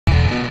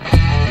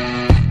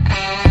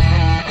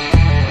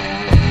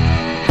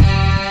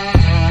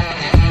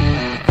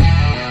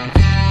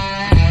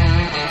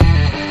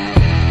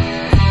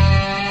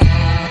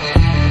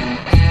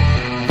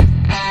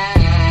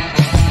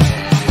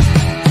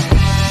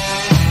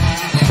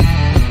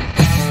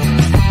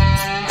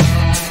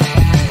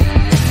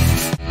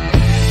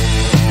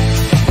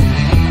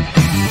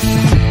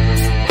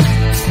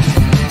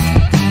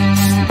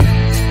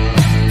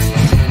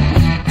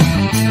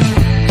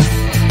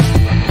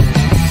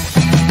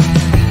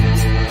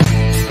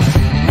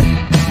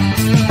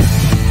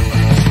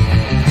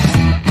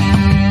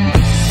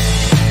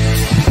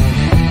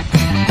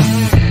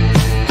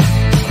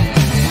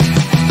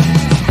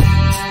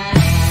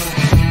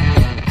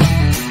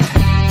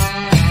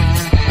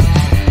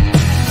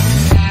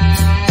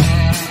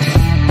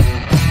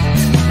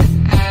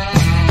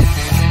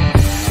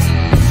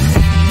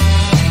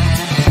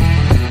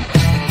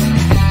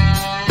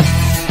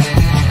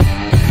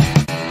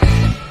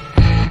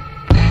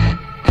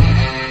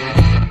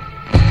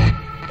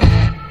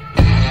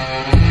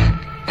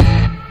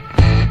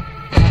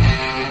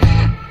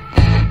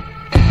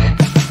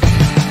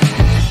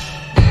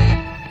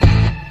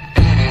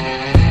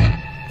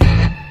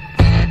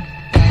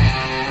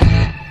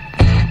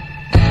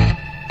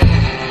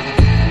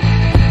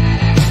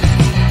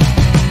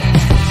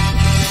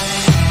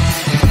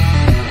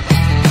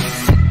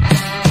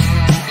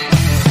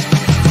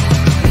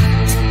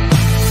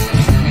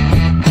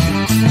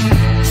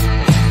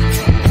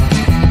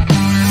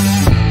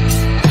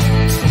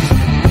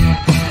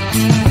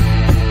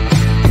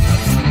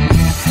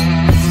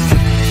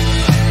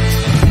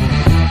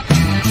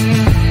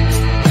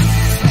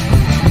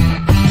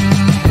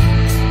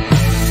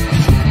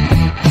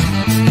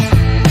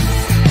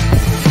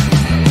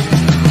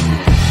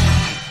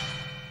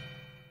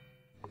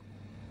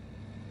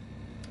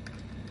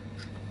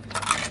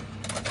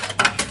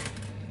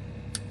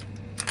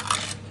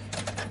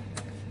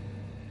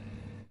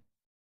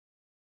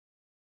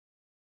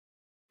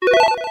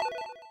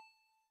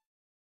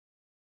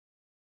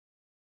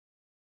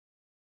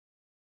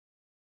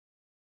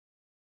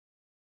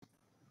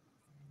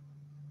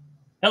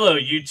Hello,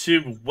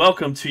 YouTube.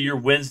 Welcome to your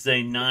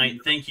Wednesday night.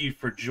 Thank you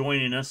for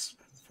joining us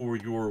for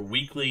your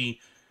weekly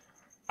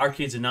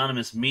Arcades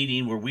Anonymous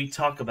meeting where we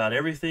talk about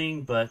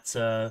everything but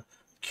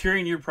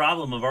curing your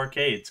problem of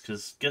arcades.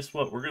 Because guess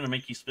what? We're going to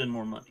make you spend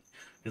more money.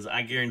 Because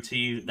I guarantee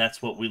you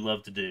that's what we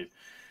love to do.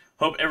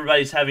 Hope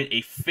everybody's having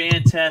a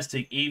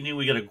fantastic evening.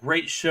 We got a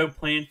great show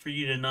planned for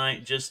you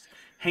tonight. Just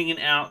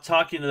hanging out,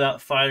 talking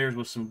about fighters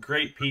with some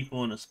great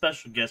people and a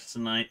special guest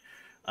tonight.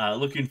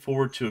 Looking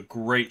forward to a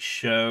great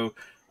show.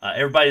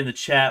 Everybody in the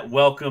chat,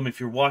 welcome. If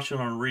you're watching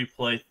on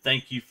replay,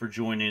 thank you for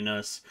joining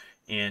us.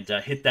 And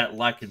hit that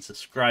like and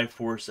subscribe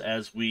for us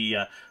as we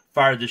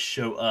fire this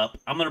show up.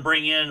 I'm going to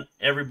bring in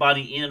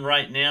everybody in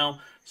right now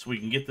so we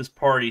can get this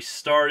party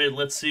started.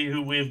 Let's see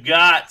who we've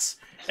got.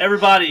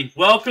 Everybody,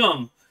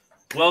 welcome.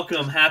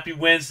 Welcome. Happy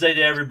Wednesday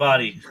to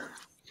everybody.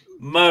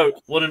 Moat,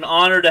 what an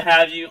honor to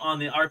have you on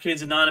the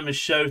Arcades Anonymous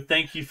show.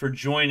 Thank you for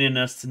joining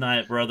us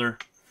tonight, brother.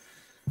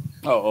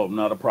 Oh,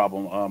 not a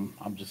problem.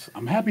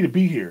 I'm happy to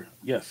be here.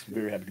 Yes,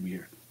 very happy to be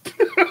here.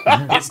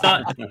 It's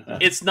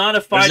not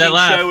a fighting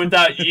show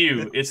without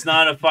you. It's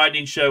not a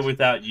fighting show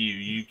without you.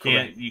 You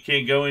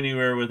can't go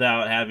anywhere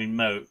without having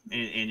Moat.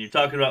 And you're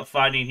talking about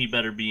fighting, he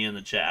better be in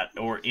the chat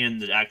or in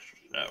the actual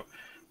show.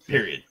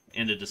 Period.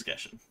 End of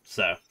discussion.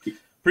 So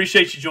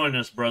appreciate you joining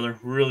us, brother.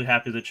 We're really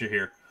happy that you're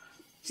here.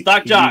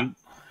 Stock Jock.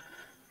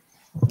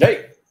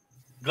 Hey.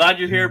 Glad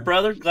you're here,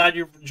 brother. Glad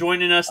you're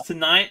joining us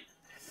tonight.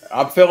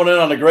 I'm filling in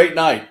on a great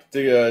night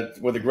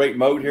with a great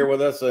Moat here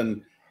with us.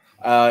 And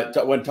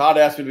when Todd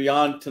asked me to be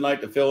on tonight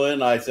to fill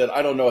in, I said,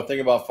 I don't know a thing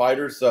about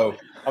fighters, so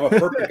I'm a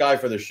perfect guy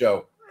for the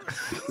show.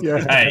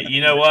 Yeah. Hey,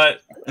 you know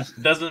what?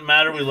 Doesn't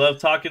matter. We love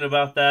talking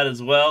about that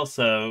as well.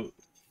 So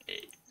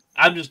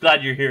I'm just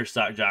glad you're here,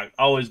 Stock Jock.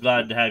 Always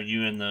glad to have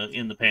you in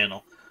the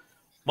panel.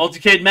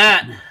 Multicade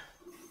Matt,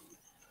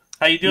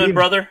 how you doing,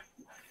 brother?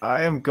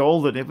 I am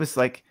golden. It was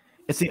like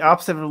it's the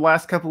opposite of the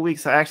last couple of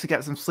weeks. I actually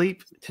got some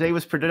sleep. Today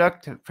was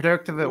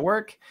productive at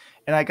work,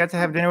 and I got to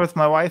have dinner with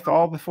my wife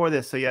all before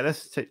this. So yeah,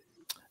 this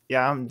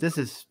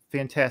is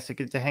fantastic.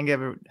 Get to hang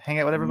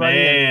out with everybody.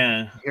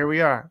 Man, here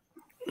we are.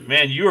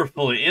 Man, you are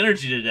full of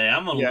energy today.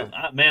 I'm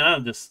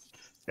just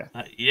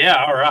all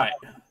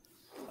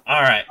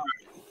right.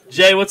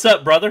 Jay, what's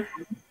up, brother?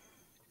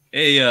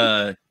 Hey,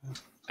 I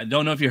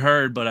don't know if you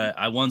heard, but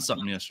I won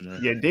something yesterday.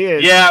 You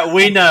did. Yeah,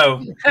 we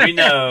know. We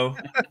know.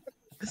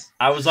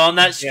 I was on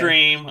that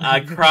stream. I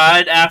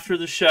cried after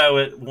the show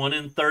at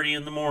 1:30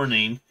 in the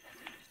morning.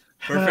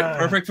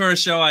 Perfect for a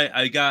show.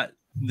 I got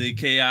the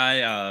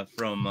KI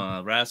from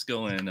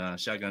Rascal and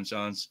Shotgun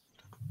Sean's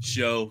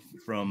show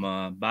from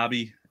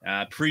Bobby.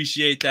 I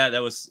appreciate that.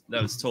 That was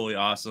totally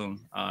awesome.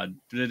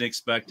 Didn't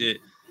expect it.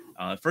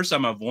 First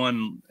time I've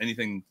won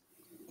anything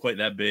quite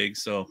that big,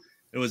 so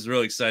it was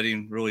really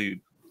exciting. Really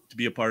to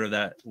be a part of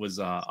that was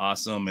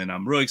awesome, and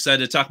I'm really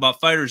excited to talk about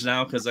fighters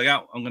now because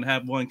I'm gonna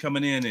have one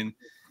coming in and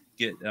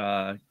get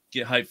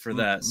hyped for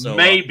that. So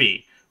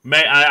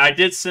I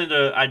did send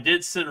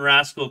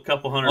Rascal a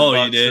couple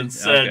 $100 you did? And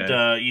said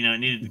okay. it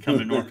needed to come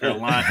to North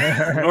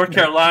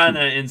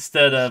Carolina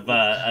instead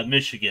of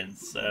Michigan.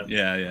 So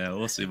yeah,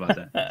 we'll see about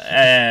that.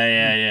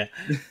 yeah.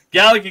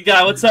 Gallagher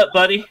guy, what's up,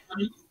 buddy?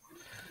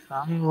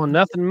 Well,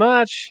 nothing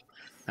much.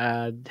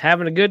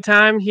 Having a good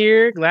time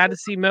here. Glad to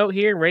see Moat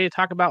here and ready to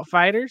talk about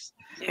fighters.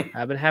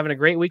 I've been having a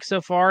great week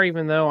so far,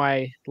 even though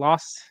I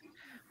lost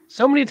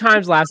so many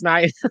times last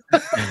night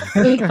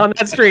on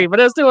that stream, but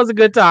it still was a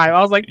good time.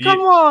 I was like, come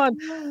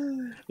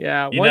on.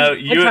 Yeah. One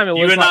time it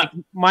was like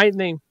my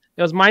name.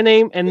 It was my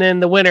name and then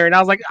the winner. And I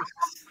was like,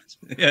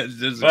 yeah.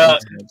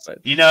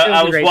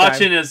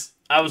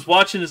 I was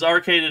watching his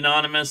Arcade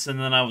Anonymous, and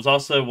then I was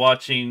also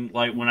watching,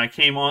 like, when I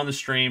came on the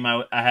stream,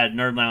 I had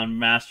Nerdland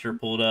Master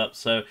pulled up.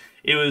 So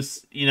it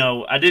was,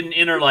 I didn't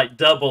enter, like,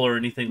 double or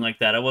anything like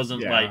that. I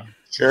wasn't, like,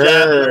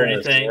 or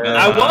anything. Sure.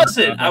 I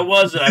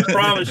wasn't. I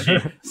promise you.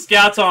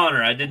 Scout's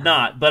honor. I did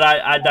not, but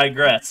I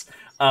digress.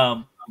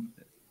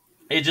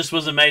 It just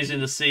was amazing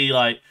to see,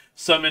 like,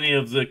 so many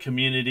of the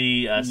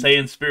community.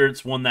 Saiyan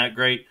Spirits won that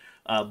great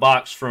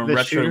box from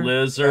Retro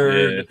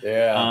Lizard.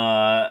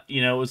 Yeah.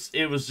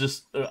 It was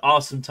just an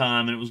awesome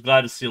time, and it was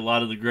glad to see a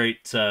lot of the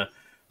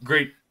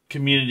great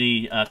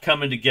community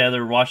coming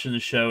together, watching the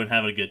show, and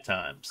having a good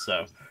time.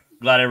 So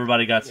glad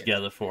everybody got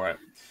together for it.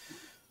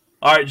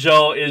 All right,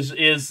 Joel, is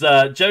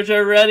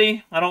JoJo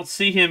ready? I don't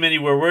see him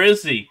anywhere. Where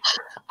is he?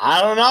 I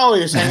don't know.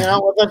 He was hanging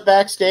out with us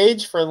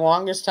backstage for the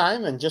longest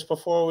time, and just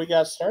before we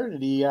got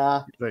started, he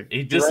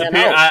disappeared.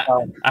 I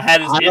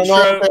had his intro. I don't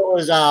know if it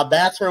was a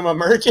bathroom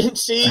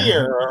emergency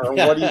or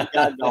what he's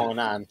got going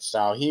on.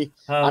 So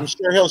I'm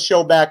sure he'll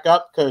show back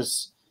up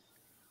because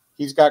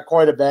he's got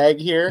quite a bag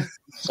here.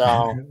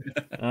 So,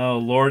 oh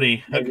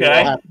lordy,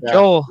 okay.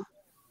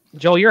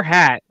 Joel, your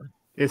hat.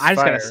 I just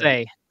gotta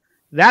say,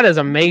 that is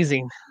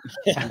amazing.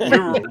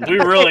 we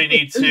really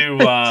need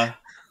to.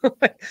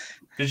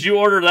 Did you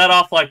order that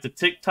off like the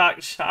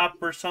TikTok shop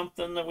or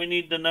something that we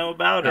need to know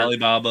about?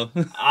 Alibaba.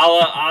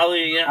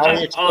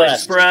 AliExpress.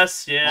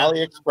 AliExpress, yeah.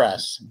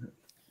 AliExpress.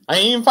 I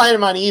didn't even find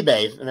them on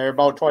eBay, and they're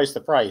about twice the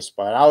price.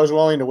 But I was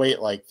willing to wait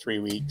like 3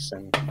 weeks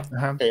and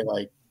pay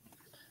like,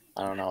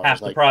 I don't know, half it was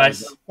the like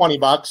price,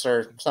 $20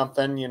 or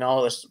something. You know,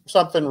 it was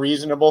something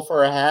reasonable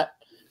for a hat,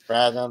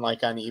 rather than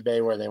like on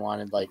eBay where they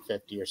wanted like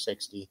 50 or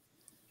 60.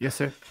 Yes,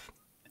 sir.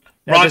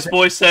 Rock's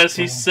boy says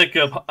he's sick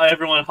of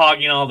everyone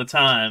hogging all the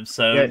time,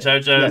 so Yeah.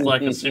 JoJo's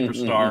like a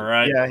superstar,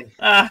 right? Yeah,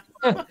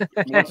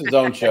 He wants his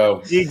own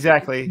show.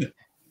 exactly.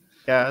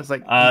 Yeah, it's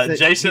like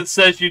Jason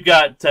says you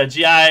got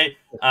GI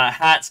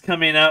hats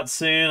coming out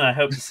soon. I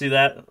hope to see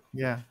that.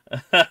 Yeah.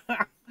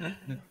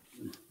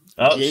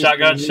 Oh, Jason,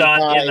 Shotgun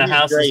Sean in the he's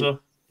house as great. well.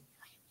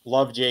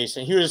 Love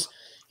Jason. He was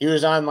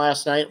on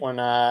last night when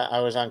I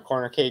was on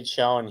Corner Cage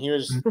Show, and he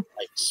was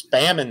like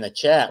spamming the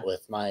chat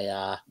with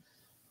my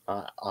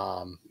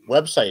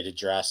website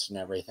address and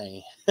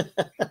everything.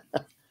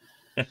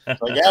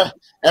 Like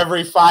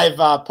every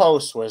 5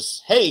 posts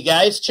was, "Hey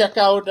guys, check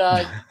out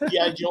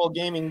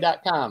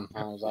GIJoelGaming.com."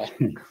 I was like,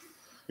 it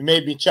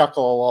made me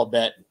chuckle a little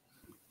bit.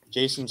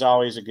 Jason's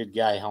always a good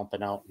guy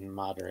helping out and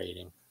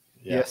moderating.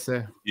 Yeah. Yes,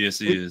 sir. Yes,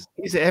 he is.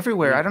 He's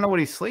everywhere. I don't know what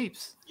he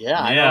sleeps.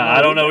 Yeah,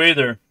 I don't know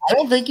either. I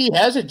don't think he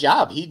has a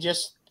job. He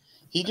just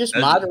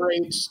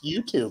moderates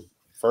YouTube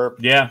for.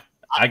 Yeah,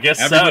 I guess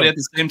Everybody so. at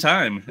the same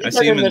time. I He's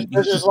see been him in in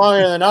this business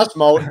longer than us,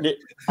 Mo.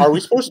 Are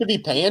we supposed to be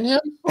paying him?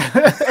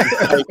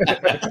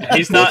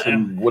 He's not.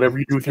 Listen, whatever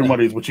you do with your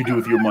money is what you do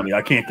with your money.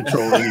 I can't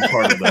control any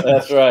part of that.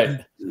 That's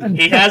right.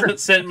 He hasn't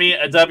sent me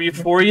a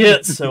W-4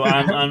 yet, so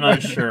I'm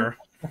not sure.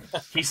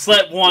 He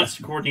slept once,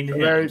 according to him.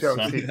 There you go.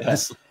 so. See,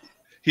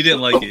 He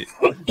didn't like it.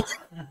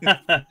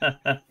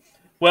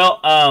 Well,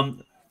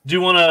 do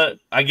you want to?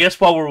 I guess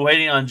while we're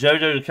waiting on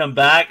JoJo to come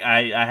back,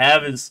 I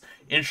have his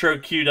intro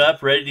queued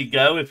up, ready to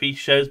go. If he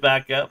shows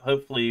back up,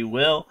 hopefully he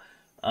will.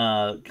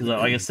 Because,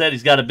 like I said,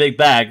 he's got a big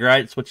bag,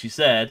 right? That's what you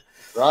said.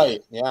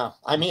 Right. Yeah.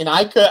 I mean,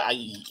 I could.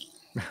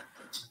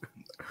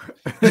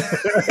 It's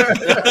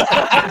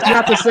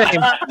not the same.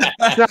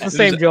 It's not the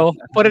same, Joel.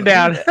 Put it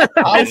down. Joe,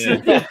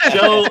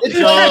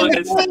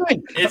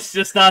 it's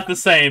just not the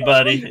same,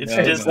 buddy. It's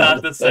just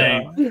not the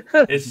same.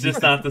 It's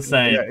just not the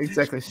same. yeah,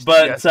 exactly.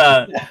 But Yes.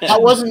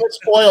 That wasn't a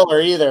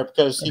spoiler either,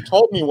 because he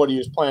told me what he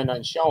was planning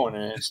on showing,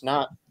 and it's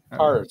not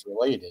cards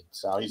related.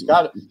 So he's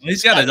got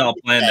It all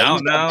planned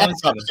out now. I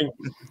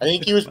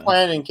think he was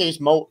planning in case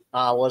Moat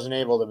wasn't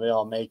able to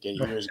make it.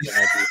 He was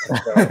going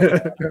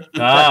to do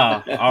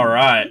all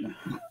right.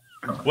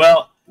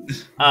 Well,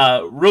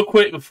 real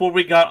quick before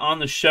we got on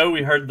the show,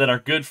 we heard that our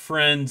good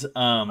friend,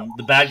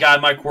 the bad guy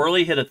Mike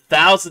Worley, hit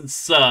 1,000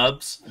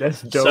 subs.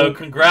 That's dope. So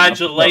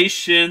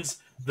congratulations,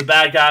 the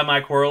bad guy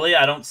Mike Worley.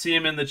 I don't see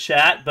him in the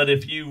chat, but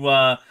if you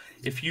are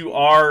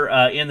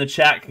in the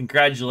chat,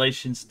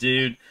 congratulations,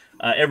 dude.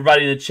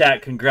 Everybody in the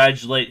chat,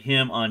 congratulate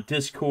him on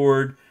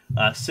Discord.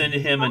 Send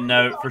him a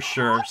note for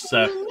sure.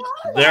 So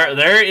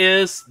there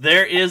is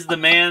the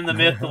man, the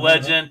myth, the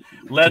legend.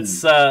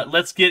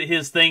 Let's get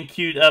his thing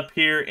queued up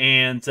here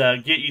and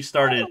get you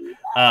started,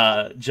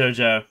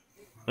 JoJo.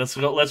 Let's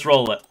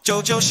roll it.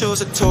 JoJo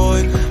shows a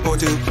toy or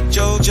two.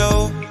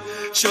 JoJo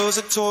shows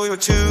a toy or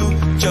two.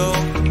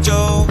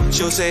 JoJo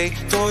shows a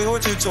toy or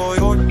two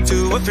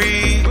or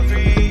three.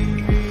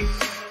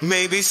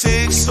 Maybe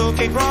 6,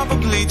 okay,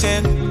 probably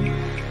 10.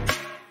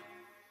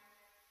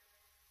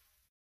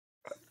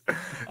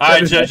 All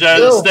right, JoJo,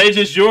 the stage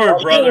is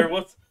yours, brother.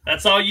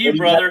 That's all you,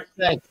 brother.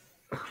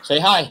 Say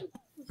hi.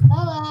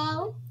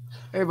 Hello.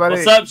 Hey, buddy.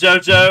 What's up,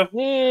 JoJo?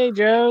 Hey,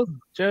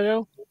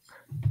 JoJo.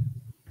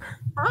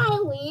 Hi,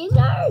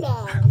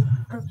 Leonardo.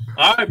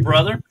 All right,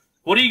 brother.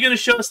 What are you going to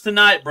show us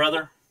tonight,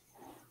 brother?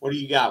 What do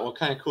you got? What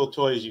kind of cool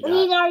toys you got?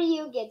 Leonardo,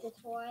 you get the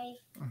toy.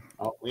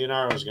 Oh,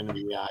 Leonardo's going to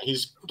be,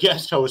 he's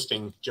guest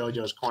hosting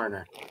JoJo's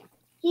Corner.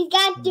 He's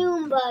got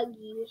Doom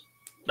Buggy.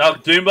 Oh,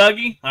 Doom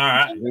Buggy? All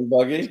right. Doom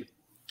Buggy.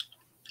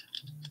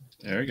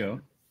 There we go.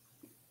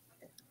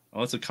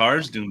 Oh, it's a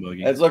Cars Doom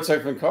Buggy. It looks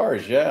like from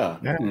Cars, yeah.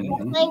 Lightning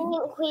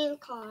Queen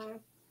car.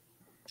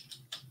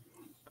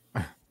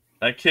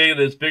 That kid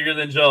is bigger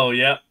than Joel.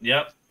 Yep.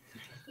 Here's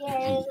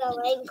a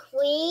Lightning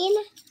Queen.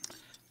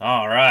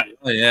 All right.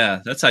 Oh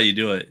yeah, that's how you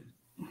do it.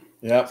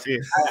 Yep.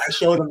 I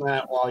showed him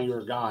that while you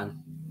were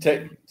gone.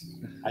 Take.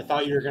 I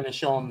thought you were going to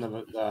show him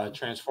the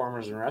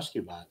Transformers and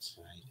Rescue Bots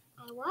tonight.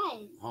 I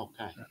was.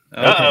 Okay.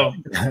 Uh-oh.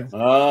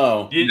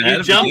 Oh.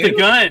 You jumped the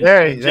gun.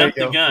 There You you jumped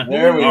go. the gun.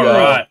 There we All go.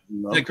 right.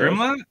 The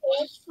Grimlock?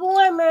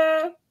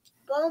 Transformer.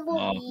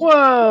 Bumblebee.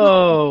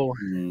 Whoa.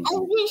 I'm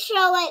going to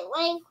show like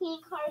Lightning Queen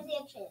cars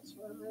and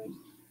Transformers.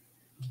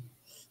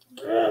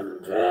 Brum,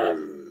 brum.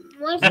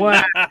 What's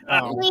Wow.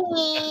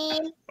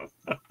 Queen?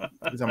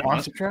 Is it a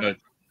monster truck? Good.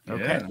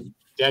 Okay. Yeah.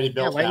 Daddy Yeah,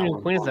 built that Lightning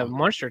one. Queen's a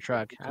monster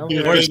truck. I don't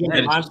He was know.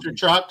 making monster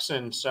trucks,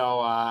 and so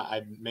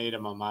I made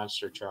him a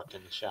monster truck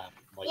in the shop.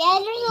 Like, Yeah,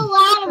 there's a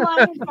lot of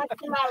monster trucks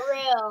in my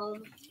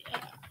room.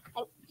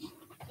 Do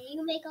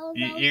you make all of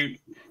those? You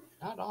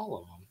not all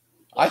of them.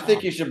 I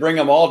think you should bring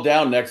them all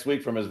down next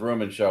week from his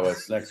room and show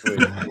us next week.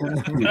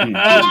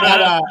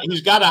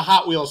 He's got a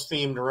Hot Wheels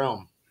themed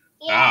room.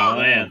 Oh,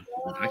 man.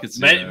 I could see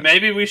Maybe, that.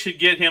 maybe we should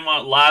get him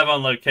live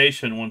on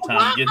location one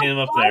time. Get him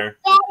up there.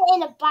 That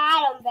in a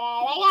bottom bed.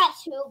 I got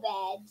 2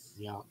 beds.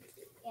 Yeah.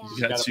 Yeah.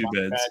 You got 2 a bunk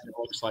beds. bed that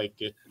looks like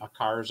a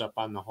car's up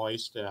on the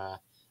hoist,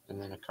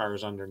 and then a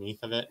car's underneath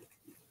of it.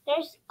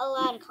 There's a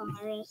lot of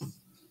cars.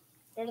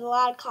 There's a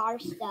lot of car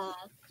stuff.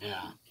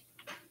 Yeah.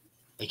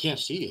 They can't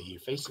see you. You're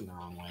facing the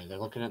wrong way. They're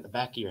looking at the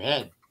back of your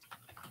head.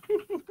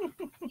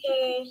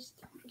 Here's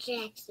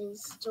Jackson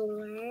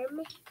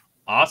Storm.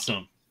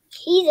 Awesome.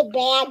 He's a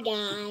bad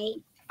guy.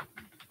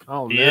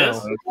 Oh He no.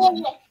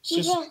 is?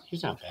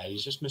 He's not bad.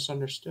 He's just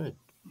misunderstood.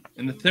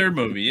 In the 3rd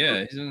movie,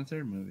 yeah, he's in the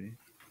 3rd movie.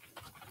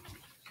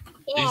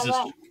 Yeah, He's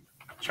just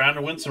but trying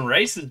to win some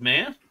races,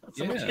 man. That's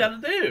what you Yeah.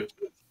 got to do.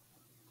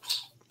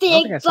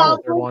 think Big I saw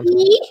the third one.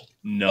 Bumblebee.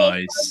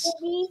 Nice.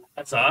 Bumblebee.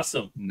 That's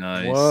awesome.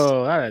 Nice.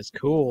 Whoa, that is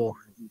cool.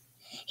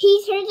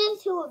 He turns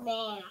into a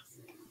mask.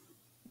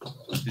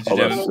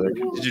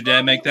 Did your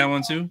dad make that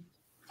one too?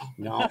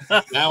 No.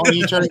 Now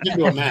he turns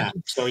into a mask.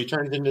 So he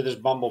turns into this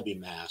bumblebee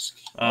mask.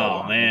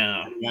 Oh,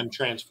 man. And then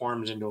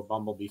transforms into a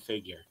bumblebee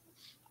figure.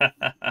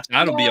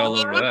 I'll be all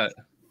over that.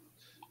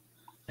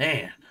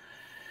 Man.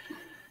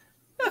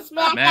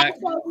 Smack Mac. that I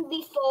showed you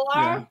before.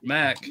 Yeah.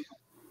 Mac.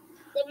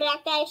 The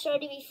Mac that I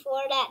showed you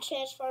before that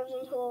transforms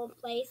into a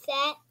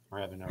playset. We're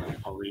having a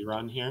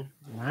rerun here.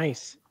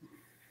 Nice.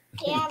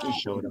 Yeah, We but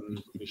showed him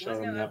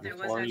that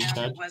before, you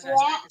said?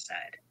 yeah.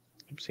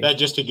 That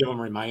just to give them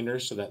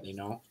reminders so that they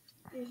know,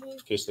 Mhm. in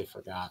case they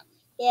forgot.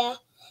 Yeah.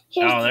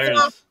 Here's Oh, there it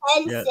Jack is.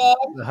 Henson.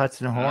 The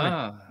Hudson Hornet.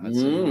 Ah, that's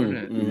a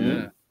Hornet.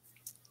 Yeah.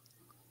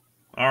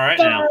 All right,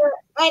 now.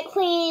 My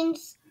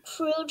Queen's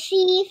crew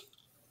chief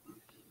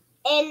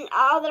and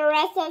all the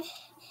rest of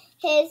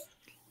his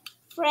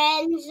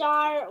friends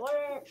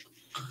were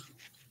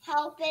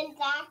helping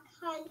Doc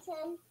hunt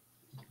him.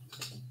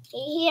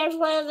 Here's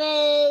one of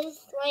his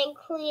Lion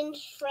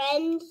Queen's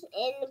friends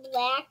in the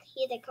black.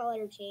 He's a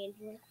color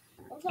changer.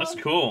 And so, That's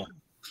cool.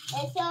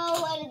 And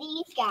so one of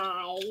these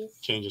guys.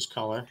 Changes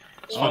color.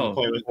 It's Yeah. fun to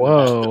play with.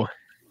 Whoa.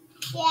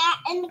 Yeah,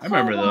 and the I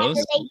remember cold water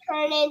those. they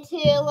turn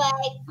into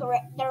like the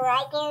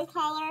regular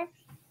color,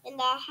 and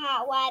the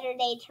hot water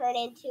they turn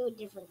into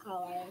different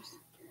colors.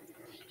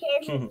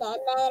 Here's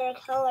another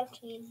color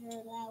changer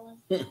that was.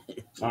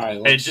 All right, Hey,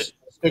 let's Jo-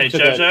 stick hey, to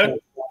Jojo? the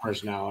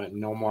Transformers now, and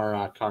no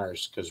more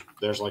cars because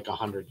there's like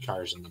 100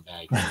 cars in the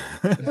bag.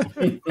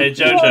 Hey,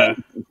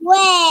 JoJo.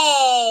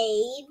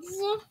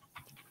 Waves.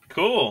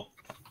 Cool.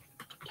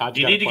 Todd's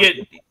You got need a to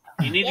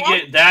question.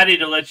 get Daddy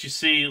to let you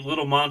see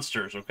Little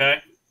Monsters,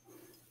 okay?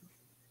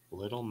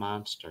 Little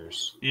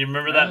Monsters. You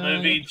remember that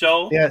movie,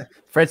 Joel? Yeah,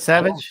 Fred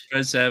Savage.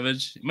 Fred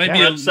Savage. Might Yeah. be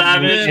Fred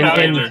Savage, little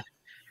Howie- older.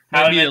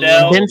 Howie Might be a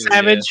Mandel. little Ben older,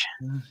 Savage.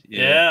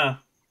 Yeah.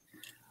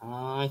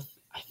 I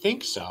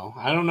think so.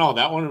 I don't know.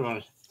 That one,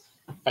 if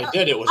I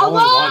did, it was A only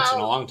long- once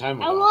and a long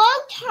time A ago.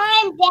 long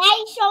time,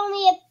 Daddy showed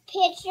me a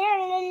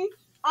picture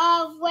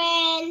of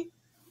when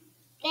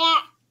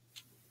that.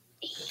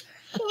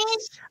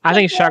 His I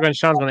think Shotgun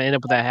Sean's going to end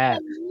up with that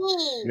hat.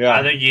 me. Yeah.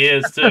 I think he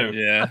is, too.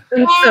 Yeah.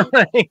 Yeah,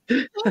 his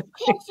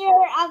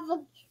picture of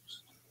the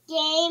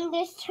game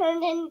just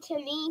turned into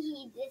me.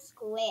 He just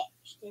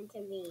glitched into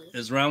me. It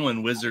was around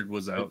when Wizard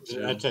was out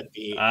too. That's at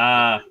the.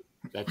 Ah.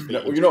 That's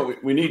You the. know,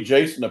 we need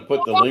Jason to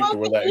put the link to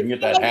where that you can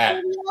get that hat.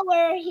 Video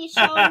where he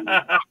showed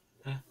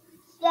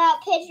the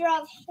picture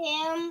of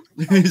him.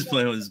 He's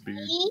playing with his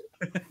beard.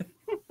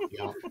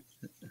 Yeah,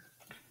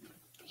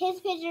 His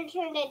picture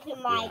turned into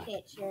my Yeah.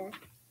 picture.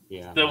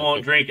 yeah. Still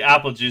won't drink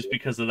apple juice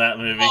because of that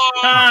movie.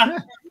 Yeah.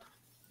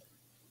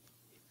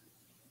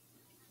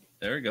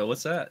 There we go.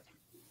 What's that?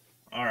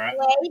 All right.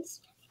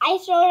 Blades. I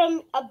showed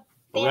him a The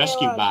very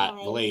rescue long bot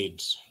time.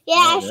 blades. Yeah,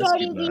 Oh, I showed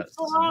rescue you bots.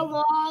 before a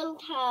long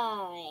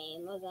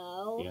time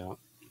ago.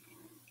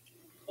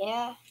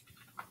 Yeah.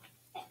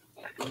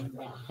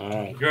 Yeah. All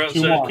right. Girl Two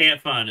said more.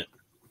 can't find it.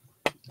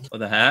 Oh,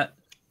 the hat.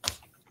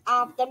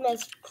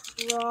 Optimus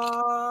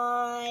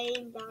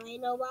Prime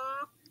Dinobot.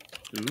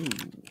 Ooh.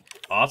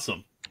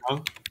 Awesome. Huh?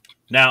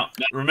 Now,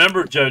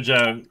 remember,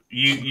 JoJo,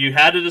 you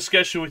had a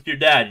discussion with your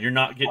dad. You're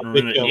not getting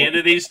rid of any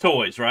of these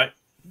toys, right?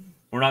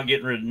 We're not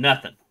getting rid of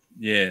nothing.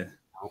 Yeah.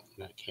 No,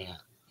 that can't.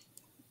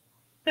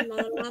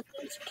 Another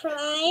Optimus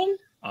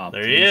Prime.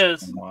 There he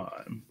is. Come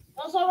on.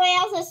 Oh, somebody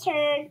else's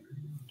turn.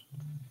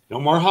 No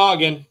more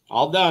hogging.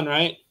 All done,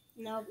 right?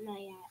 Nope, not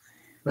yet.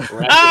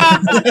 We're at-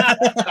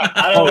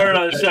 I don't learn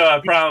on the show, I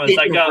promise.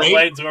 I got Wait.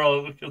 Wayne's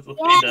World because he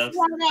That's does.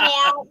 somebody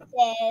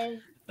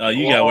else's. Oh,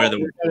 you gotta wear the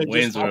we're gonna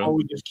Wayne's how about World.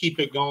 we just keep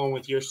it going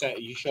with your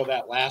set. You show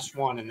that last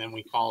one, and then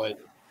we call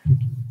it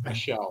a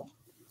show.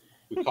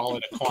 We call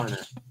it a corner.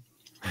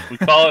 We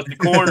call it the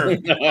corner.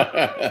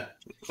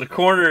 The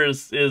corner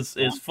is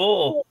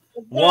full.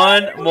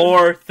 One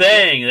more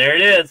thing. There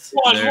it is.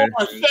 One There.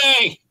 more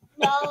thing.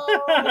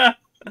 No.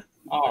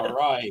 All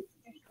right.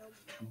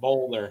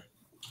 Boulder.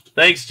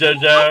 Thanks, JoJo.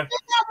 Got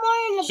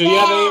more in the So you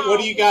have any, bag. what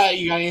do you got?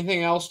 You got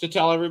anything else to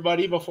tell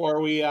everybody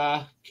before we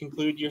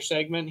conclude your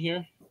segment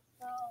here?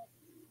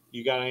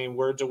 You got any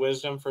words of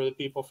wisdom for the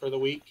people for the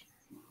week?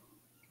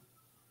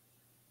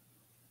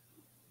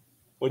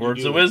 What'd you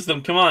Words do? of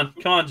wisdom. Come on,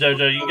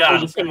 JoJo. You got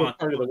What's us. your Come on. favorite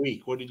part of the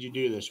week? What did you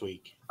do this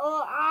week?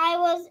 Oh, I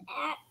was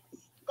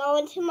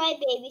going to my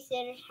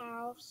babysitter's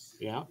house.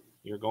 Yeah,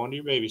 you're going to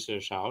your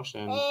babysitter's house,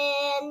 and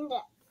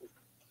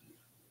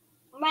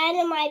mine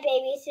and my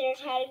babysitters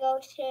had to go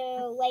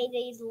to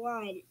ladies'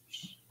 lunch.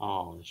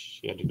 oh,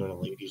 she had to go to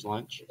ladies'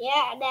 lunch.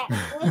 Yeah, that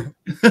was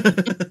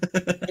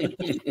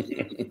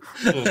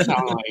Doesn't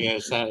sound like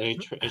it's that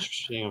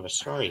interesting of a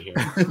story here.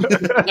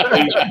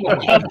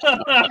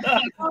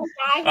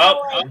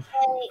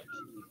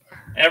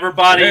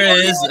 Everybody,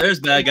 There's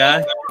bad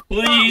guy.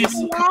 please.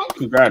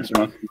 Congrats,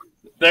 man.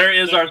 There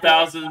is our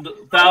thousand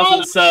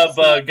sub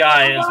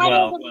guy as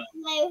well.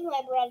 play with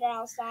my brother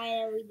outside,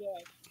 and we did.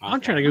 I'm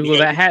trying to Google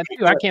that hat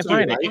too. I can't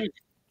find it.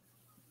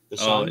 The Oh,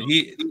 sun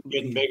he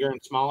getting bigger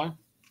and smaller.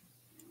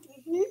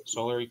 Mhm.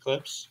 Solar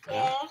eclipse.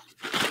 Yeah.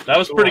 That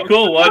was pretty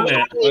cool, wasn't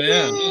it? Oh,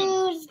 yeah.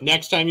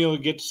 Next time you'll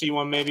get to see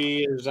one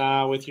maybe is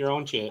with your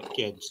own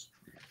kids.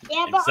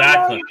 Yeah, but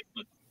Exactly.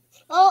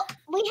 well,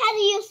 we had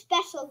to use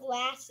special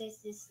glasses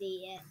to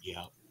see it.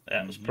 Yeah.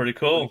 That was pretty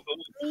cool.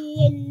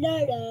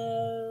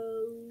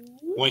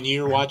 When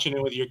you're watching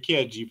it with your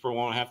kids, you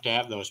won't have to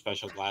have those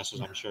special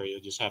glasses. I'm sure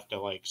you'll just have to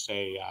like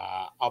say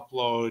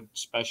upload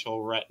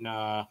special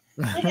retina.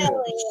 Look at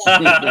Leo.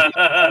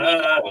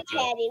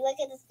 Daddy, look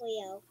at this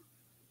Leo.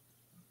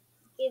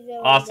 He's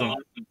really Awesome.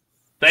 good.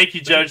 Thank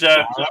you,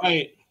 JoJo. All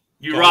right.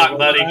 You rock,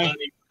 buddy. I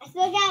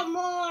still got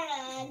more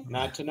on.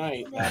 Not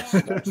tonight. Yeah.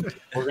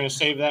 We're gonna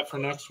save that for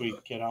next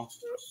week, kiddo.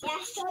 Yeah,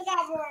 I still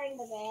got more in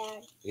the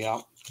bag. Yeah,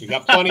 we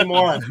got plenty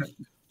more.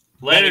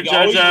 Later, You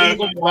always leave JoJo.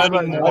 them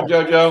plenty more. Bye,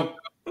 JoJo.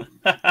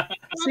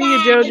 See you,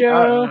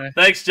 JoJo.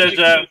 Thanks,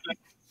 JoJo.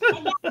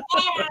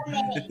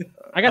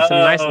 I got some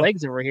nice Uh-oh.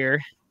 legs over here.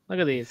 Look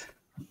at these.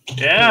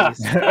 Yeah.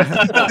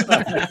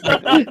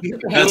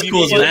 That's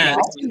cool as Matt.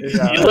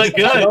 You look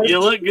good. You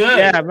look good.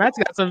 Yeah, Matt's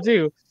got some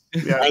too.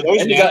 Yeah. Are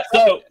those And you got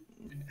So,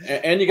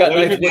 and you got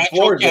those nice are wood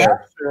natural floors there.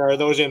 caps, or are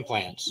those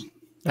implants?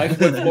 Nice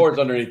wood floors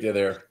underneath you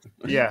there.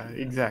 Yeah,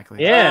 exactly.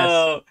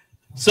 Yes.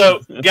 so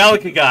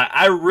Gallica guy,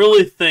 I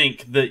really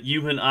think that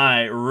you and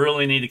I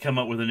really need to come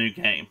up with a new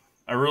game.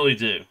 I really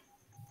do.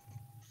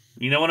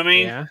 You know what I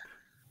mean? Yeah.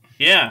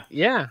 Yeah.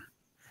 Yeah.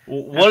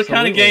 What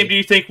kind of Absolutely. game do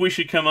you think we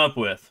should come up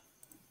with?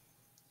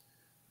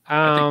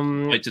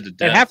 Fight to the It'd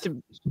death. have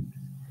to.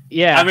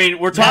 Yeah. I mean,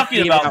 we're It'd have to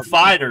talking be about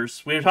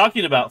fighters. We're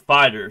talking about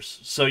fighters.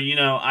 So, you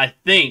know, I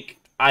think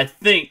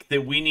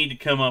that we need to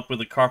come up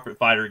with a carpet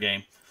fighter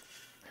game.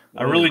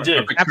 I really do.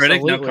 Carpet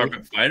critic, now Absolutely.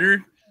 carpet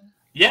fighter.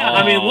 Yeah,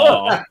 I mean,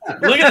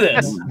 look at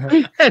this.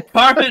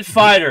 Carpet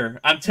fighter.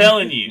 I'm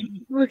telling you.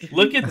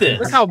 Look at this.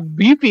 Look how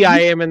beefy I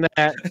am in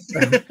that.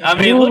 I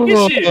mean, look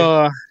at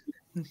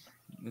you.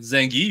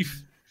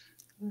 Zangief.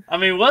 I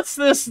mean, what's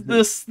this?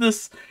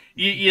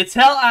 You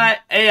tell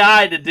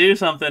AI to do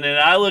something, and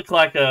I look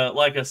like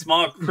a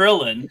small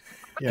Krillin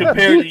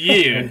compared to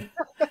you.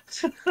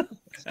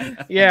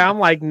 Yeah, I'm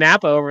like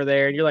Nappa over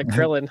there, and you're like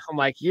Krillin. I'm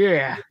like,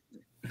 yeah.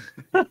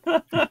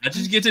 I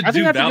just get to I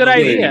do think that's a Valor good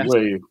idea.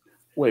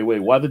 Wait.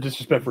 Why the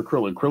disrespect for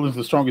Krillin? Krillin's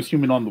the strongest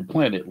human on the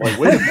planet. Like,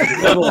 wait a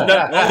minute.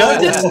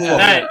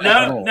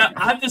 No.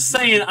 I'm just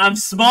saying I'm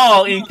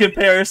small in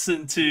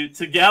comparison to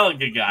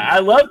Gallagher guy. I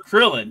love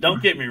Krillin.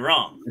 Don't get me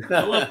wrong.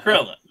 I love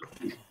Krillin.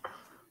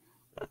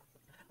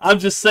 I'm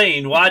just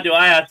saying, why do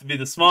I have to be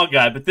the small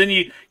guy? But then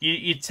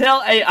you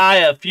tell AI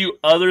a few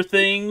other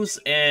things,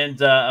 and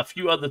a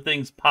few other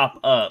things pop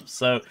up.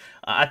 So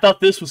I thought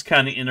this was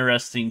kind of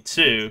interesting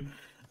too.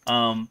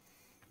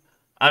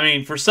 I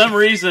mean, for some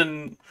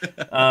reason,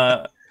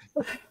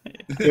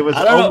 It was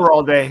I don't know. over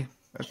all day.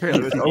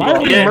 Apparently, it was Why over are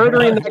all we day.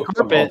 murdering that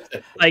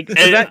carpet? Like, is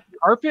that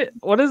carpet?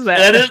 What is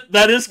that?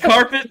 that is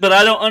carpet, but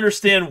I don't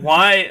understand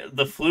why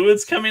the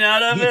fluid's coming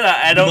out of it.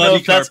 I don't know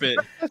Muddy if that's. carpet.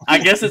 I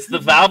guess it's the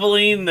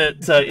Valvoline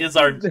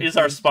that is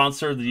our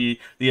sponsor, the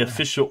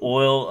official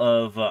oil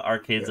of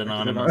Arcades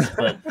Anonymous.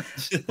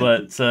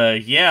 But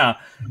yeah,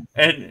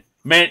 and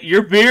man,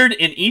 your beard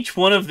in each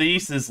one of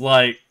these is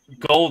like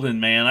golden,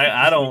 man.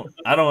 I don't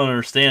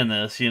understand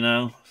this, you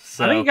know.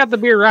 So I think you got the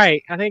beard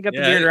right. I think you got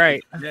the beard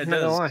right. Yeah, it I'm not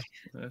gonna does. lie.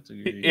 That's a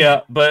good yeah,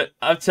 but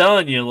I'm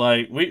telling you,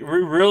 like we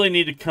really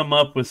need to come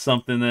up with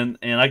something,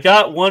 and I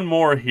got one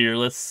more here.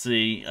 Let's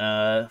see if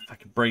I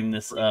can bring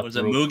this up. Was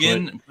it real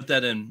Mugen? quick. Put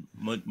that in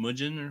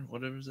Mugen or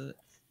whatever is it?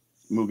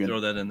 Mugen. Throw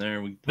that in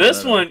there. We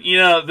This one, you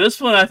know,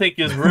 I think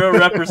is real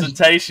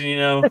representation. You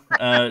know,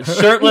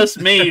 shirtless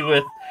me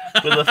with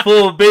a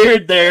full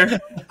beard there.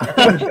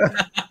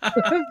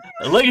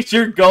 Look at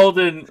your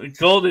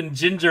golden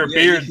ginger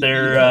beard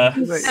there.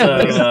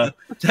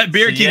 That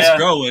beard keeps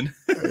growing.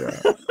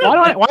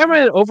 Why am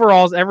I in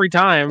overalls every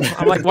time?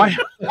 I'm like, why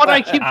do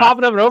I keep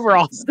popping up in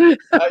overalls? I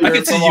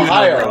can see you in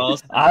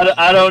overalls.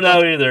 I don't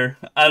know either.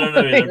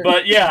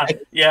 But yeah.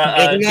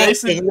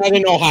 Jason, Isn't that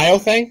an Ohio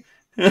thing?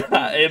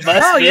 it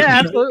must Oh be. yeah,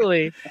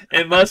 absolutely.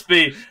 It must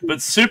be.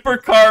 But Super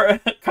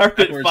Carpet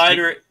Backwards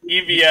Fighter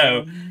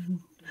EVO.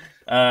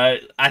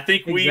 I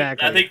think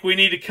Exactly. we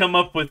need to come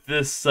up with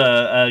this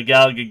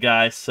Galaga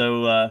guy.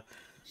 So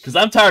because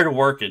I'm tired of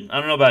working. I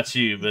don't know about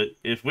you, but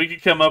if we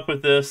could come up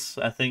with this,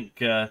 I think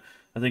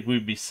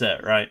we'd be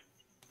set, right?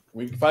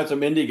 We can find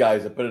some indie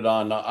guys that put it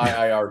on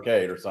II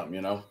Arcade or something,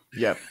 you know.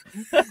 Yep.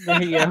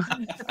 There you go.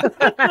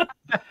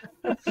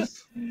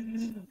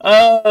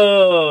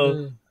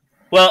 Oh,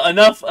 well,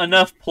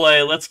 enough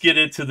play. Let's get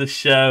into the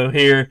show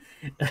here.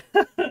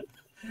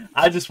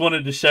 I just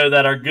wanted to show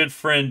that our good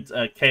friend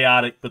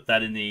Chaotic put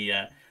that in the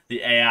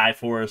AI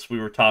for us. We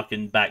were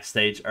talking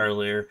backstage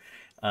earlier,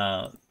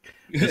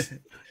 just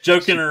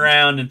joking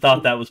around, and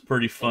thought that was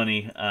pretty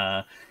funny.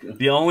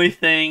 The only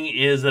thing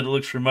is that it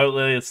looks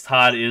remotely as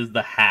Todd is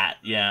the hat.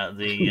 Yeah,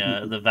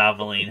 the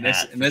Valvoline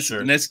hat. And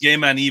that's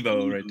Game on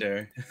Evo right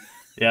there.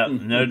 Yeah,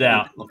 no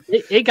doubt.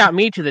 It got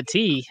me to the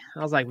T. I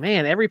was like,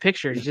 man, every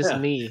picture is just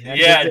me.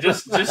 Yeah,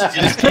 just you.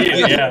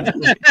 Yeah,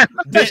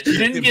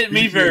 didn't get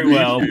me very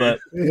well, but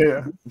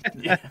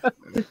yeah.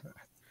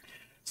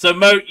 So,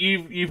 Moat,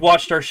 you've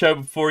watched our show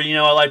before. You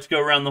know I like to go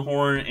around the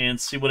horn and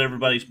see what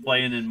everybody's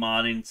playing and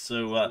modding.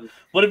 So,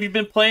 what have you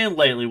been playing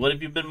lately? What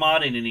have you been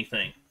modding?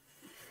 Anything?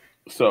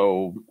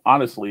 So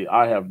honestly,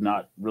 I have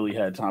not really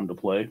had time to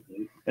play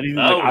anything.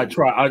 Oh. Like,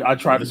 I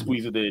try to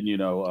squeeze it in. You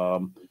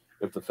know,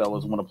 if the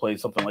fellas want to play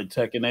something like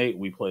Tekken 8,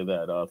 we play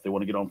that. If they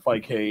want to get on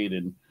Fightcade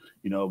and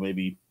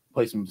maybe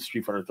play some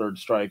Street Fighter Third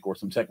Strike or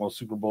some Tecmo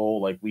Super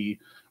Bowl, like we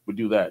would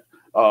do that.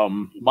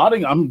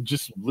 Modding, I'm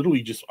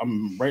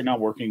right now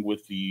working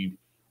with the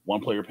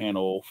one-player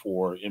panel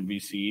for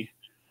MVC.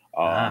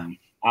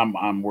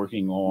 I'm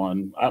working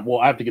on.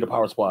 I have to get a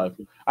power supply.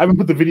 I haven't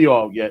put the video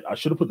out yet. I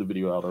should have put the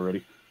video out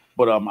already.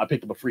 But I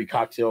picked up a free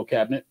cocktail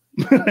cabinet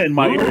in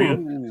my area.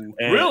 And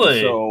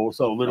really?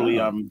 So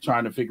literally, I'm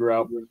trying to figure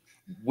out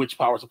which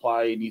power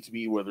supply it needs to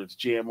be, whether it's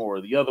JAM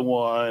or the other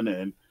one,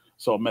 and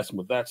so I'm messing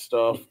with that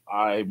stuff.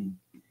 I'm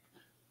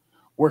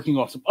working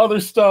on some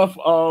other stuff.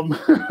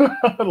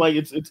 Like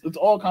it's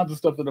all kinds of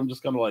stuff that I'm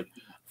just gonna like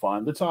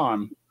find the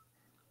time,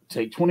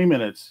 take 20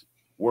 minutes,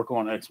 work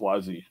on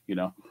XYZ,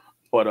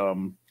 But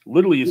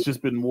literally, it's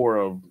just been more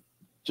of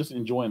just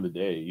enjoying the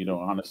day,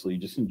 honestly,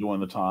 just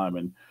enjoying the time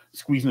and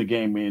squeezing the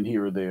game in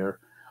here or there.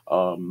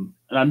 And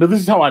I know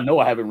this is how I know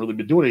I haven't really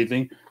been doing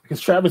anything,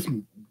 because Travis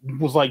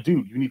was like,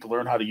 dude, you need to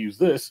learn how to use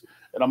this.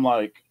 And I'm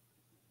like,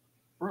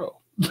 bro.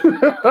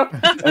 And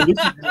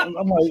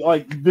I'm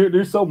like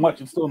there's so much.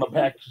 It's still in the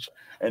package.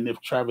 And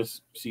if Travis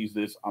sees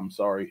this, I'm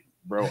sorry,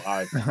 bro.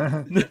 I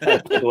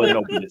still ain't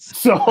opened it.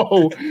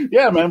 So,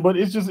 yeah, man. But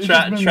it's just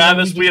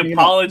Travis, we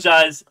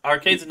apologize.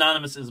 Arcades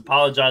Anonymous is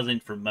apologizing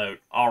for Moat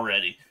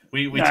already.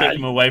 We took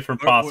him away from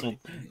possible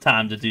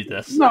time to do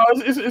this. No,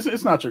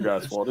 it's not your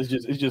guys' fault.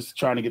 It's just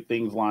trying to get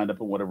things lined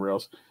up and whatever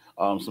else.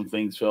 Some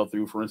things fell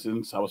through. For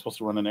instance, I was supposed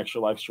to run an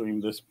extra live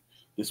stream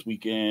this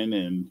weekend,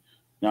 and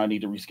now I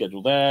need to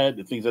reschedule that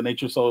and things of that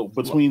nature. So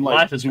between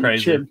life is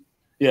crazy.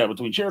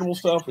 Between charitable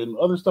stuff and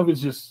other stuff,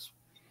 it's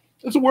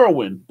a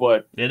whirlwind.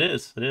 But it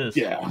is.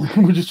 Yeah,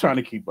 we're just trying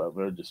to keep up.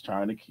 We're just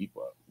trying to keep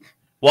up.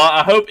 Well,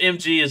 I hope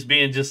MG is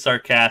being just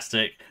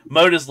sarcastic.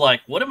 Mode is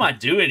like, what am I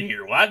doing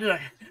here? Why did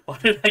I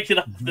get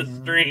off the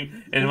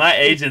stream? And my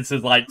agents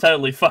is like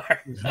totally fired.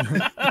 and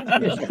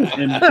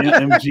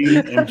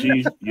MG,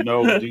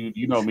 dude,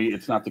 you know me.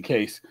 It's not the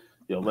case.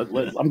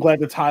 I'm glad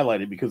that's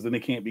highlighted, because then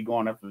they can't be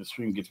gone after the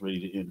stream gets ready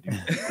to end.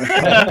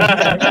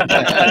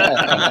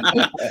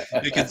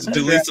 They can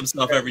delete some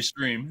stuff every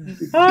stream.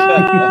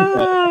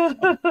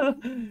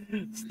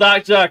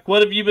 Stock Jock,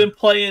 what have you been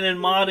playing and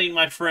modding,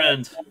 my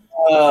friend?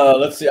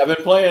 Let's see. I've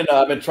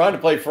been trying to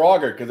play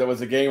Frogger because it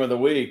was the game of the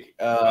week.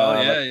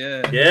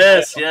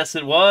 Yes,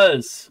 it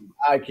was.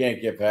 I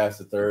can't get past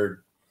the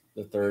third.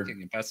 Can't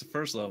get past the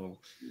first level.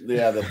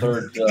 Yeah, the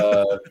third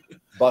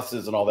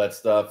buses and all that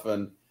stuff.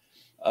 And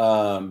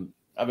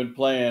I've been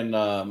playing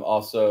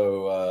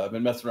also. I've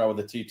been messing around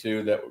with the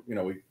T2 that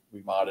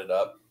we modded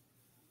up,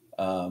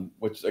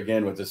 which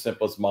again was the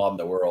simplest mod in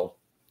the world.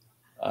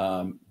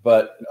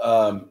 But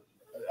I'm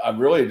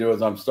really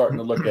I'm starting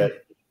to look at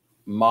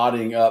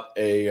modding up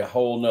a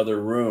whole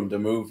nother room to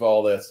move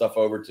all that stuff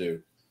over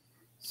to.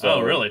 So,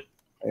 really?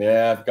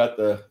 Yeah, I've got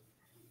the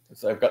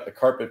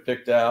carpet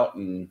picked out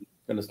and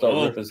going to start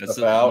ripping stuff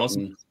out.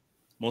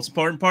 Most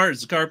important part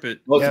is the carpet.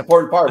 Most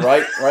important part,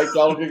 right? Right,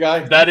 Gallagher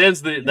guy. That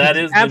is the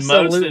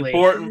most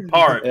important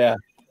part. Yeah.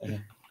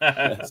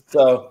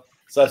 So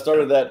I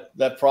started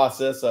that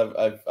process.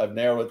 I've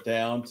narrowed it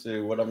down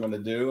to what I'm going to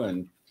do,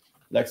 and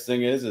next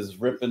thing is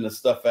ripping the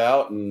stuff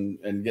out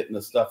and getting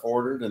the stuff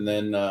ordered, and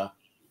then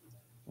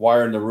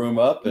wiring the room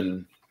up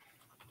and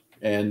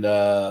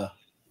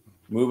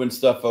moving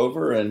stuff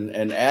over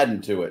and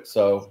adding to it.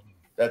 So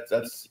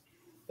that's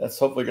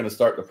hopefully going to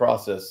start the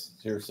process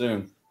here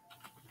soon.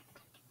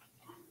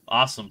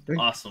 Awesome.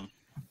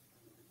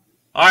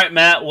 All right,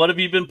 Matt, what have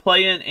you been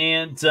playing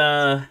and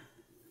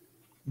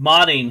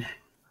modding?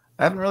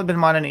 I haven't really been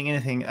modding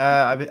anything.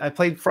 I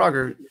played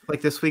Frogger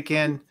like this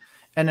weekend,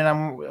 and then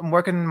I'm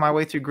working my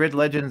way through Grid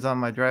Legends on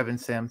my driving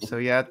sim. So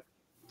yeah,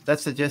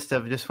 that's the gist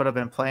of just what I've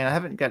been playing. I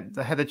haven't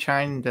had the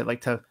time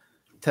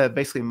to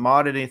basically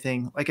mod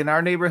anything. Like in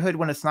our neighborhood,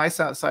 when it's nice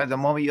outside, the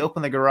moment you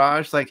open the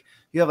garage, like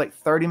you have like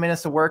 30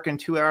 minutes of work and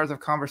 2 hours of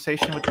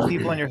conversation with the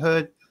people in your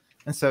hood.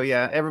 And so,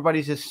 yeah,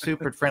 everybody's just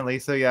super friendly.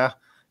 So, yeah,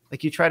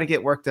 Like you try to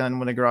get work done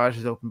when the garage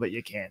is open, but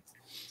you can't.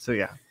 So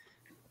yeah.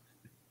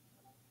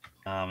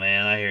 Oh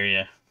man, I hear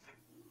you.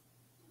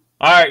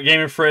 All right,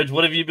 Gamer Fridge,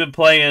 what have you been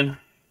playing?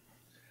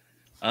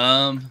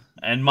 And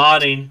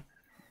modding.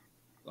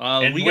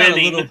 And we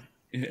winning. got a little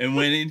and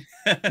winning.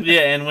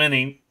 Yeah, and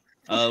winning.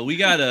 We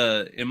got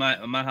in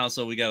my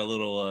household. We got a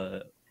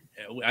little.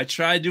 I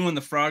tried doing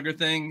the Frogger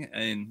thing,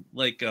 and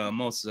like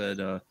most said,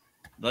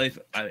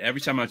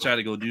 every time I try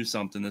to go do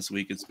something this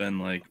week, it's been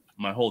like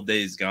my whole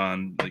day's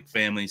gone. Like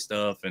family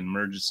stuff and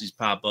emergencies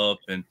pop up,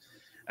 and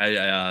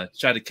I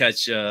tried to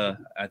catch. I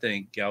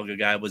think Galga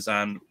Guy was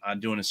on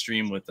doing a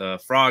stream with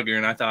Frogger,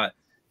 and I thought,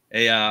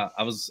 hey,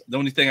 I was the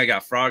only thing I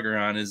got Frogger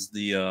on is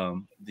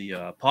the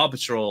Paw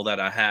Patrol that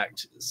I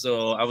hacked.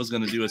 So I was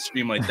gonna do a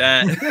stream like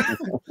that,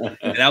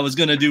 and I was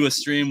gonna do a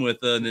stream with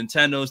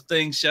Nintendo's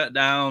thing shut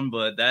down,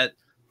 but that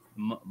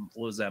what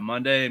was that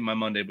Monday? My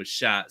Monday was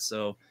shot.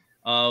 So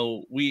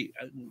we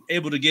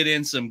able to get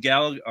in some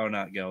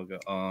not Galga.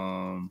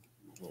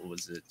 What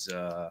was it?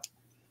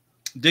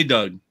 Dig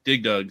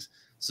Dugs.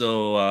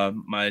 So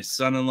my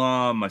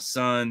son-in-law, my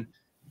son,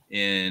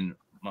 and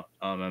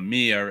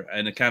me are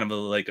in a kind of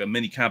like a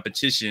mini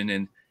competition,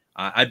 and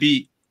I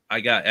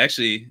got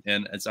actually,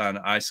 and it's on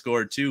I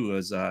scored too.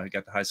 I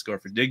got the high score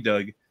for Dig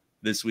Dug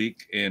this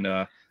week, and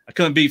I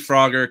couldn't beat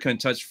Frogger. Couldn't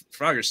touch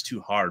Frogger's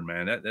too hard,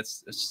 man.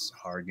 That's just a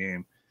hard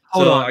game.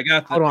 Hold on. I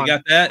got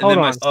that. Hold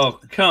and on. Oh,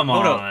 come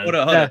on. Hold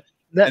on.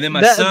 And then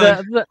my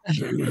son,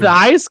 the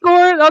highest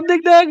score on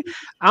Dig Dug.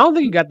 I don't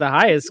think you got the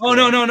highest score.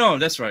 Oh no,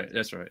 that's right. I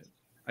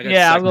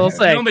was gonna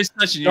say. Nobody's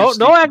touching you.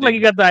 Don't act like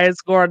you got the highest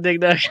score on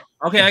Dig Dug.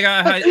 Okay, I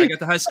got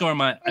the high score on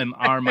my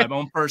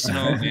own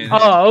personal. And,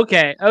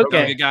 okay.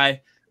 A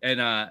guy,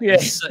 and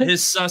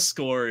his sus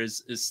score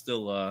is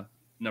still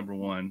number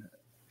one.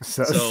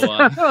 So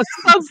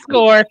sus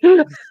score.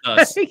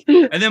 Sus.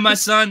 And then my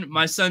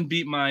son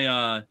beat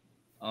my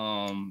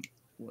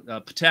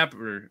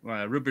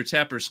Rupert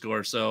Tapper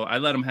score. So I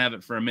let him have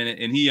it for a minute,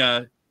 and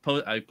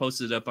I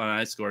posted it up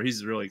on iScore.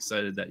 He's really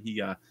excited that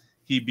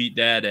he beat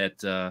Dad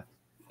at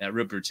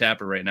Rupert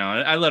Tapper right now.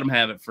 I let him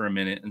have it for a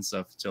minute and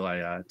stuff until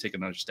I take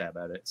another stab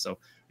at it. So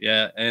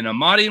yeah, and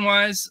modding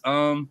wise,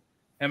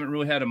 haven't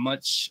really had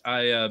much.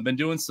 I been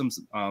doing some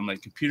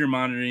like computer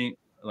modding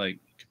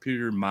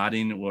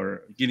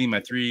or getting my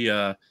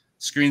 3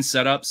 screens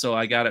set up. So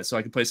I got it so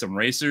I can play some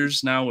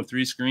racers now with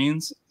 3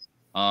 screens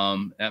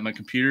at my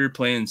computer,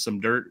 playing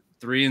some Dirt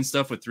 3 and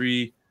stuff with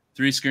three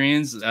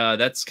screens.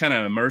 That's kind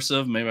of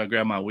immersive. Maybe I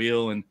grab my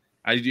wheel, and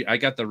I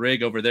got the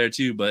rig over there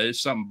too, but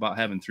it's something about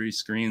having 3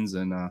 screens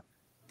and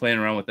playing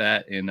around with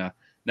that. And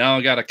now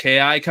I got a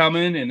KI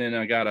coming, and then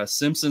I got a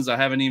Simpsons I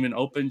haven't even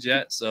opened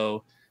yet.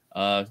 So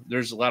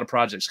there's a lot of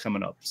projects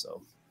coming up.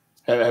 So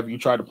have you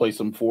tried to play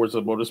some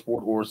Forza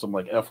Motorsport or some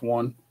like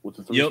F1 with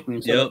the 3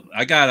 screens? Yep.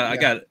 I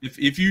got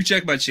if you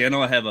check my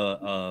channel, I have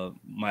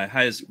my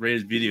highest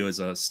rated video is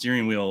a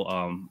steering wheel.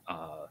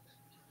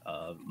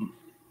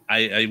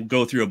 I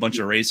go through a bunch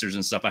of racers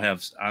and stuff I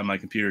have on my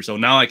computer, so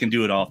now I can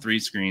do it all 3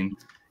 screen,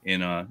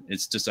 and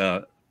it's just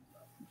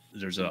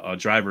there's a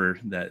driver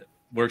that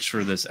works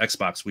for this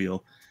Xbox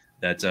wheel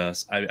that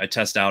I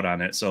test out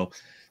on it. So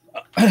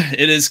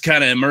it is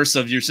kind of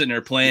immersive. You're sitting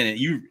there playing it.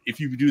 If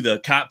you do the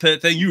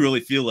cockpit thing, you really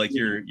feel like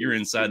you're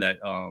inside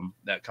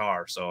that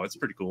car. So it's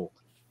pretty cool.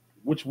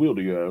 Which wheel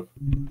do you have?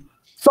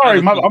 Sorry,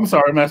 I'm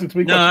sorry, I'm asking to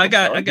be. No, I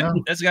got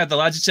the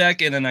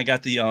Logitech, and then I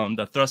got the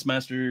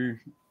Thrustmaster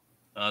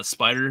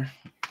Spider,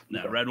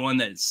 that red one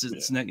that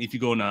sits next. If you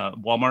go in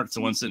Walmart, it's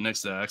the one sitting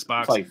next to the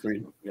Xbox. It's like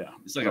 3, yeah.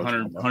 It's like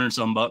 100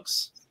 some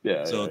bucks.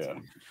 Yeah. So yeah.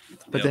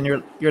 But then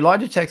your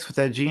Logitech's with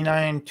a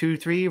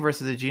G923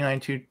 versus a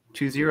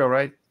G920,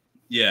 right?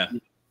 Yeah.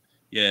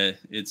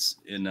 It's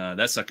in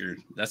that sucker.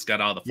 That's got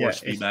all the force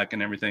feedback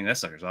and everything. That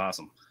sucker's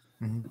awesome.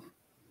 Mm-hmm.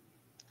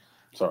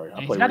 Sorry,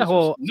 I play got a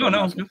whole.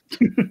 No,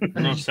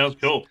 sounds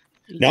cool.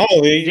 No,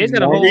 Jay's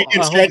got a whole, you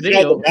can stretch it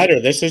out the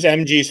better. This is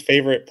MG's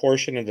favorite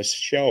portion of the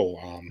show.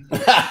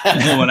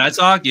 When I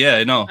talk, yeah,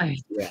 I know.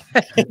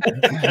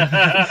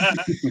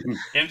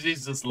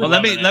 MG's just well,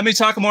 let me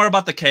talk more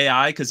about the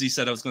KI, because he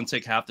said I was going to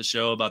take half the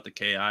show about the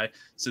KI.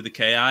 So the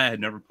KI, I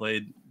had never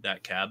played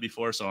that cab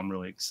before, so I'm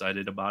really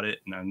excited about it,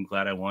 and I'm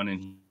glad I won.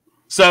 And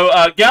so,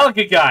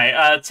 Galaga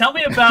Guy, tell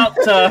me about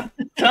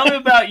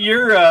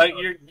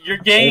your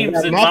games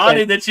and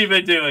modding that you've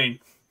been doing.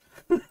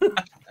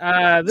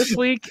 This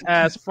week,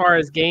 as far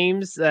as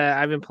games,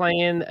 I've been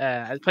playing.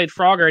 I played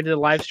Frogger. I did a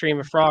live stream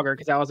of Frogger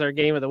because that was our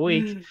game of the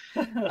week.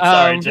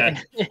 Sorry,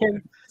 Jack.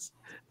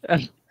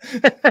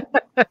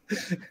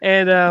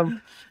 And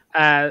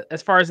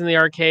as far as in the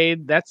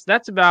arcade,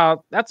 that's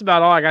about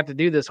all I got to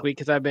do this week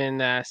because I've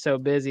been so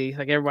busy.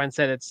 Like everyone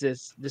said, it's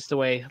just the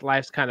way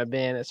life's kind of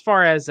been. As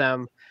far as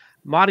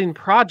modding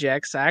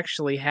projects, I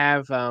actually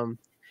have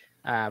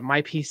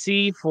my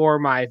PC for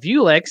my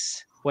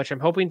Vuelix, which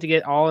I'm hoping to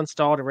get all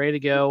installed and ready to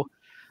go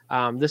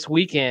this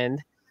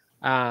weekend.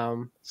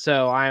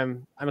 So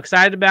I'm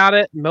excited about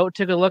it. Moat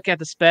took a look at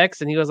the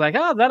specs and he was like,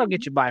 "Oh, that'll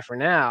get you by for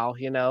now,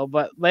 you know.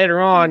 But later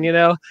on, you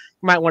know, you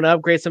might want to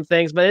upgrade some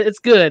things. But it's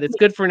good. It's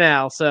good for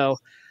now. So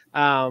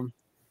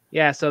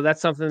Yeah, so that's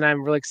something that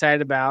I'm really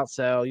excited about.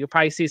 So you'll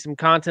probably see some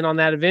content on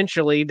that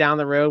eventually down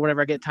the road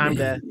whenever I get time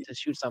to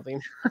shoot something.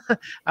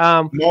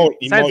 Mo, you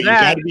besides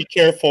that, got to be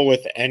careful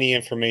with any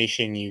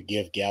information you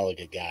give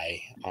Gallagher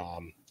guy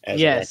as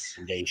yes.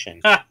 a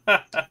recommendation.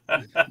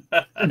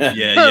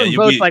 Yeah,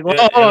 you'll Both be like,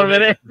 well, hold on a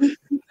minute.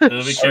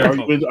 Be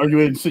careful. Are you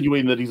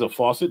insinuating that he's a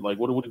faucet? Like,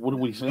 what are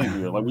we saying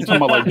here? Like, we talking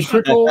about like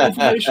trickle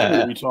information,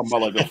 or are we talking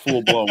about like a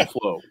full blown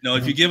flow? No,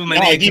 if you give him No,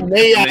 any he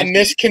may information-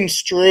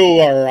 misconstrue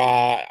or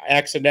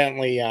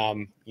accidentally,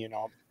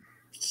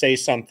 say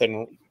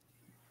something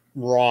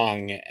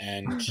wrong,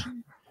 and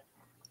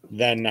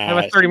then I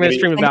have a 30-minute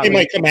stream about somebody me.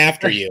 might come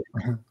after you.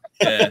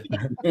 yeah.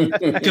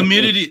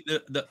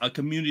 a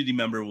community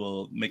member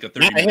will make a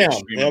Not 30-minute him.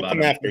 stream They'll about come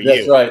him. after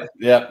That's you. right.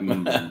 Yep.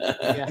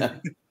 Yeah.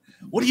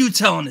 What are you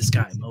telling this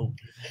guy, Mo?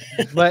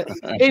 But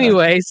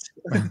anyways,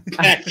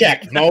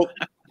 Check, Mo.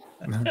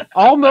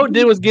 all Moat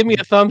did was give me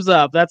a thumbs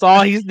up. That's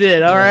all he's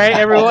did. All right,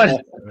 everyone.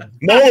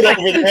 Moat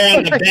over there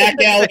on the back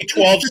alley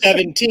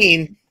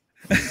 1217.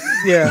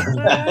 Yeah.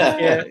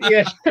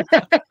 Yeah.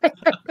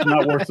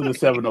 Not worse than the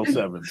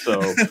 707. So,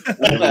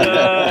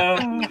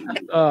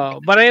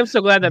 But I am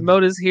so glad that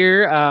Moat is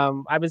here.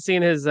 I've been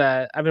seeing his.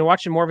 I've been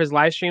watching more of his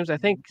live streams. I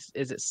think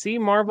is it C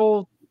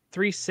Marvel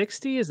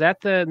 360? Is that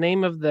the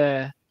name of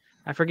the?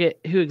 I forget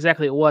who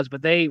exactly it was,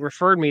 but they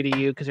referred me to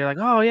you because they're like,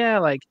 oh yeah,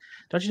 like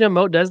don't you know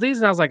Moat does these?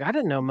 And I was like, I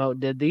didn't know Moat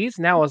did these.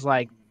 And that was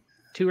like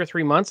 2 or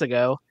 3 months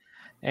ago.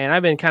 And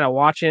I've been kind of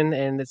watching,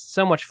 and it's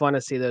so much fun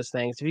to see those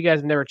things. If you guys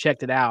have never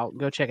checked it out,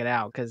 go check it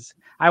out because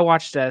I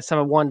watched some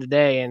of one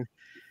today, and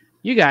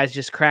you guys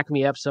just crack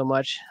me up so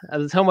much.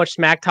 So much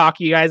smack talk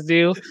you guys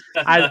do.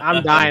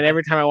 I'm dying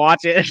every time I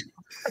watch it.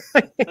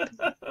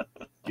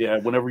 yeah,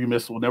 whenever you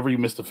miss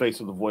the face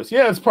of the voice,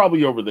 yeah, it's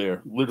probably over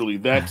there. Literally,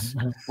 that's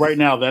right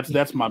now.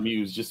 That's my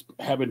muse, just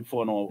having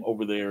fun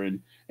over there and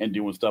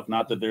doing stuff.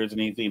 Not that there isn't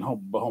anything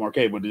home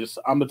arcade, but just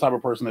I'm the type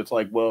of person that's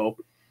like, well,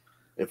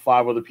 if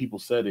 5 other people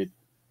said it,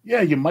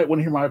 yeah, you might want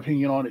to hear my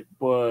opinion on it,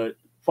 but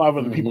 5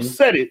 other people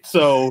said it,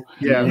 so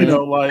Yeah. you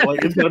know,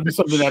 like it's got to be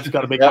something that's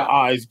got to make my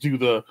eyes do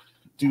the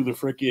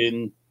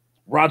freaking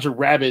Roger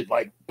Rabbit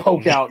like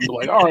poke out and be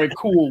like, all right,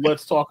 cool,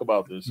 let's talk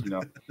about this, you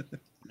know.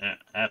 Yeah,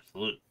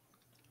 absolutely.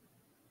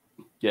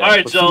 Yeah, All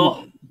right,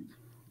 Joel.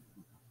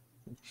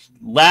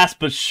 Last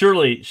but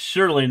surely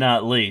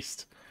not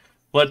least,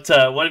 what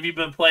have you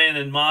been playing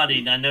in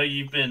modding? I know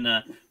you've been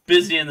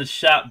busy in the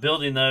shop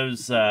building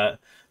those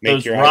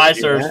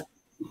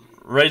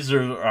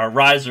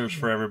risers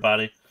for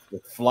everybody.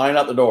 Flying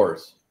out the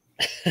doors.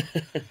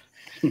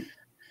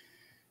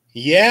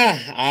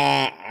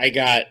 Yeah, I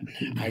got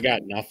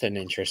nothing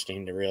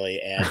interesting to really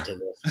add to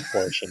this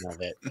portion of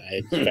it.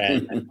 It's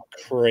been a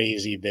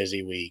crazy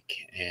busy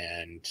week,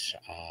 and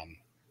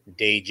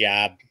day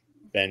job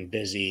been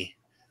busy.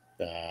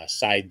 The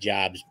side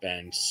job's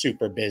been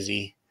super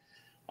busy.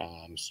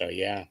 So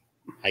yeah,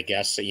 I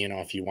guess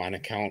if you want to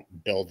count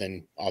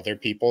building other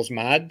people's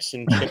mods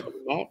and shipping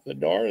them out the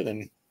door,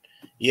 then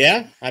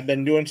yeah, I've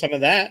been doing some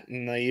of that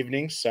in the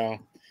evenings. So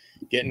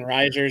getting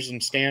risers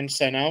and stands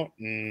sent out,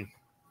 and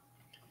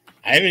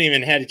I haven't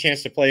even had a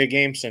chance to play a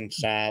game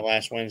since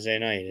last Wednesday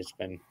night. It's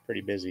been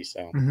pretty busy.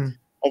 So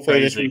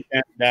hopefully this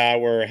weekend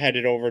we're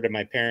headed over to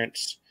my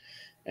parents,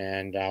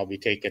 and I'll be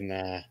taking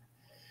the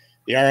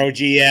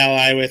ROG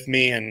Ally with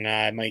me, and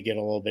I might get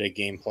a little bit of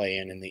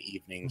gameplay in the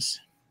evenings.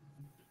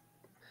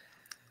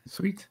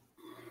 Sweet.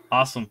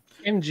 Awesome.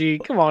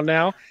 MG, come on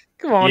now.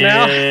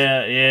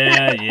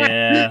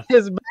 Yeah.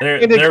 His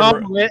backhanded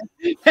compliment.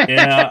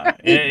 Yeah,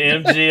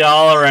 MG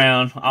all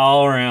around.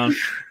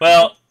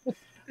 Well,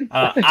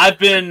 I've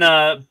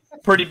been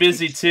pretty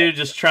busy too,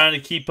 just trying to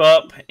keep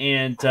up,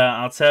 and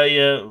I'll tell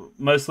you,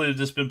 mostly I've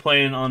just been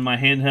playing on my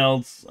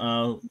handhelds,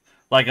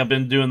 like I've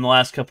been doing the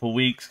last couple of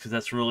weeks, because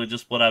that's really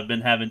just what I've been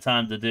having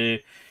time to do,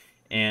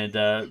 and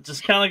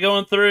just kind of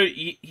going through.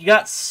 You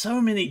got so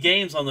many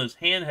games on those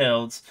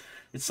handhelds.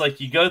 It's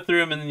like you go through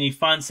them and then you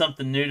find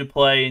something new to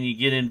play and you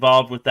get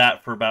involved with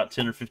that for about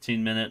 10 or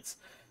 15 minutes,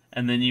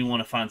 and then you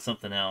want to find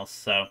something else.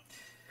 So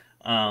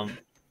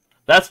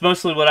that's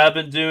mostly what I've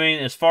been doing.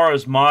 As far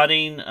as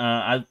modding,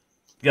 I've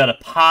got a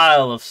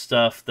pile of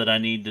stuff that I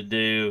need to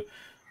do,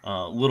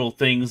 little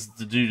things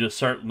to do to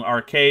certain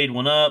arcade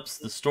 1-ups.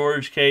 The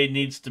storage cade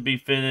needs to be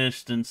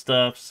finished and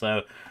stuff.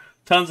 So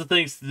tons of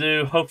things to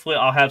do. Hopefully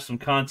I'll have some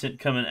content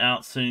coming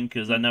out soon,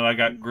 because I know I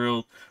got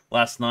grilled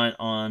last night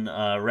on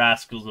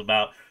Rascals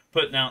about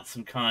putting out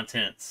some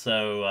content.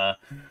 So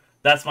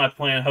that's my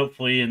plan.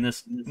 Hopefully in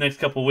this next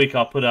couple of weeks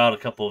I'll put out a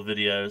couple of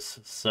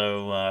videos.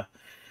 So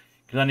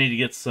because I need to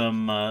get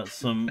some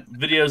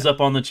videos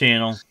up on the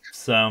channel.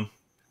 So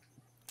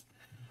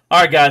all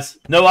right, guys,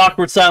 no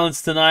awkward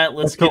silence tonight.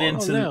 Let's get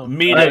into the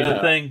meat of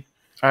the thing.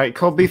 All right,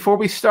 Cole, before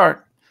we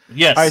start,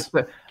 yes. All right,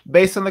 so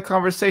based on the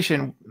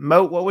conversation,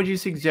 Moat, what would you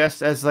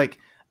suggest as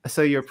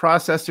your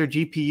processor,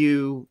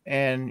 GPU,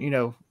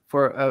 and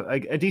for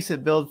a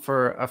decent build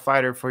for a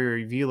fighter for your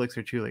Vulix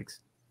or Chulix?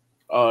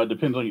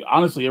 Depends on you.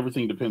 Honestly,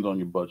 everything depends on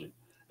your budget.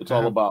 It's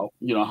all about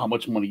how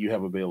much money you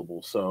have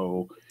available.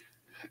 So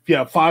if you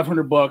have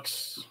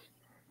 $500,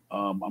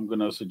 I'm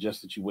gonna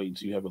suggest that you wait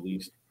until you have at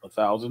least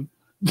 1,000.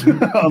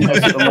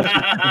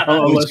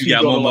 unless you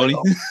got more money.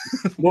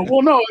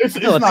 Well, no, it's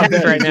not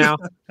that right now.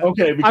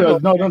 Okay,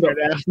 because no,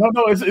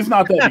 it's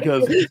not that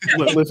because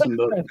look, listen,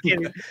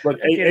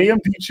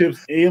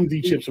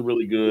 AMD chips are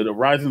really good. A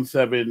Ryzen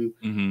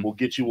 7 will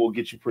get you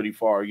pretty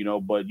far,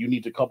 but you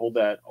need to couple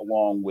that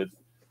along with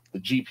the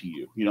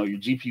GPU. Your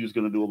GPU is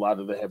going to do a lot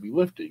of the heavy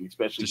lifting,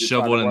 especially just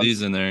shove one of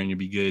these in there and you'll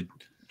be good.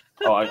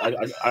 Oh, I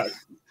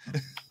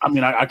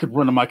could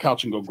run to my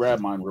couch and go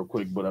grab mine real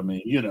quick, but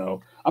the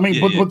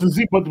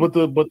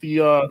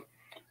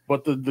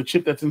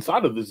chip that's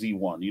inside of the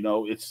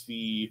Z1, it's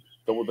the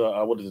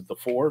what is it, the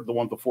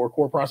one with the 4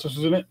 core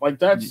processors in it? Like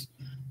that's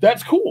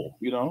cool,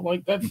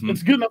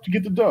 that's good enough to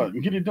get it done.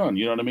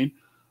 You know what I mean?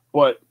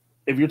 But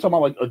if you're talking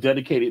about like a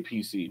dedicated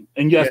PC,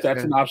 and yes,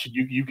 that's an option.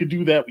 You could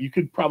do that. You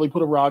could probably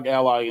put a ROG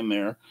Ally in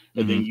there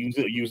and then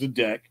use a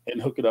deck and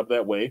hook it up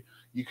that way.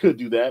 You could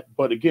do that,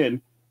 but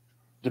again,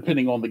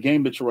 depending on the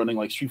game that you're running,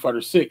 like Street Fighter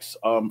 6,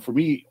 for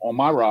me on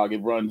my ROG,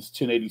 it runs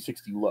 1080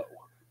 60 low,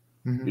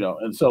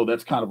 and so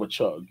that's kind of a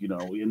chug,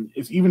 and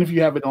it's even if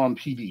you have it on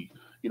PD,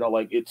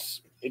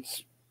 it's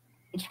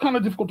kind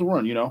of difficult to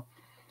run,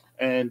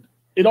 and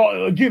it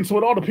all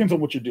depends on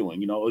what you're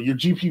doing. Your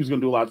GPU is going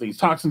to do a lot of things.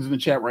 Toxin's in the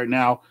chat right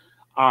now.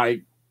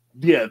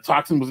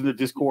 Toxin was in the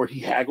Discord. He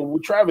haggled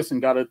with Travis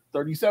and got a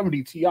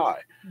 3070 Ti.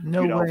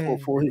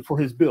 For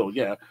his build.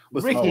 Yeah,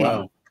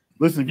 listen,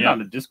 Listen, if you're on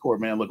the Discord,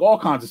 man, look, all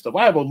kinds of stuff.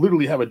 I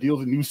literally have a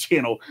deals and news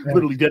channel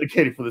literally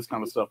dedicated for this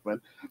kind of stuff,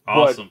 man.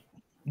 Awesome.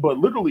 But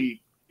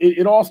literally,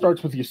 it all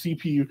starts with your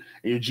CPU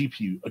and your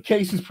GPU. A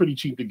case is pretty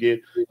cheap to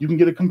get. You can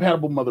get a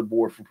compatible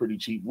motherboard for pretty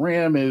cheap.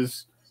 RAM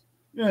is,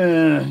 you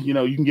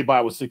can get by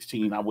with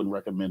 16. I wouldn't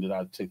recommend it.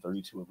 I'd say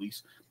 32 at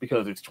least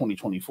because it's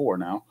 2024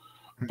 now.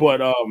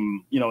 But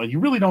and you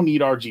really don't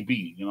need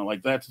RGB.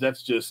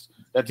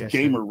 That's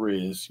gamer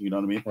riz. You know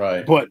what I mean?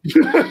 Right. But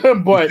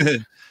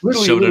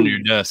show it under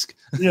your desk.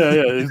 Yeah,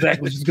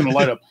 exactly. It's just gonna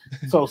light up.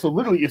 So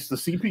literally, it's the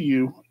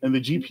CPU and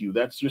the GPU.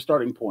 That's your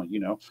starting point.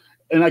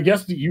 And I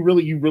guess you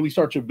really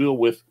start your build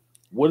with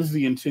what is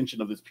the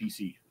intention of this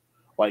PC?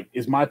 Like,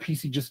 is my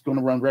PC just going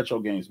to run retro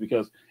games?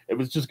 Because if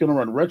it's just going to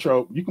run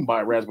retro, you can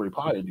buy a Raspberry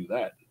Pi and do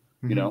that.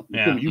 You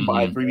can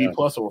buy a 3D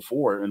Plus or a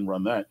 4 and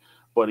run that.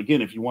 But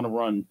again, if you want to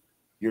run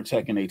your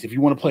Tekken 8s, if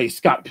you want to play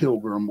Scott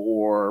Pilgrim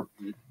or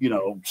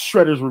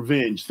Shredder's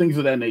Revenge, things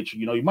of that nature,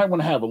 you might want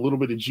to have a little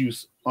bit of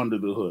juice under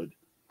the hood.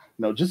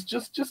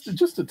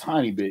 Just a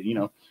tiny bit.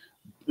 And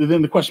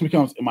then the question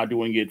becomes: am I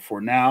doing it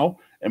for now?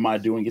 Am I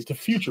doing it to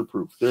future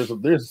proof?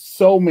 There's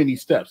so many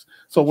steps.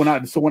 So when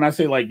I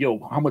say like,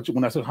 how much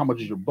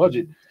is your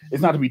budget?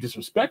 It's not to be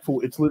disrespectful.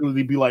 It's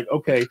literally to be like,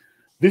 okay,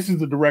 this is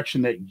the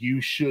direction that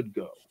you should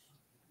go.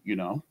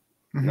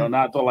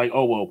 Not to like,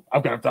 oh well,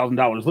 I've got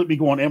 $1,000. Let me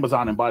go on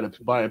Amazon and buy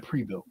a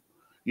pre-built.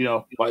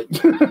 Like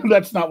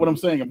that's not what I'm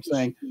saying. I'm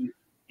saying,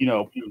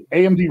 AMD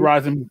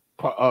Ryzen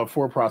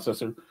 4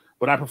 processor,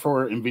 but I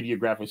prefer NVIDIA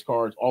graphics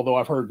cards. Although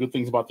I've heard good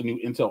things about the new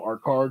Intel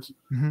Arc cards.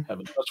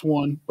 Haven't touched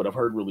one, but I've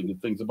heard really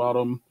good things about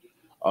them.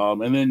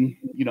 And then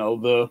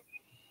the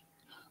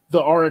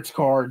RX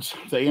cards,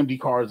 the AMD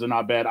cards are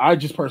not bad. I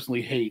just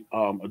personally hate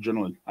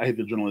Adrenaline. I hate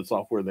the Adrenaline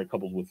software that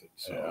couples with it.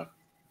 So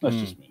that's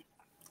just me.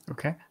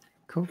 Okay.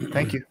 Cool.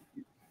 Thank you.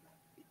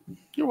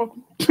 You're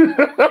welcome.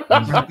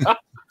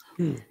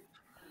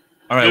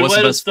 All right. What's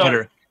the best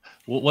fighter?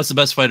 What's the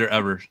best fighter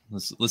ever?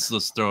 Let's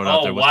throw it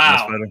out there. What's the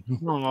best fighter?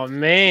 Oh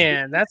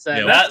man, that's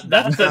a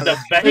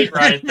debate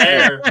right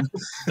there.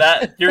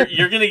 That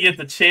you're gonna get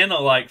the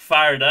channel like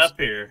fired up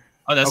here.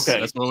 Oh, that's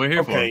what we're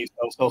here for. Okay,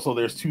 so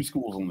there's two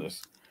schools on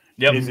this.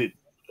 Yep. Is it?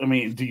 I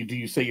mean, do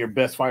you say your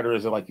best fighter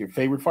is like your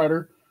favorite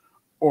fighter,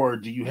 or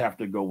do you have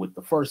to go with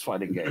the first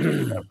fighting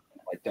game?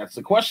 Like that's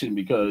the question,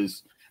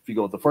 because if you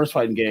go with the first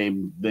fighting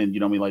game, then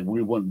like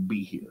we wouldn't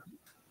be here.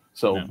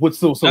 So what's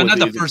still not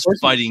the first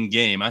fighting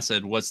game? I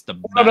said what's the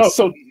best? No.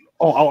 So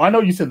I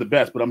know you said the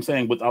best, but I'm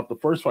saying without the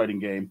first fighting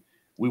game,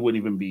 we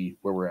wouldn't even be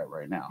where we're at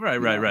right now.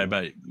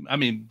 Right. I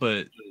mean,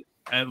 but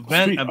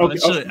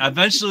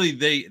eventually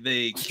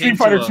they Street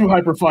Fighter 2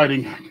 hyper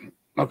fighting.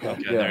 Okay,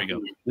 there you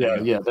go.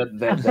 Yeah.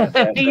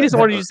 That he just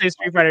wanted you to say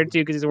Street Fighter 2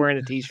 because he's wearing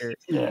a T-shirt.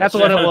 That's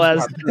what it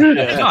was.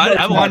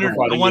 I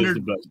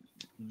wondered.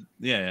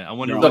 Yeah, I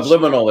wonder.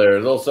 Subliminal there.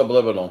 It's all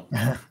subliminal.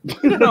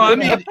 No, I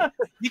mean,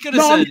 you could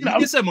have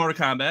said Mortal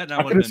Kombat.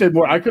 I could have said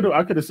more. I could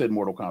have said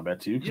Mortal Kombat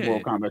 2 because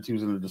Mortal Kombat 2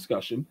 is in the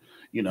discussion.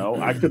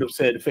 I could have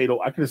said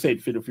Fatal. I could have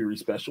said Fatal Fury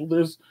Special.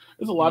 There's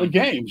a lot of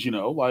games.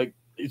 Like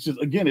it's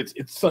just again, it's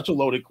such a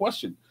loaded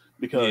question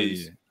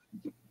because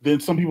then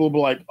some people will be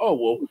like, oh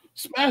well,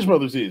 Smash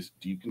Brothers is.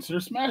 Do you consider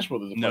Smash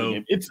Brothers a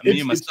fighting game? Me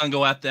and my son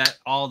go at that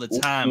all the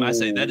time. I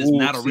say that is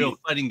not a real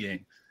fighting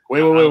game.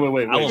 Wait.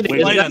 Wait,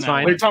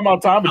 time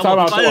out. Hold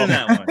on a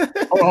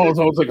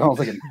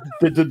second.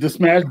 Does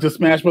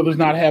Smash Brothers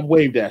not have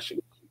wave dashing?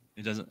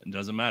 It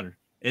doesn't matter.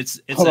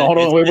 It's hold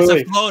on. Wait.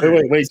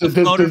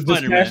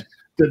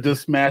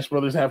 Does Smash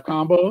Brothers have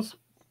combos?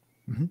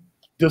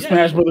 Does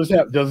Smash Brothers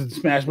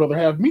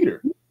have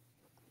meter?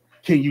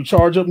 Can you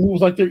charge up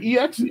moves like their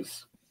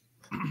EXs?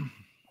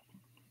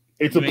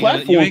 It's a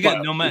platform.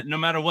 No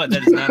matter what,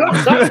 that is not.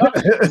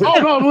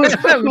 Oh no,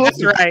 that's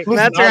right.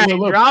 That's right.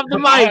 Drop the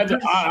mic.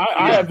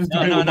 I have this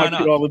debate with my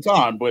kid all the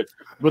time, but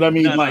I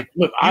mean, look,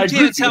 you I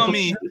can't tell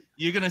me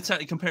you're gonna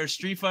compare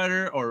Street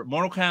Fighter or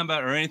Mortal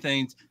Kombat or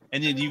anything,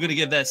 and then you're gonna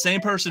give that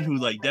same person who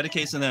like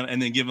dedicates to them,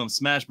 and then give them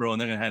Smash Bros, and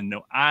they're gonna have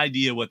no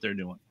idea what they're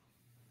doing.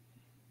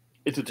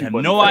 It's a have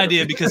no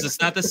idea because it's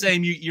not the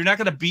same. You're not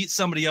gonna beat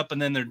somebody up and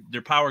then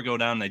their power go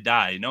down and they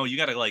die. No, you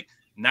gotta like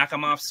knock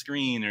them off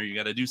screen, or you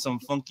got to do some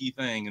funky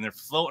thing, and they're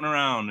floating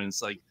around, and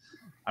it's like,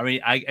 I mean,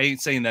 I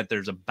ain't saying that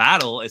there's a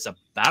battle. It's a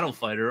battle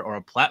fighter or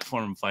a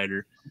platform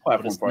fighter,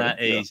 but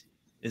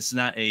it's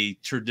not a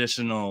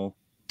traditional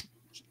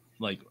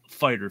like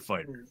fighter.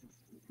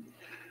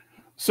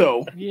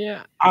 So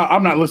yeah,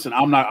 I'm not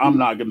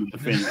going to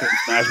defend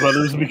Smash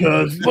Brothers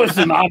because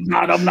listen, I'm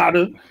not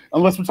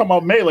unless we're talking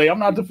about Melee. I'm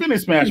not defending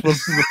Smash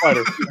Brothers as a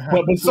fighter,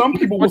 but some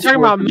people we're talking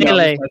about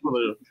Melee.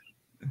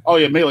 Oh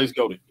yeah, Melee's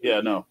goated. Yeah,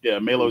 no, yeah,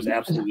 Melee's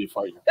absolutely a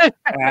fighter.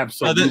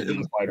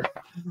 Absolutely a fighter.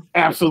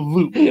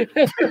 Absolutely.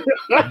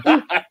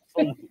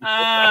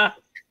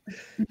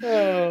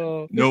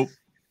 Nope.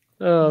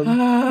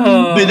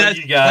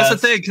 That's the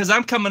thing, because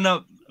I'm coming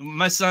up.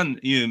 My son,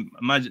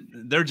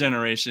 their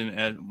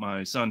generation,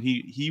 my son,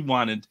 he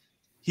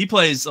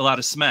plays a lot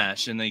of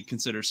Smash, and they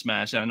consider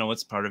Smash. I know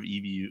it's part of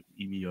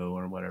EVO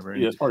or whatever.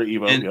 Yeah, it's part of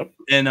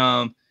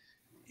EVO.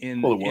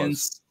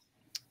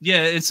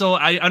 Yeah, and so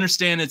I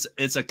understand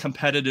it's a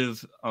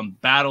competitive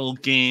battle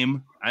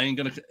game.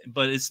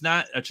 But it's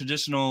not a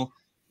traditional.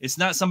 It's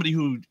not somebody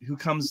who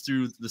comes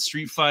through the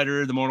Street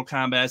Fighter, the Mortal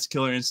Kombat's,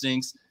 Killer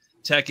Instincts,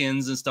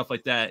 Tekkens, and stuff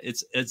like that.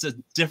 It's a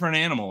different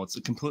animal. It's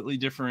a completely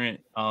different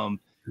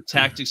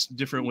tactics,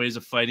 different ways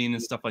of fighting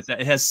and stuff like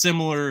that. It has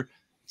similar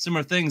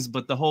things,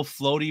 but the whole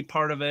floaty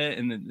part of it,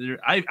 and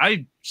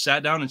I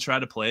sat down and tried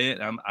to play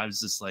it. And I was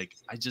just like,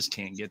 I just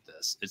can't get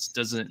this.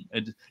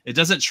 It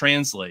doesn't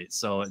translate.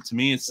 So to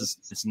me,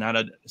 it's not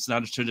a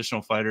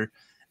traditional fighter.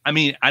 I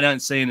mean, I'm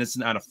not saying it's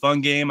not a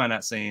fun game. I'm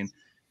not saying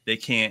they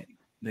can't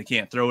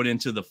throw it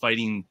into the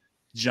fighting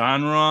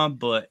genre,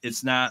 but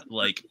it's not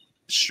like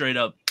straight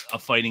up a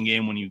fighting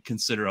game when you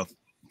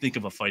think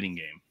of a fighting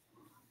game.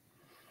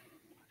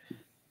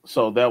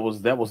 So that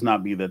was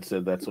not me that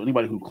said that. So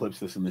anybody who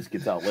clips this and this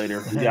gets out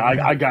later, yeah,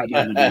 I got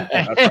nothing to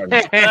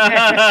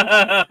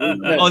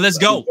do. Oh, let's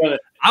go.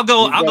 I'll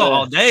go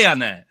all day on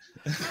that.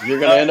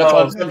 You're gonna end up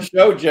on some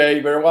show, Jay.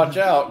 You better watch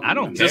out. I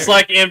don't just care.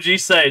 Like MG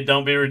say,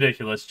 don't be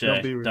ridiculous,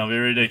 Jay. Don't be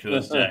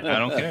ridiculous, Jay. I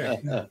don't care.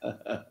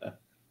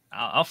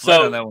 I'll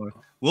fight on that one.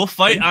 We'll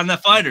fight on the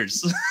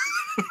fighters.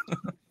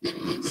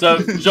 So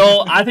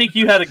Joel, I think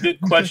you had a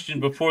good question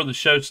before the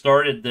show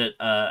started that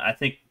I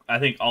think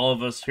all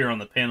of us here on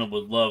the panel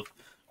would love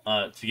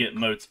to get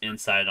Moat's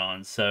insight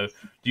on. So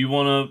do you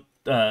want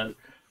to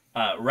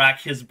rack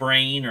his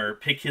brain or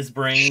pick his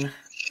brain?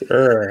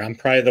 Sure. I'm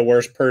probably the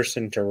worst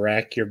person to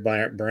rack your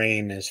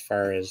brain as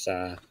far as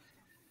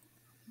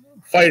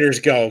fighters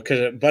go.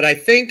 But I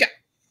think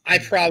I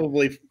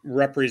probably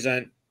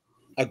represent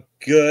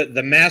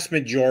the mass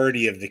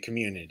majority of the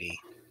community.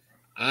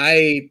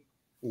 I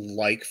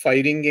like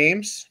fighting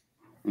games,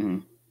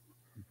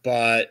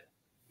 but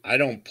I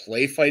don't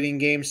play fighting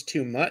games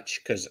too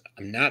much because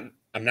I'm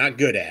not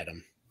good at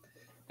them,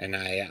 and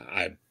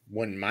I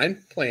wouldn't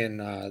mind playing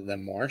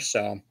them more.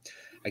 So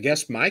I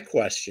guess my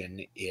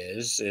question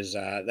is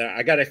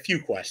I got a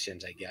few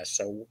questions, I guess.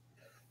 So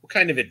what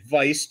kind of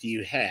advice do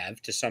you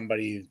have to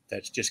somebody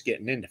that's just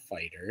getting into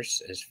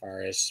fighters as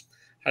far as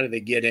how do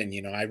they get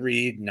in? I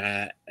read and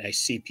I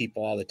see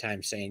people all the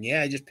time saying,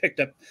 yeah, I just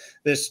picked up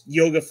this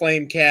Yoga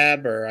Flame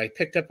cab, or I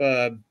picked up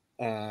a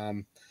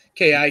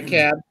KI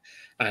cab.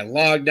 I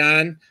logged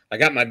on. I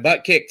got my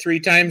butt kicked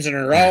 3 times in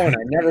a row, and I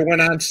never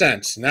went on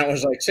since. And that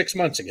was like 6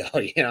 months ago,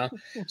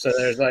 So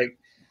there's like,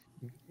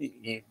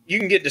 you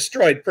can get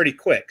destroyed pretty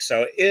quick.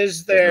 So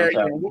is there,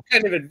 what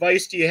kind of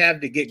advice do you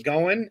have to get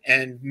going?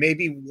 And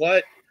maybe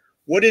what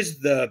is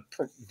the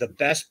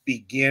best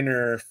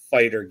beginner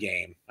fighter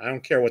game? I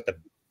don't care what the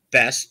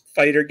best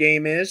fighter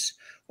game is.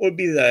 What would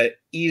be the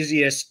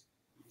easiest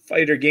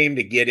fighter game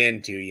to get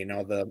into?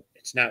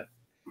 It's not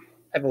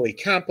heavily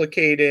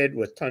complicated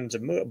with tons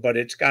of moves, but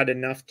it's got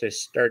enough to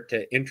start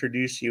to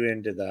introduce you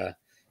into to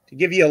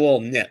give you a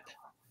little nip,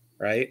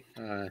 right?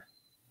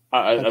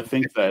 I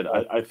think that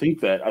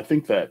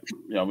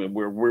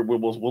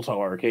we'll talk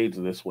arcades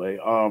this way.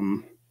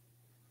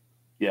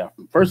 Yeah.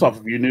 First off,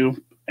 if you're new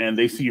and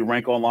they see your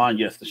rank online,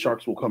 yes, the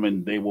Sharks will come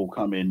in. They will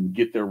come and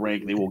get their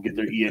rank. They will get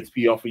their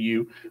EXP off of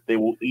you. They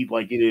will eat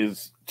like it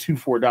is $2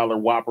 $4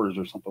 Whoppers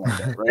or something like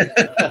that, right?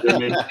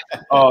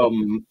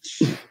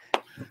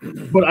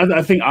 But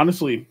I think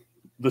honestly,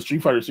 the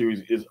Street Fighter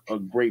series is a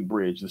great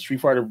bridge. The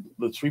Street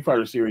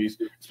Fighter series,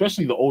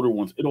 especially the older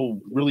ones,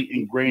 it'll really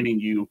ingrain in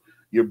you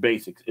your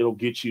basics. It'll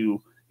get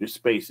you, your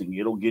spacing.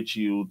 It'll get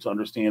you to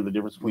understand the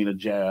difference between a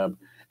jab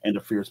and a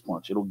fierce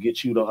punch. It'll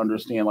get you to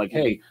understand, like,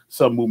 hey,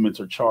 some movements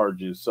are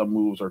charges, some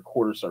moves are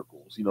quarter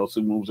circles, you know,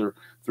 some moves are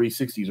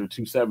 360s or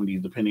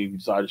 270s, depending if you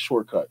decide to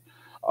shortcut.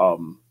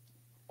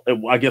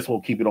 I guess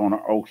we'll keep it on.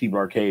 I'll keep it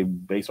arcade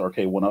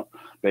one up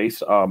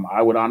base.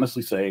 I would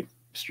honestly say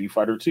Street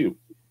Fighter 2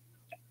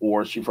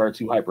 or Street Fighter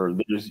 2 Hyper.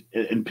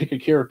 And pick a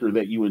character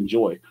that you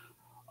enjoy.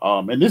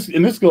 And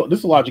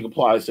this logic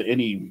applies to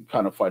any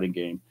kind of fighting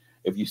game.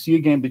 If you see a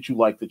game that you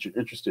like, that you're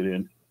interested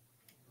in,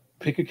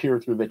 pick a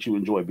character that you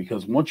enjoy,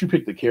 because once you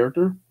pick the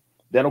character,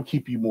 that'll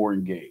keep you more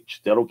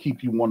engaged. That'll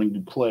keep you wanting to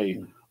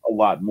play a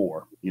lot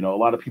more. You know, a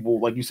lot of people,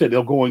 like you said,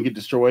 they'll go and get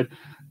destroyed.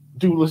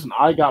 Dude, listen,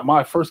 I got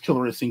my first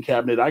Killer Instinct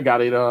cabinet. I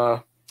got it.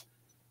 I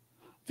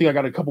think I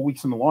got it a couple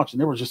weeks in the launch, and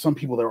there was just some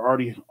people that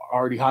were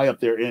already high up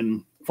there.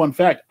 And fun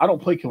fact, I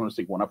don't play Killer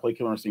Instinct 1. I play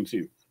Killer Instinct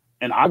 2.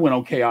 And I went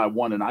on KI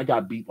 1, and I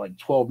got beat like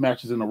 12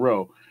 matches in a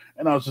row.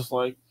 And I was just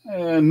like,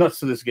 nuts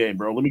to this game,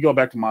 bro. Let me go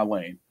back to my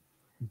lane.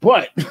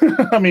 But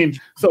I mean,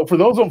 so for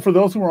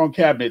those who are on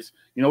cabinets,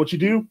 you know what you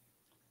do?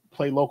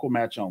 Play local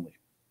match only.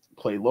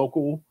 Play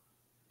local,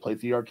 play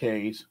the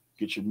arcades,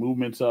 get your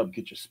movements up,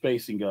 get your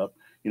spacing up.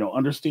 You know,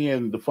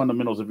 understand the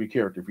fundamentals of your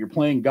character. If you're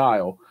playing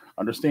Guile,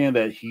 understand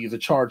that he's a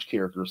charge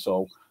character.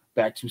 So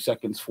back 2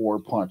 seconds,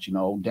 forward punch, you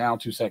know, down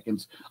 2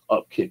 seconds,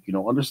 up kick, you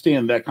know,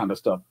 understand that kind of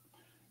stuff.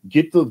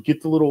 Get the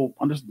little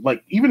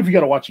like, even if you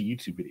got to watch a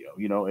YouTube video,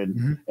 you know,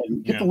 and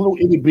get the little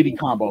itty bitty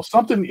combo.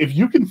 Something, if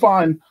you can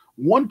find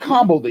one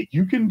combo that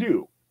you can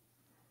do,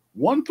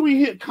 1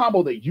 3-hit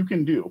combo that you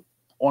can do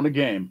on a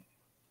game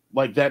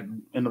like that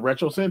in the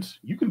retro sense,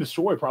 you can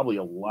destroy probably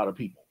a lot of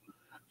people.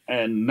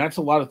 And that's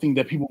a lot of things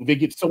that people, they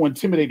get so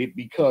intimidated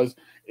because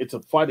it's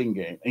a fighting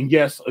game. And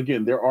yes,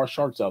 again, there are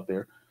sharks out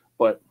there,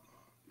 but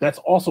that's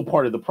also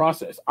part of the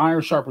process.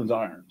 Iron sharpens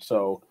iron.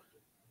 So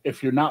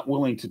if you're not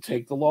willing to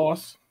take the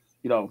loss,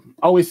 you know,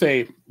 I always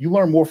say you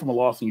learn more from a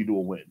loss than you do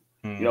a win.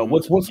 You know,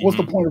 what's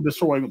the point of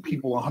destroying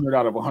people 100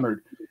 out of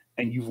 100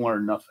 and you've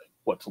learned nothing?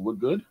 What, to look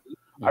good?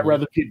 I'd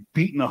rather get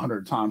beaten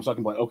 100 times so I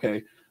can be like,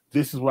 okay,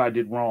 this is what I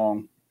did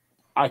wrong.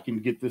 I can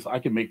get this. I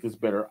can make this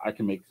better. I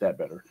can make that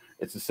better.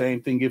 It's the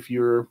same thing if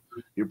you're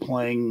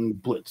playing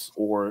Blitz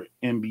or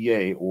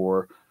NBA,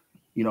 or,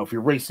 you know, if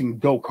you're racing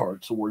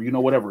go-karts, or, you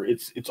know, whatever.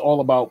 It's all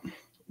about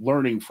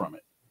learning from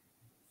it,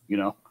 you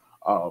know.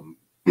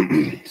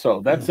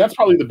 So that's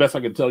probably the best I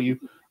can tell you.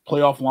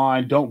 Play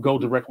offline. Don't go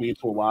directly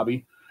into a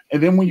lobby.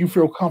 And then when you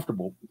feel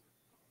comfortable,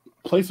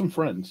 play some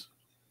friends.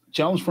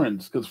 Challenge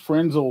friends, because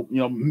friends will, you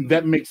know,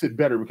 that makes it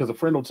better, because a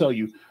friend will tell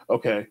you,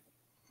 okay,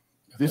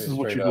 this is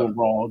what you're doing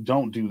wrong.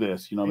 Don't do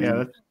this. You know what I mean?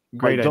 That's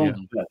great idea. Don't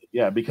do that.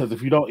 Yeah, because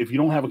if you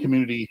don't have a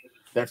community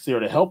that's there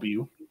to help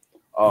you,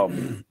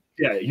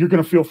 yeah, you're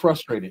gonna feel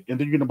frustrated, and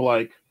then you're gonna be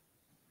like,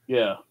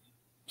 yeah,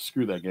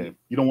 screw that game.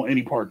 You don't want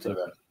any parts of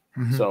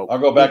it. So I'll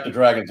go back to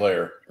Dragon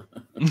Slayer.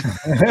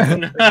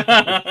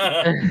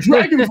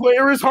 Dragon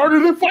Slayer is harder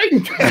than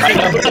fighting. I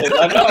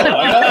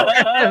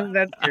know.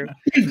 That's true.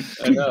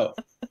 I know.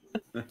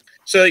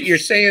 So you're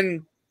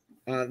saying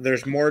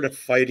there's more to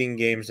fighting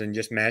games than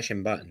just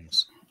mashing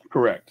buttons?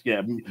 Correct.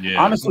 Yeah.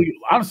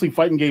 Honestly,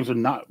 fighting games are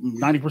not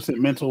 90%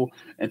 mental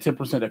and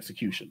 10%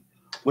 execution.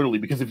 Literally,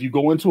 because if you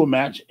go into a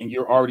match and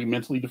you're already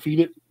mentally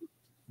defeated,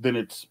 then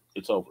it's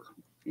over.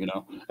 You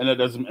know, and it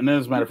doesn't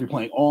matter if you're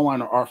playing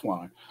online or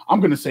offline. I'm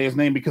going to say his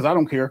name because I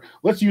don't care.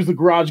 Let's use the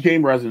Garage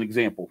Gamer as an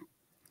example.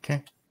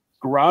 Okay.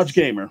 Garage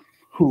Gamer,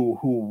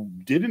 who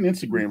did an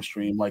Instagram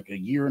stream like a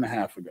year and a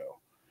half ago.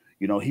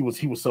 You know, he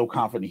was so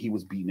confident he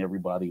was beating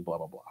everybody, blah,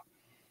 blah, blah.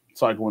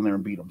 So I go in there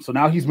and beat him. So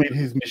now he's made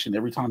his mission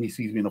every time he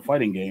sees me in a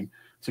fighting game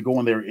to go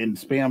in there and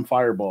spam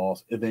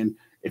fireballs. And then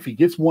if he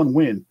gets one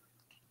win,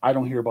 I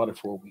don't hear about it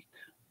for a week.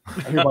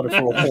 I hear about it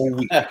for a whole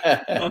week.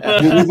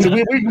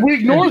 We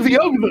ignore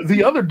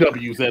the other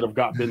W's that have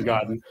been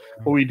gotten,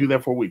 but we do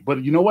that for a week.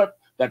 But you know what?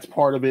 That's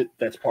part of it.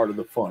 That's part of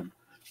the fun.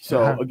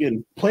 So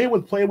again, play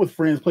with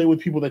friends, play with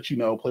people that you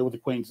know, play with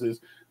acquaintances,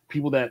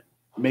 people that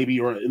maybe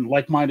are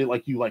like-minded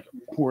like you, like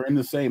who are in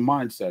the same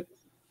mindset,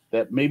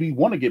 that maybe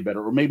want to get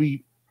better or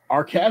maybe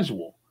are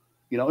casual.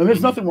 You know, and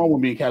there's nothing wrong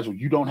with being casual.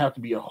 You don't have to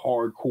be a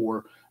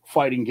hardcore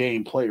fighting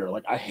game player.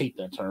 Like, I hate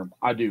that term.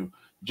 I do.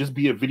 Just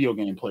be a video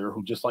game player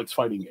who just likes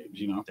fighting games,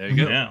 you know? There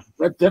you go. Yeah.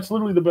 That's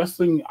literally the best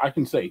thing I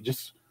can say.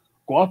 Just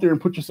go out there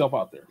and put yourself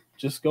out there.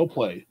 Just go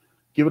play.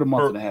 Give it a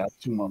month and a half,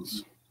 2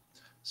 months.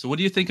 So what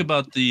do you think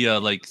about the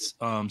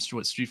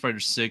Street Fighter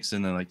 6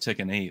 and then like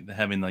Tekken 8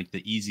 having like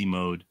the easy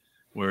mode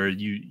where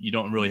you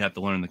don't really have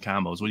to learn the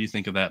combos? What do you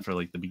think of that for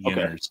like the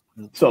beginners?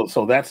 Okay.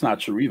 So that's not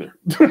true either.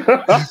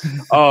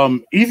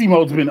 Easy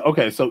mode's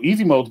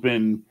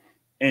been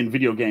in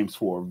video games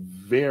for a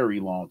very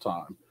long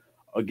time.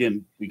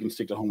 Again, we can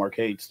stick to home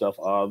arcade stuff.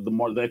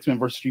 The X-Men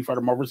versus Street Fighter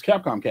Marvel vs.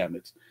 Capcom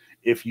cabinets.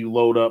 If you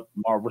load up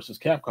Marvel vs.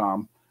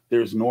 Capcom,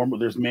 there's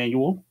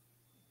manual,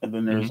 and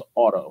then there's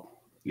auto.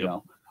 You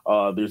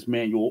know, there's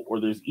manual or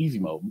there's easy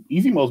mode.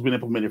 Easy mode's been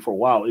implemented for a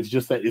while. It's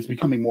just that it's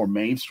becoming more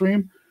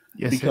mainstream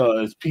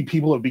because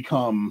people have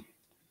become,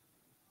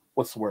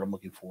 what's the word I'm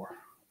looking for?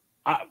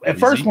 At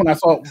first, when I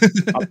saw,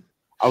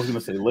 I was going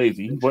to say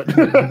lazy, but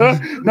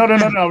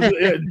no.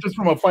 Just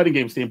from a fighting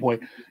game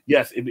standpoint,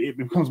 yes, it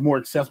becomes more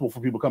accessible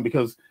for people to come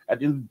because at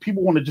the end,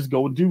 people want to just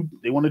go and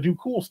they want to do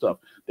cool stuff.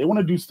 They want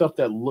to do stuff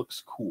that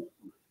looks cool,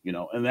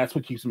 and that's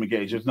what keeps them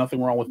engaged. There's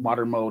nothing wrong with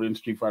modern mode in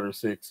Street Fighter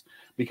 6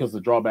 because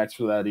the drawbacks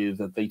for that is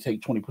that they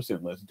take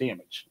 20% less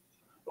damage,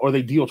 or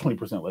they deal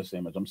 20% less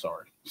damage. I'm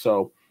sorry.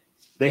 So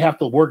they have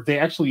to work. They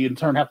actually, in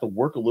turn, have to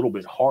work a little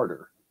bit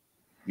harder,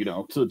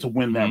 to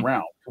win that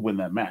round, to win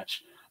that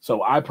match.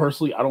 So I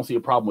personally, I don't see a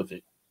problem with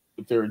it.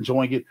 If they're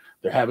enjoying it,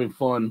 they're having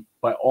fun,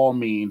 by all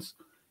means,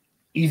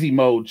 easy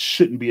mode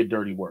shouldn't be a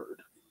dirty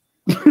word.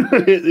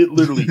 it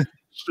literally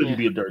shouldn't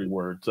be a dirty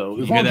word. So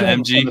you hear the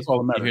MG? That's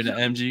all that matters. You hear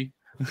the MG?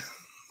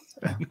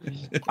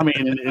 I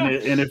mean,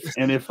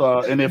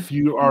 and if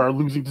you are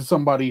losing to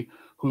somebody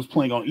who's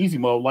playing on easy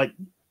mode, like,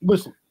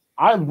 listen,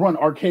 I run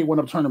arcade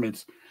 1-up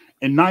tournaments,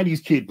 and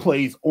 90s kid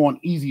plays on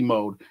easy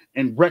mode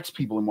and wrecks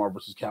people in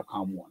Marvel vs.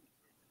 Capcom 1.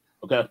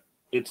 Okay?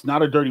 It's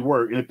not a dirty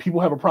word. And if people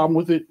have a problem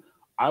with it,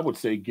 I would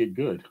say get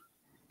good.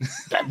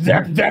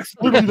 That's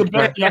literally the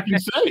best thing I can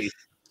say.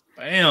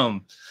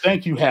 Bam.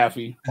 Thank you,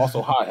 Haffy.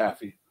 Also, hi,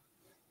 Haffy.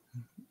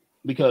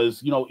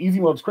 Because, easy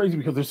mode's crazy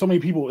because there's so many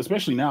people,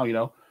 especially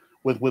now,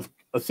 with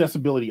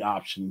accessibility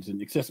options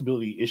and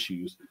accessibility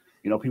issues,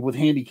 people with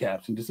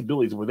handicaps and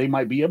disabilities where they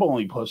might be able to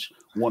only push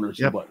one or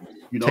two buttons.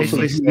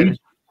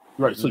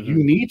 So you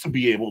need to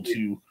be able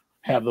to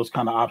have those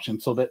kind of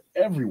options so that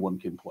everyone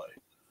can play,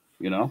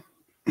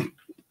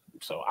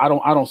 So I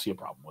don't see a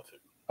problem with it.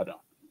 I don't.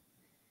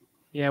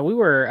 Yeah, we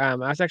were.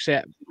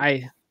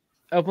 I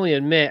openly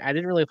admit I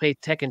didn't really play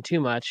Tekken too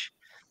much,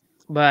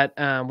 but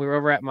we were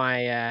over at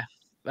my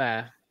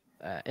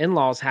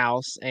in-laws'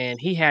 house, and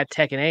he had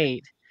Tekken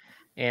 8,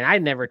 and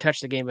I'd never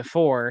touched the game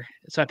before.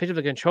 So I picked up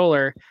the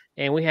controller,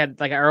 and we had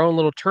like our own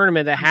little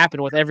tournament that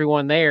happened with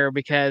everyone there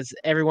because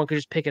everyone could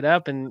just pick it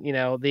up, and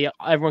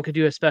everyone could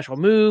do a special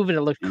move, and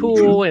it looked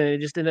cool, and it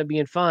just ended up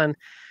being fun.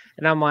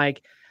 And I'm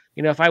like,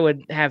 if I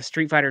would have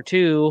Street Fighter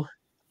 2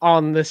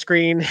 on the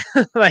screen,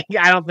 like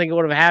I don't think it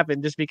would have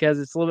happened just because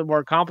it's a little bit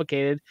more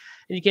complicated.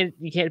 And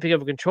you can't pick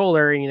up a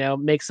controller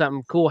and make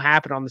something cool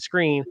happen on the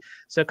screen.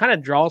 So it kind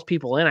of draws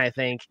people in, I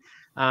think,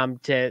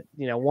 to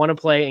want to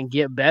play and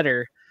get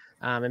better,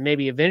 and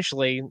maybe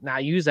eventually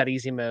not use that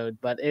easy mode.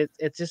 But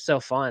it's just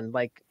so fun.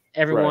 Like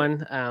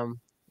everyone,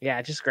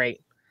 it's just great.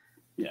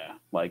 Yeah,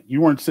 like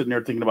you weren't sitting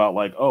there thinking about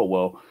like, oh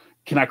well,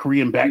 can I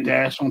Korean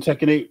backdash on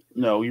Tekken 8?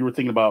 No, you were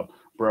thinking about,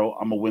 bro,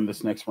 I'm gonna win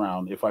this next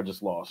round if I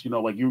just lost.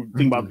 Like you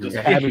think about just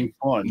having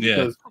fun.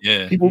 Because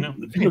people,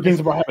 video games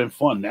about having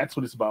fun. That's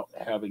what it's about,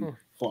 having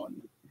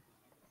fun.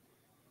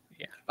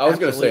 Yeah, I was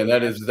gonna say, and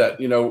that is that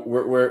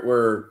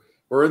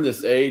we're in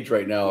this age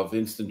right now of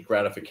instant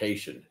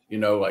gratification.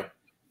 Like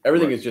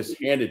everything is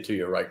just handed to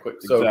you right quick.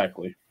 So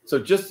exactly. So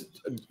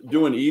just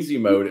doing easy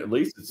mode, at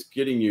least it's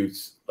getting you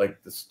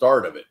like the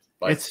start of it.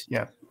 Like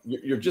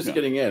you're just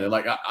getting in, and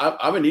like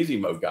I'm an easy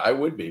mode guy. I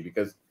would be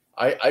because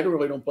I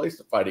really don't play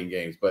fighting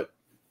games, but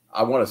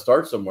I want to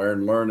start somewhere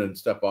and learn and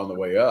step on the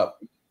way up,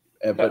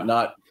 but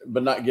not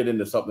get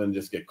into something and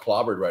just get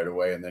clobbered right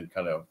away and then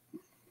kind of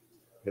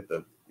hit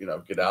the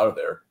get out of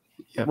there.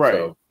 Yeah, right.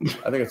 So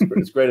I think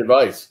it's great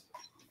advice.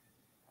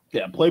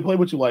 Yeah, play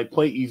what you like.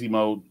 Play easy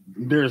mode.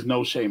 There's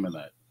no shame in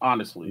that.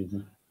 Honestly,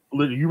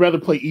 literally, you rather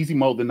play easy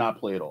mode than not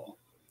play at all.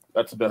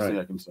 That's the best thing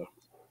I can say.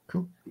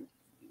 Cool.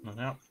 No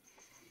doubt.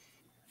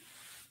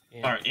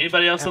 All right.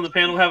 Anybody else on the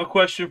panel have a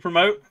question for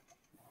Moat?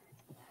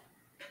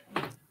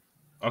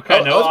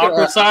 Okay, no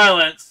awkward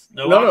silence.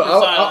 No awkward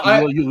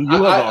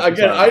silence.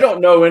 Again, I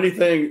don't know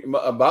anything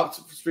about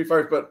Street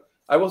Fighter, but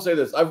I will say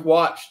this: I've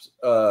watched,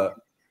 the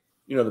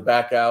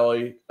back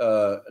alley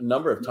a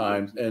number of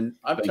times, and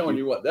I'm telling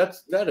you what, that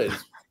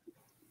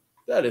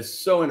is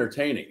so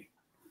entertaining.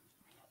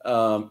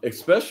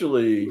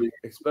 Especially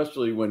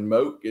when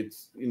Moat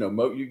gets,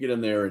 Moat, you get in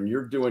there and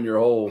you're doing your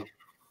whole,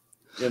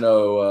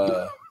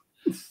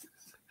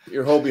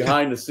 your whole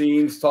behind the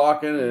scenes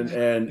talking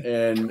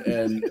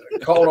and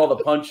calling all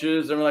the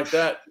punches and everything like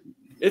that.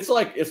 It's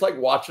like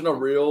watching a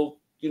real,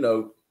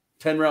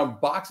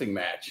 10-round boxing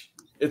match.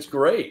 It's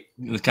great.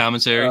 The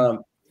commentary.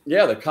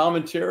 The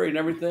commentary and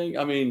everything.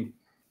 I mean,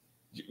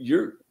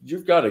 you've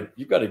got a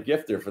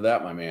gift there for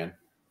that, my man.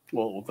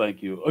 Well,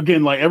 thank you.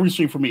 Again, like every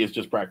stream for me is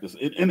just practice.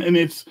 And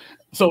it's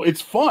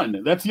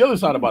fun. That's the other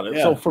side about it.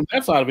 Yeah. So from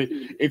that side of it,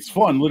 it's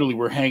fun. Literally,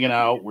 we're hanging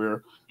out.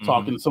 We're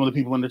talking to some of the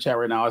people in the chat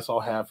right now. I saw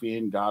Happy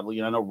and Godly,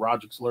 and I know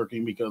Roderick's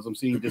lurking because I'm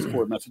seeing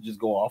Discord messages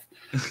go off.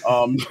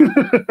 But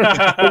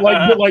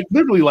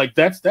literally, like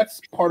that's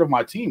part of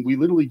my team. We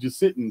literally just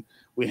sit and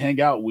we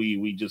hang out.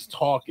 We just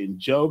talk and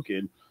joke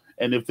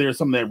and if there's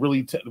something that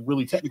really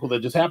technical that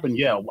just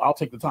happened, I'll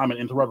take the time and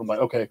interrupt. I'm like,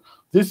 okay,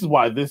 this is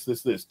why this.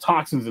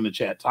 Toxin's in the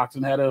chat.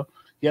 Toxin had a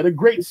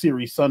great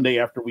series Sunday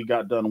after we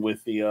got done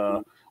with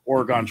the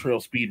Oregon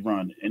Trail speed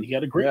run, and he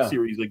had a great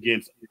series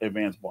against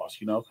Advanced Boss.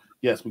 You know,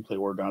 yes, we play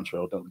Oregon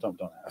Trail. Don't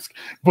ask.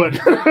 But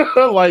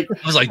like,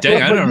 I was like,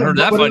 dang, I never heard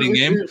that fighting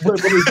game.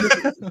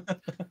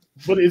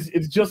 But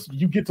it's just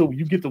you get to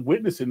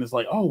witness it, and it's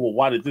like, oh well,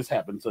 why did this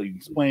happen? So you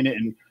explain it,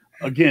 and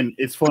again,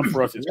 it's fun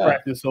for us. It's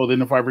practice. So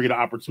then if I ever get an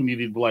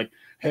opportunity to be like,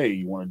 hey,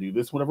 you want to do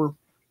this, whatever,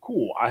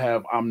 cool.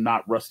 I'm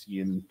not rusty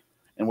and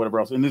whatever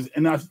else.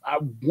 And I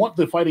want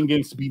the fighting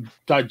games to be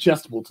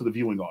digestible to the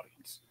viewing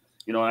audience.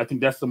 You know, and I think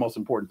that's the most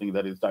important thing,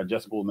 that it's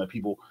digestible and that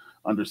people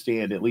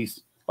understand, at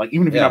least, like,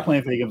 even if you're not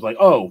playing fighting games, like,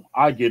 oh,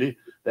 I get it.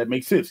 That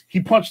makes sense.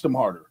 He punched him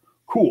harder.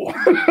 Cool.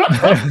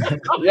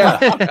 Yeah.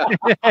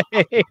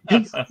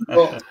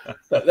 Well,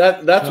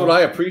 that's what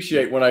I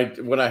appreciate when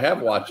I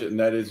have watched it, and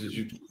that is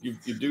you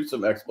do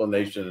some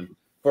explanation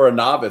for a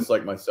novice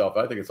like myself.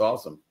 I think it's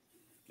awesome.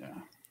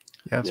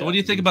 Yeah. So what do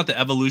you think about the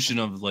evolution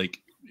of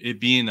like it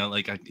being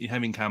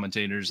having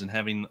commentators and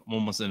having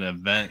almost an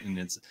event, and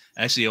it's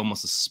actually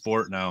almost a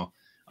sport now?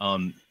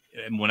 And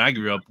when I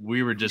grew up,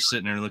 we were just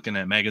sitting there looking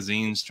at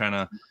magazines, trying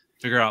to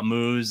figure out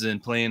moves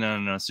and playing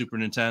on a Super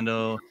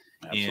Nintendo.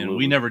 Absolutely. And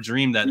we never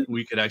dreamed that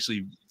we could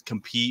actually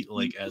compete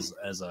like as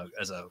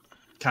a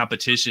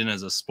competition,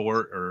 as a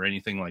sport or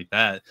anything like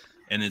that.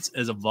 And it's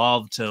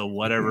evolved to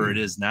whatever it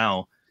is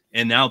now.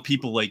 And now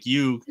people like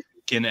you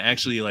can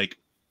actually like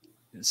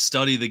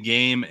study the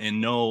game and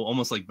know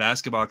almost like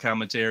basketball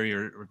commentary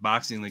or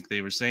boxing, like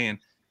they were saying.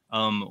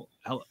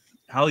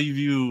 How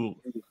you've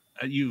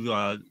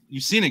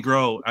seen it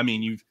grow. I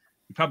mean, you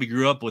probably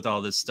grew up with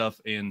all this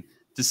stuff, and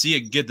to see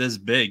it get this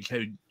big,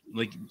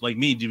 like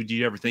me, do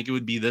you ever think it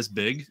would be this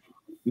big?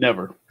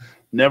 Never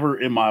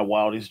in my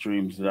wildest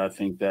dreams did I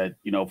think that,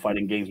 you know,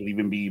 fighting games would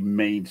even be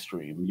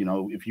mainstream. You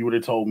know, if you would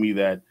have told me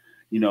that,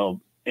 you know,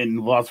 in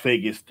Las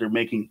Vegas they're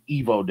making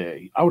Evo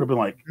Day, I would have been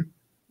like,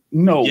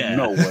 no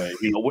way.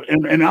 You know,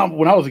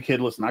 when I was a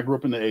kid, listen, I grew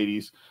up in the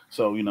 80s,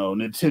 so, you know,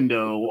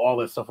 Nintendo, all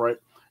that stuff, right?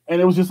 And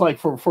it was just like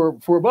for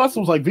us, it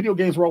was like video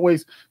games were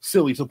always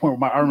silly, to the point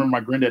where I remember my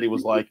granddaddy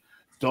was like,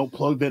 don't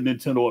plug that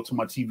Nintendo up to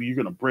my TV, you're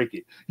gonna break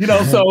it. You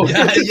know, so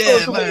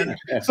man.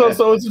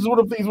 So it's just one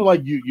of the things where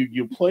like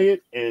you play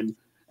it and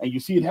you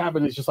see it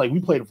happen. It's just like we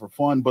played it for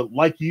fun, but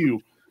like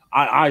you,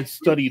 I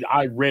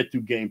read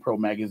through Game Pro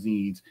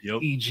magazines,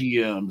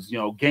 EGMs, you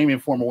know, Game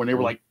Informer, when they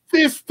were like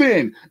this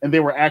thin, and they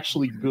were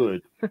actually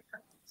good.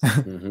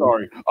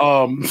 Sorry.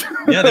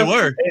 Yeah, they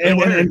were.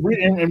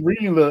 And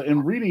reading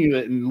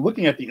it and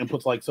looking at the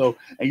inputs, like so,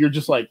 and you're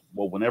just like,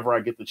 well, whenever I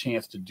get the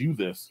chance to do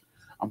this,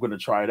 I'm going to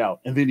try it out.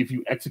 And then if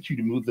you execute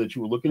a move that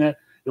you were looking at,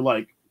 you're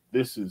like,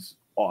 this is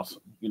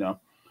awesome, you know?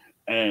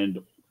 And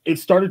it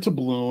started to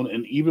balloon.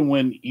 And even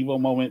when Evo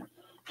Moment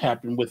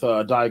happened with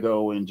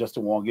Daigo and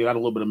Justin Wong, it got a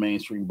little bit of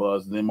mainstream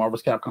buzz. And then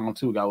Marvel's Capcom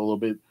 2 got a little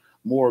bit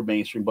more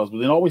mainstream buzz, but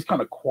then always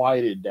kind of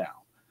quieted down,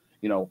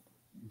 you know,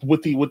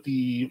 with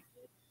the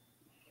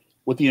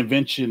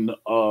invention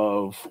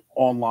of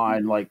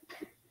online like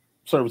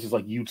services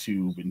like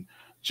YouTube and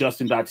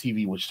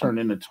Justin.tv, which turned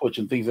into Twitch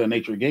and things of that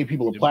nature. It gave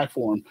people a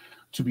platform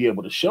to be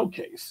able to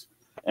showcase.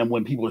 And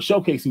when people are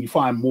showcasing, you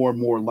find more and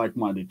more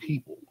like-minded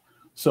people.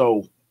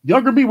 So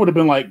younger me would have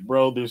been like,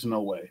 bro, there's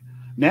no way.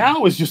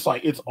 Now it's just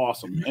like, it's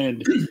awesome.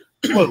 And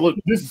look,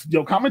 this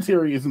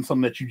commentary isn't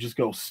something that you just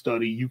go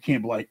study. You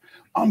can't be like,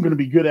 I'm going to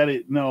be good at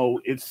it. No,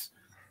 it's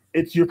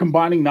you're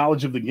combining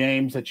knowledge of the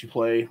games that you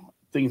play,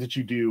 things that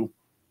you do,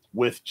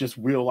 with just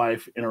real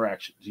life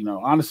interactions. You know,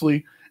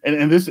 honestly,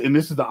 and this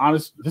is the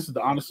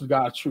honest to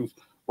God truth,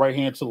 right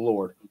hand to the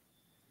Lord.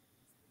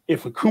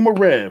 If Akuma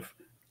Rev,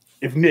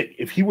 if Nick,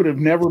 if he would have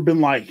never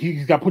been like,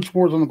 he's got put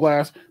boards on the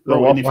glass,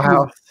 bro, and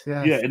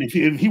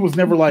if he was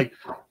never like,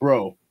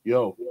 bro,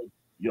 yo,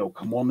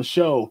 come on the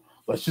show,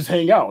 let's just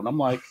hang out. And I'm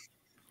like,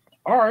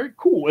 all right,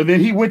 cool. And then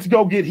he went to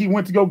go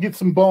get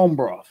some bone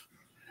broth.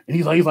 And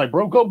he's like,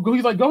 bro, go.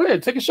 He's like, go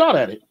ahead, take a shot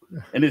at it.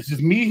 And it's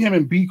just me, him,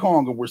 and B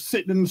Kong, and we're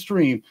sitting in the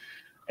stream.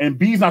 And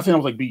B's not saying, I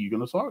was like, B, you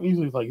gonna talk? He's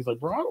like,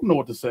 bro, I don't know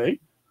what to say.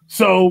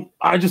 So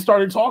I just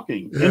started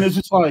talking, and it's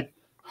just like,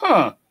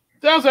 that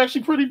was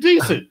actually pretty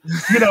decent,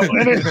 you know.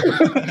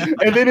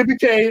 And then it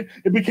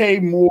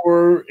became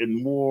more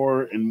and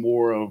more and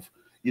more of,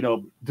 you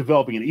know,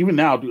 developing it. Even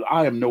now, dude,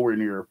 I am nowhere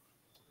near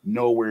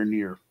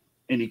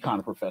any kind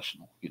of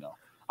professional. You know,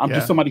 I'm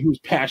just somebody who's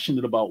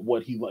passionate about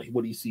what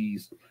he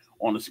sees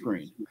on the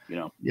screen. You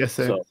know, yes,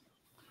 sir.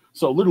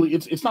 So literally,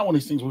 it's not one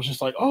of these things where it's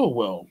just like, oh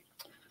well,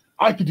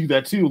 I could do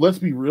that too. Let's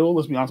be real.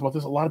 Let's be honest about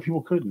this. A lot of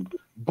people couldn't.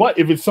 But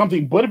if it's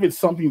something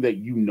that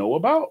you know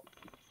about,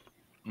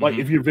 like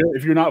if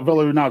you're not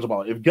very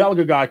knowledgeable, if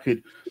Galaga guy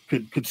could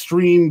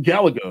stream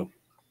Galaga,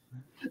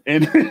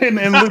 and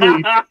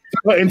literally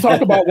and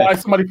talk about why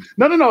somebody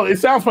no, it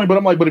sounds funny, but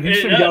I'm like, but if you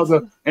stream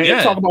Galaga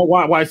and talk about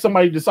why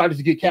somebody decided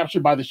to get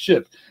captured by the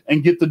ship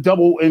and get the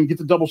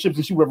double ships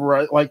and shoot whatever,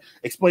 right? Like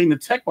explain the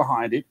tech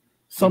behind it.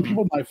 Some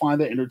people might find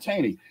that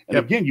entertaining, and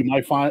again, you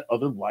might find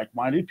other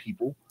like-minded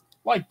people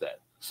like that.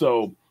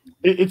 So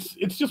it's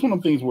just one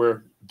of the things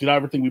where, did I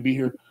ever think we'd be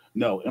here?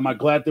 No. Am I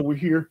glad that we're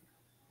here?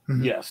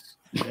 Yes.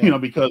 You know,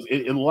 because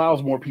it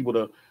allows more people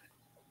to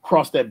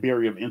cross that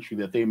barrier of entry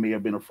that they may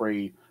have been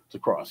afraid to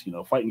cross. You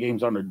know, fighting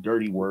games aren't a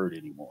dirty word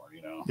anymore.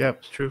 You know. Yep,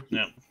 it's true.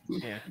 Yeah.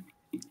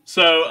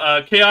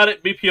 So,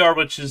 Chaotic BPR,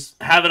 which is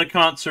having a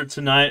concert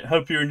tonight.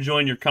 Hope you're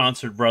enjoying your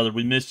concert, brother.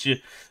 We missed you.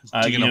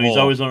 You know, he's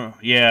always on.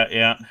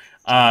 Yeah.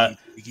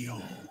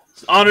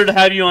 Honored to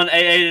have you on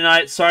AA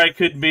tonight. Sorry I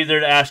couldn't be there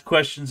to ask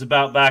questions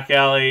about Back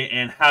Alley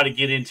and how to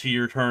get into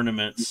your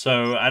tournament.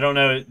 So I don't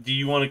know. Do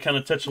you want to kind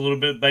of touch a little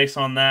bit based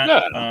on that?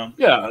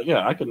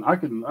 Yeah. I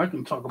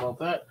can talk about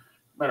that.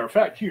 Matter of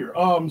fact, here.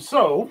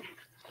 So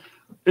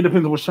it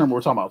depends on which tournament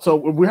we're talking about. So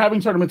we're having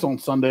tournaments on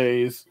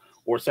Sundays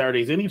or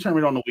Saturdays. Any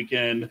tournament on the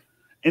weekend,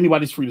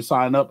 anybody's free to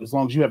sign up as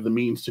long as you have the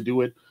means to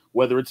do it.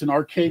 Whether it's an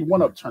arcade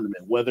one-up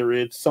tournament, whether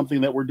it's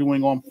something that we're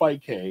doing on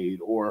Fightcade,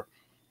 or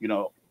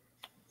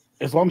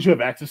as long as you have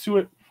access to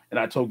it. And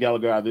I told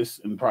Gallagher this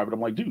in private. I'm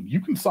like, dude,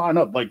 you can sign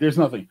up. Like, there's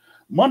nothing.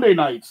 Monday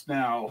nights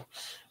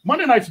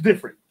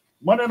different.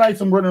 Monday nights,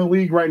 I'm running a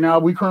league right now.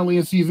 We're currently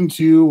in season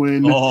 2,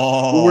 and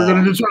we're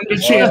going to determine the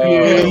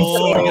champion.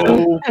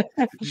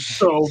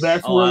 So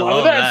that's where a lot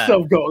of that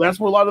stuff goes. That's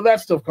where a lot of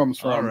that stuff comes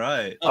from. All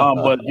right.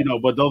 But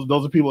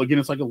those are people, again,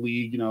 it's like a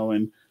league,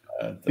 and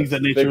things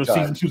of that nature.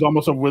 Season 2's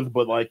almost over with,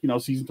 but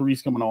season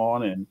 3's coming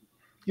on, and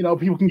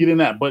people can get in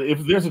that. But if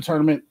there's a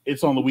tournament,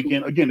 it's on the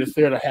weekend. Again, it's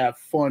there to have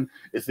fun.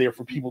 It's there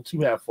for people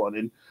to have fun.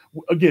 And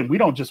again, I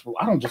don't just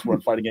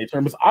run fighting game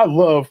tournaments. I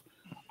love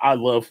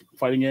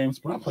fighting games,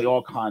 but I play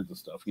all kinds of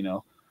stuff,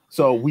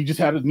 So we just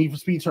had a Need for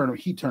Speed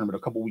Heat tournament a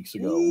couple weeks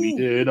ago. We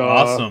did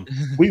awesome.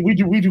 We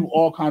do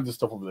all kinds of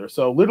stuff over there.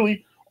 So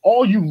literally,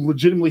 all you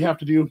legitimately have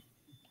to do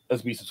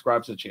is be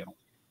subscribed to the channel.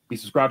 Be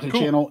subscribed to the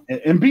channel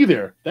and be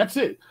there. That's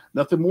it.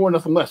 Nothing more,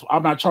 nothing less.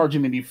 I'm not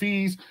charging any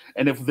fees.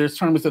 And if there's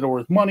tournaments that are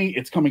worth money,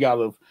 it's coming out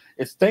of.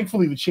 It's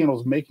thankfully the channel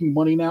is making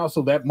money now,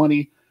 so that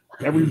money,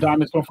 every dime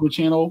that's going from the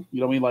channel, you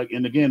know what I mean?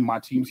 And again, my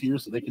team's here,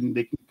 so they can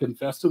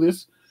confess to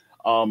this.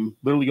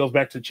 Literally goes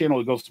back to the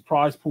channel. It goes to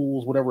prize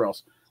pools, whatever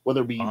else,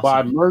 whether it be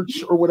buy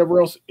merch or whatever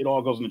else, it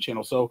all goes in the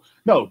channel. So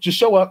no, just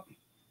show up,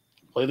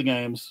 play the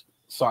games,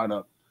 sign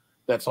up.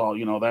 That's all,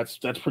 that's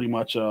pretty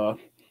much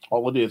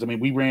all it is. I mean,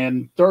 we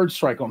ran Third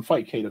Strike on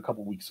Fightcade a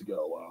couple weeks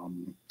ago.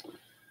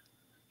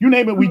 You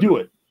name it, we do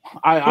it.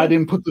 I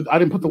didn't put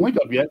the link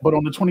up yet, but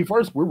on the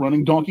 21st, we're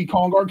running Donkey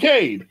Kong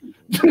Arcade on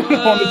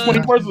the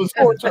 21st of the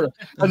sport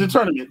as a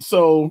tournament.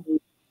 So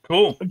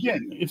cool.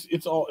 Again,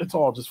 it's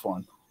all just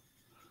fun.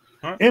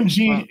 Right.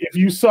 MG, if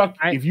you suck,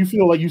 if you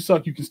feel like you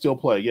suck, you can still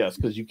play. Yes,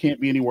 because you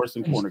can't be any worse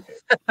than Corner Cake.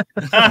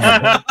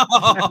 Well,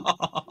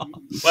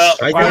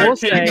 I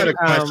got a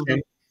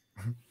question.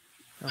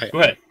 Go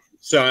ahead.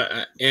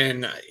 So,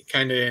 in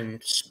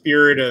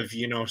spirit of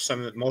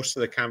most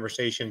of the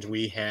conversations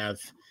we have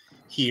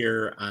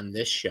here on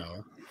this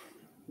show,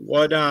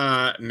 what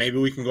maybe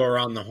we can go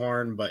around the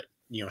horn, but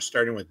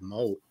starting with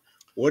Moat,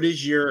 what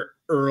is your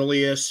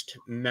earliest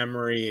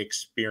memory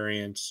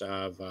experience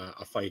of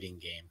a fighting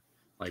game?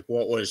 Like,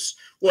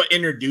 what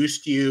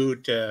introduced you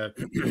to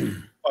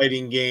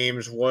fighting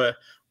games?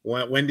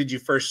 When did you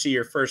first see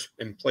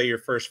and play your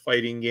first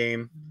fighting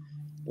game?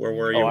 Where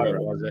were you? Where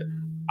was it?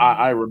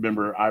 I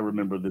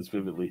remember this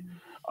vividly.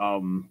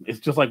 It's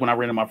just like when I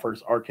ran in my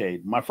first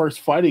arcade. My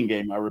first fighting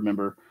game, I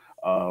remember,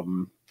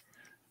 and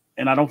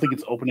I don't think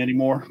it's open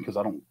anymore because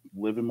I don't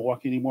live in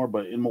Milwaukee anymore.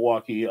 But in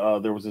Milwaukee,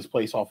 there was this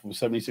place off of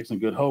 76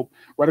 and Good Hope,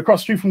 right across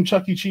the street from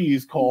Chuck E.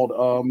 Cheese, called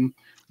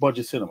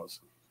Budget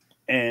Cinemas.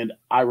 And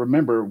I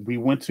remember we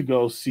went to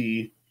go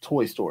see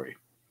Toy Story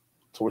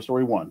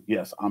 1.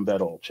 Yes, I'm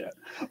that old, chat.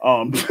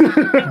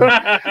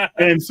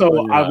 And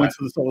so I went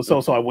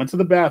to I went to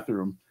the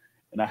bathroom,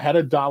 and I had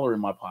 $1 in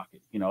my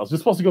pocket. I was just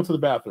supposed to go to the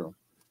bathroom,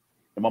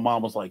 and my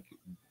mom was like,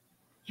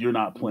 "You're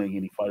not playing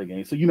any fighting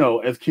games." So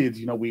as kids,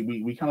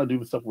 we kind of do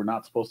the stuff we're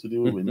not supposed to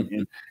do,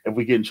 and if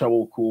we get in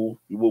trouble, cool,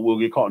 we'll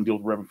get caught and deal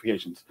with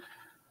ramifications.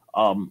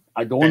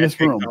 I go in this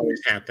room.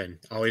 Always happen.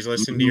 Always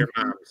listen to your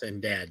moms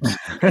and dads.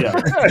 Yeah.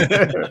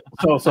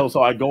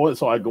 So I go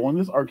in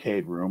this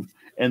arcade room,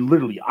 and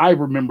literally I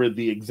remember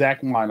the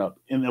exact lineup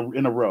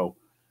in a row.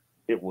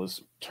 It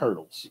was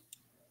Turtles.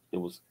 It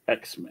was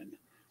X-Men.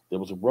 There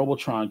was a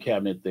Robotron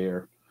cabinet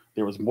there.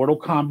 There was Mortal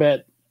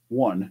Kombat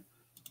 1,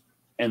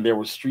 and there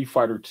was Street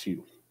Fighter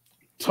 2,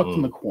 tucked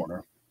in the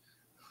corner.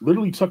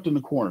 Literally tucked in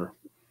the corner.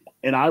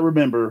 And I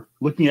remember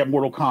looking at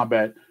Mortal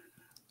Kombat.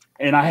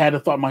 And I had a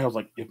thought in my head, I was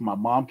like, if my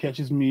mom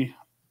catches me,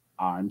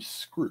 I'm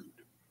screwed.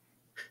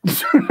 but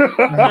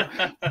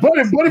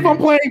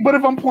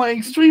if I'm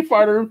playing Street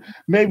Fighter,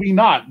 maybe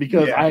not,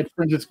 because I had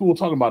friends at school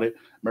talking about it.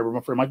 Remember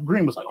my friend Mike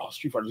Green was like, "Oh,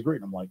 Street Fighter's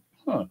great." And I'm like,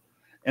 "Huh."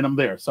 And I'm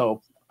there.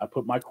 So I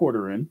put my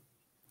quarter in.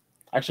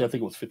 Actually, I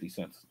think it was 50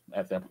 cents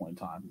at that point in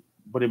time,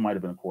 but it might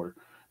have been a quarter.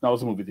 No, it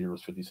was a movie theater. It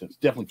was 50 cents.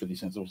 Definitely 50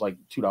 cents. It was like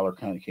 $2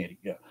 kind of candy.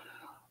 Yeah.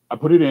 I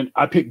put it in.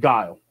 I picked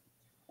Guile.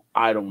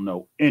 I don't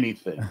know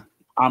anything.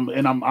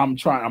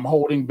 I'm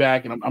holding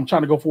back, and I'm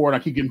trying to go forward.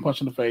 And I keep getting punched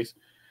in the face,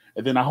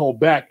 and then I hold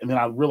back, and then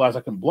I realize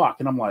I can block,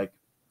 and I'm like,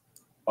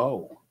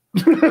 oh.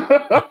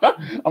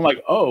 I'm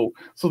like, oh.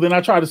 So then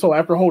so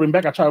after holding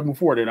back, I try to move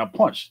forward, and I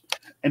punched,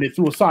 and it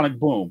threw a sonic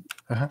boom.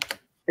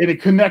 And and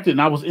it connected,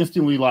 and I was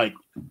instantly like,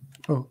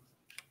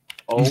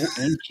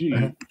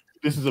 OMG,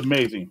 this is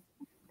amazing.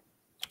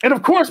 And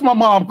of course, my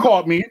mom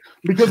caught me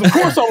because, of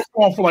course, I was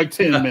gone for like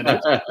 10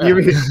 minutes. You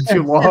were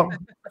too long.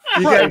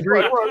 You got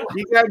greedy.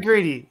 You got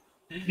greedy.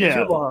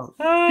 Yeah,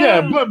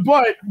 yeah,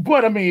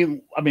 but I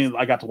mean,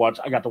 I got to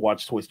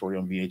watch Toy Story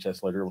on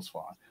VHS later. It was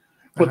fun.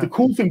 But the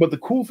cool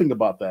thing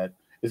about that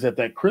is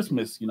that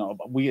Christmas, you know,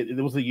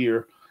 it was a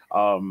year.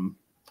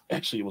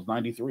 Actually, it was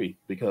 93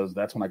 because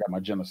that's when I got my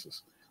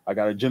Genesis. I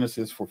got a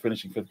Genesis for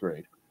finishing 5th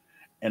grade,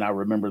 and I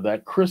remember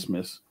that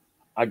Christmas.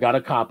 I got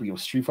a copy of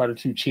Street Fighter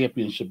II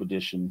Championship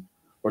Edition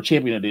or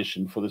Champion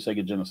Edition for the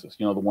Sega Genesis.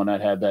 You know, the one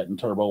that had that in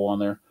turbo on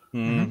there.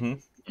 Mm-hmm.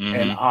 Mm-hmm.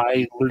 And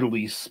I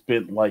literally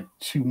spent like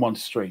 2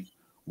 months straight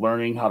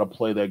learning how to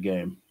play that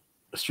game.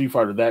 Street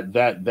Fighter,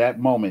 that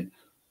moment,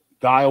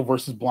 Guile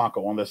versus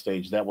Blanco on that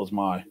stage, that was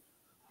my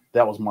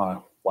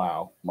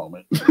wow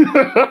moment.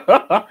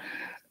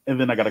 And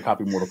then I got a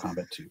copy of Mortal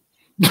Kombat 2.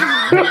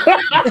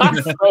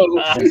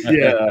 So,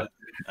 yeah.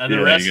 And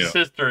the rest is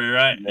history,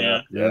 right?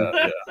 Yeah.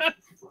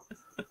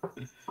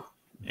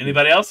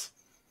 Anybody else?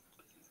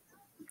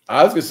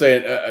 I was gonna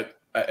say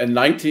in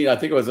 19, I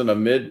think it was in the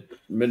mid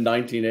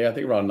 1980, I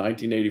think around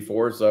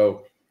 1984.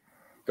 So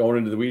going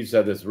into we just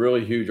had this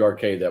really huge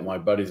arcade that my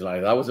buddies and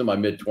I was in my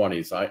mid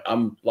 20s.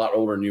 I'm a lot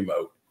older than you,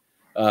 Mo.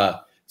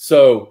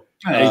 So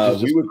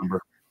we would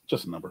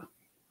just a number.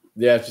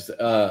 Yeah, it's just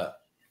I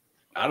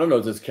don't know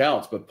if this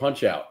counts, but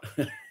Punch Out.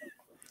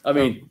 I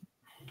mean,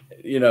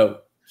 you know,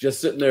 just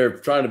sitting there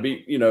trying to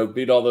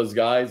beat all those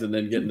guys and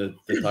then getting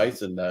the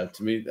Tyson.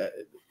 To me,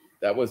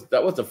 that was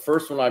the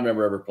first one I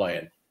remember ever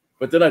playing.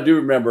 But then I do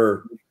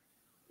remember,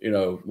 you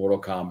know, Mortal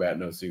Kombat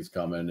and those things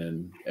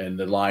coming and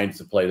the lines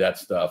to play that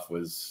stuff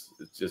was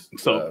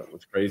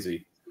was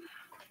crazy.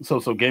 So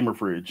Gamer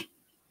Fridge,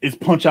 is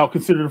Punch Out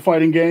considered a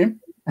fighting game?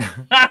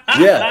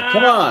 Yeah,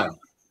 come on,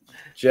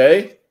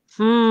 Jay.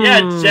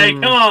 Yeah, Jay,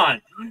 come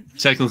on.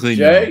 Technically,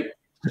 Jay. No.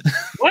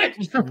 What?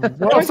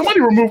 Oh, somebody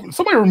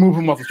remove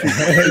him off the street.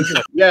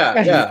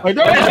 Yeah. Like,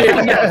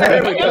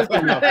 that's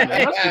enough,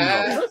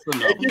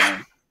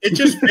 man. It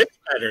just fits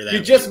better. You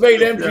just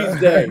made MP's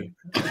day.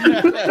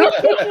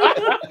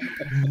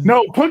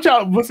 No, Punch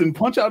Out. Listen,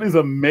 Punch Out is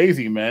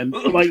amazing, man.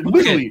 Like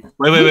literally.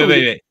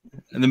 Wait.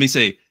 Let me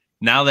say.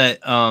 Now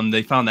that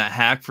they found that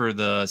hack for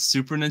the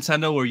Super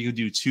Nintendo where you can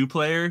do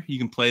 2-player, you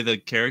can play the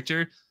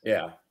character.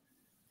 Yeah,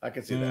 I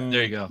can see that.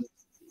 There you go.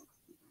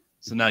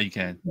 So now you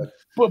can.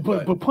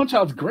 But Punch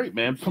Out's great,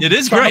 man. It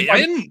is great.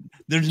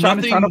 There's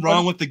nothing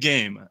wrong with the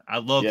game. I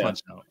love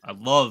Punch Out. I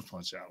love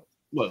Punch Out.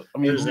 Look, I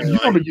mean,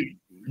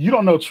 you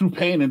don't know true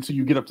pain until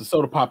you get up to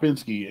Soda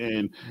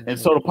Popinski and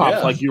Soda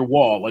Pop's like your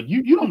wall. Like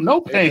you don't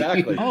know pain.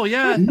 Exactly. Oh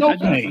yeah, no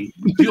pain.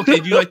 Do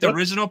you like the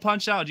original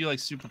Punch Out? Or do you like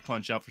Super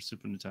Punch Out for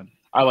Super Nintendo?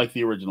 I like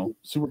the original.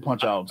 Super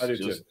Punch Out. I do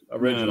too.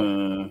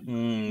 Original.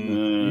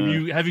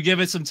 Have you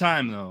given it some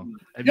time though?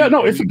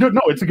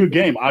 It's a good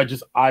game.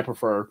 I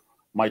prefer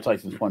Mike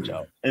Tyson's Punch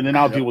Out, and then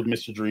I'll deal with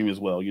Mr. Dream as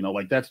well. You know,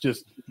 like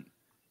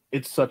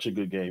it's such a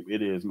good game.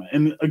 It is, man.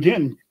 And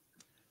again,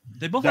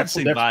 they both have the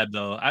same vibe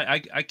though.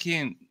 I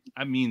can't.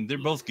 I mean, they're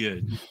both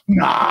good.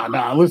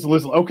 Nah. Listen.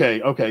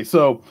 Okay.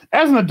 So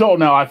as an adult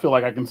now, I feel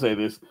like I can say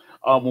this.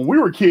 When we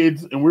were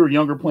kids and we were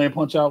younger playing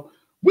Punch Out,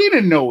 we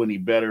didn't know any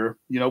better.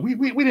 You know, we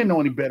didn't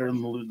know any better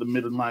in the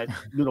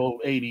middle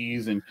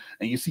 80s, and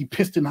you see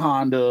Piston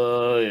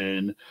Honda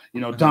and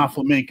Don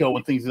Flamenco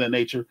and things of that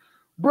nature.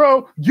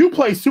 Bro, you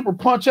play Super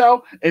Punch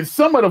Out, and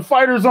some of the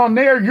fighters on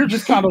there, you're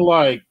just kind of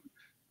like,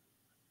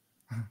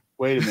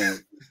 wait a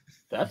minute,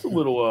 that's a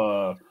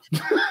little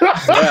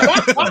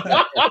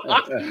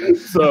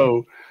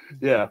So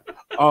yeah.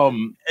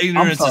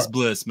 Ignorance is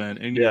bliss, man.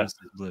 Ignorance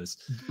is bliss.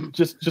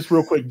 Just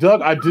real quick,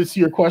 Doug, I did see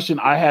your question.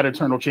 I had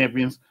Eternal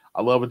Champions.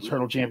 I love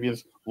Eternal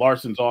Champions.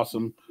 Larson's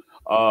awesome.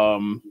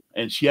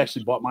 And she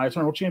actually bought my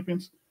Eternal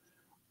Champions,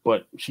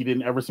 but she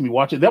didn't ever see me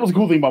watch it. That was a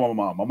cool thing about my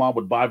mom. My mom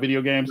would buy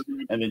video games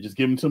and then just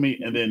give them to me.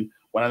 And then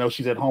when I know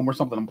she's at home or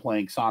something, I'm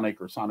playing Sonic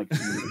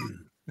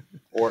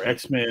or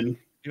X-Men.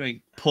 You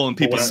ain't pulling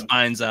people's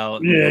spines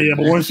out. Yeah.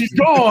 But when she's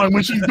gone,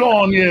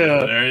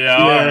 yeah. There you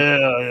are.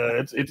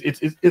 Yeah.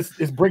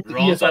 It's break the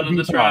rolls out of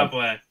the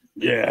driveway.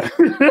 Yeah.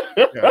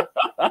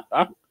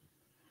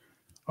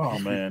 Oh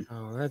man.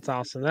 Oh, that's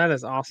awesome. That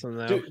is awesome,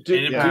 though.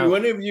 Do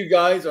any of you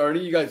guys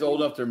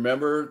old enough to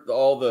remember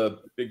all the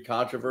big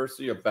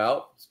controversy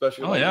about,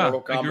 especially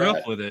Mortal Kombat? I grew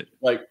up with it.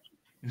 Like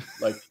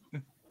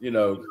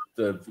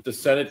the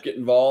Senate get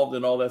involved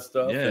and all that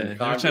stuff. Yeah, and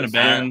they were trying to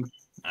ban.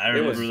 I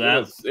remember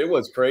that. It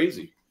was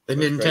crazy. The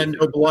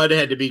Nintendo blood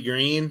had to be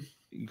green.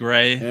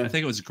 Gray. Yeah. I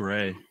think it was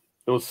gray.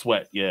 It was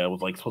sweat. Yeah, it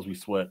was like supposed to be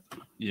sweat.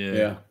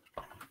 Yeah.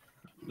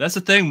 That's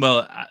the thing,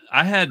 Mo.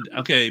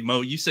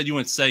 Mo, you said you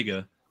went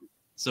Sega.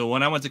 So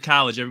when I went to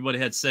college, everybody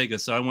had Sega.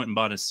 So I went and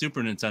bought a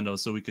Super Nintendo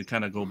so we could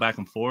kind of go back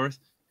and forth.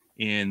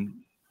 And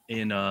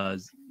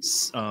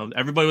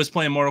everybody was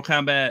playing Mortal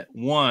Kombat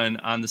 1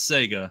 on the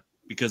Sega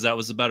because that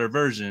was a better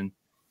version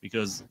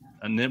because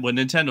what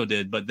Nintendo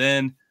did. But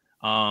then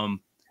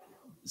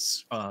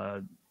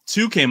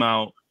 2 came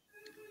out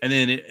and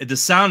then the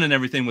sound and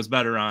everything was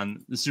better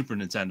on the Super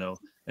Nintendo.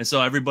 And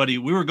so we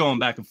were going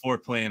back and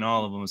forth playing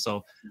all of them.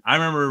 So I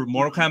remember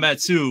Mortal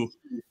Kombat 2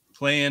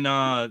 playing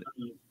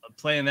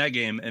that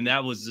game, and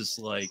that was just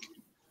like,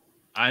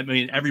 I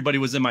mean, everybody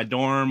was in my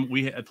dorm.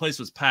 The place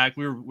was packed.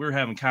 We were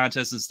having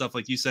contests and stuff,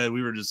 like you said.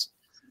 We were just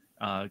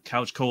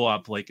couch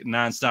co-op like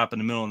nonstop in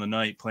the middle of the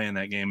night playing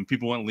that game.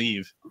 People wouldn't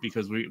leave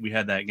because we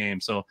had that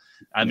game. So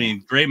I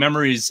mean, great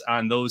memories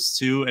on those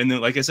two. And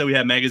then, like I said, we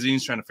had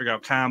magazines trying to figure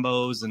out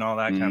combos and all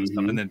that kind of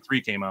stuff. And then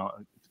 3 came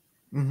out.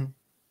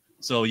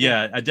 So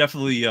yeah, I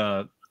definitely.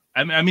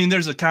 I mean,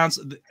 there's a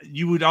concept.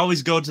 You would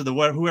always go to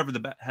whoever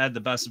had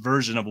the best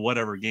version of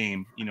whatever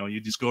game. You know, you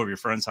just go over to your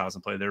friend's house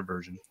and play their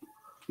version.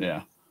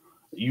 Yeah,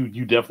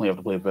 you definitely have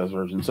to play the best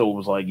version. So it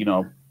was like, you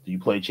know, do you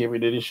play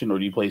Champion Edition or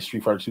do you play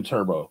Street Fighter 2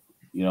 Turbo?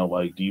 You know,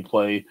 like, do you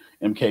play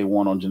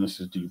MK1 on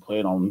Genesis? Do you play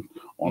it on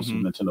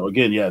Super Nintendo?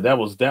 Again, yeah, that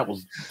was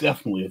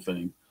definitely a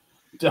thing.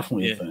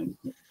 Definitely a thing.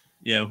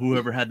 Yeah,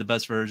 whoever had the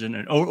best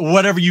version or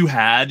whatever you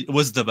had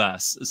was the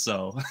best.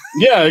 So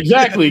yeah,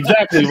 exactly.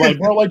 Like,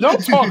 bro, like,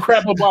 don't talk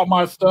crap about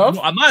my stuff.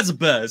 Well, mine's the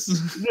best.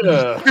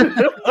 Yeah,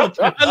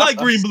 I like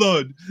green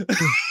blood.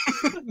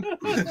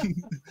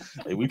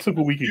 Hey, we took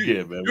what we could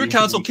get, man. Your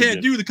console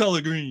can't do the color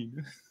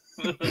green.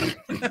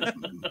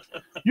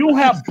 You don't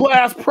have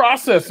blast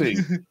processing.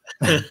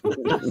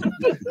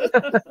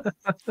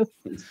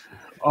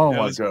 Oh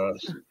my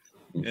gosh.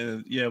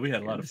 Yeah, we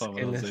had a lot of fun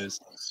with those days.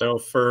 So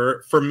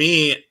for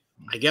me,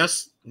 I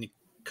guess a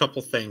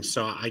couple things.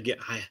 So I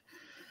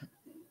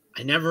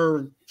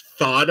never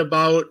thought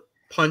about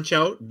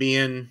Punch-Out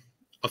being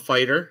a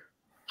fighter.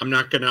 I'm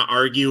not going to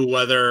argue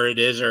whether it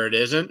is or it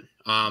isn't.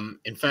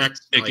 In fact,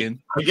 I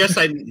guess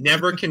I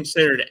never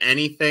considered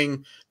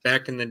anything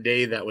back in the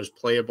day that was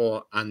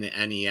playable on the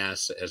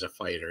NES as a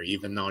fighter,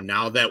 even though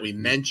now that we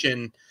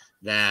mention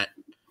that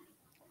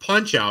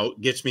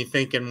Punch-Out gets me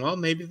thinking, well,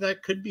 maybe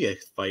that could be a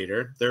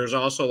fighter. There's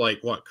also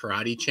like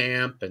Karate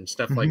Champ and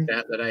stuff like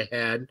that I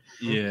had.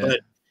 Yeah. But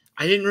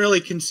I didn't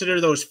really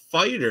consider those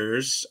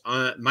fighters.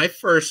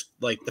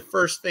 The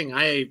first thing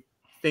I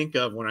think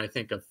of when I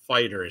think of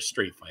fighter is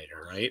Street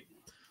Fighter, right?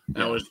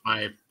 That was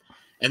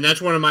and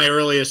that's one of my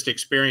earliest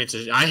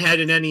experiences. I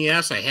had an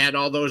NES. I had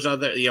all those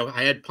other,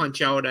 I had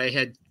Punch-Out. I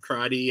had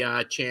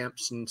Karate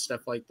Champs and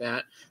stuff like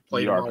that.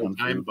 Played them all the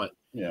time, but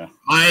yeah,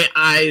 my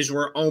eyes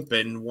were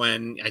open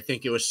when I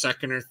think it was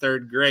 2nd or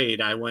 3rd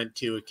grade. I went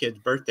to a kid's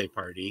birthday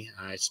party.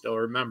 I still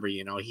remember,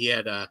 he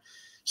had a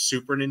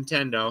Super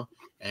Nintendo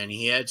and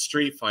he had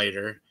Street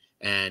Fighter,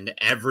 and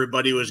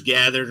everybody was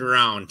gathered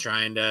around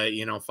trying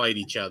to, fight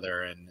each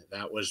other. And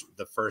that was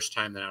the first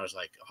time that I was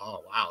like,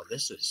 oh, wow,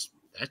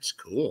 that's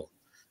cool.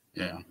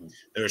 Yeah. And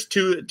there's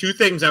two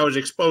things I was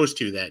exposed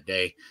to that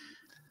day: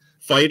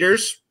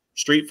 fighters,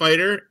 Street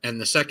Fighter, and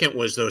the second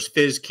was those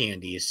fizz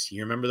candies.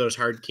 You remember those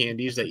hard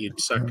candies that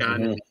you'd suck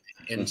on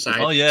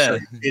inside? Oh yeah,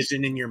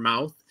 fizzing in your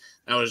mouth.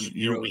 That was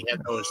we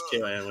had those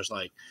too, and it was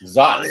like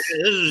Zots.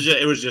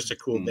 It was just a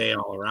cool day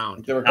all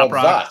around. They were called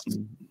Zots.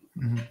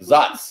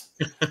 Zots.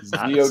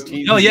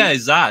 Z-O-T-Z. Oh yeah,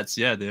 Zots.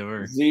 Yeah, they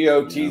were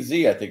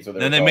Z-O-T-Z. I think so.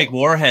 Then they make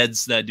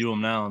warheads that do them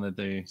now that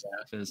they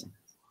fizz.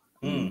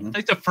 I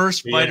think the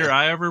first fighter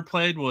I ever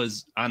played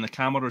was on the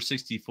Commodore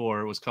 64.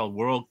 It was called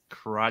World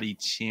Karate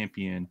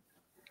Champion,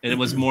 and it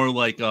was more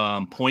like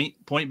point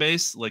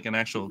based, like an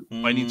actual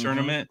fighting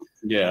tournament.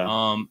 Yeah,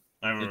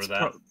 I remember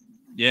that.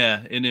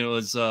 And it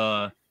was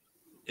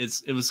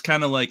it was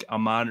kind of like a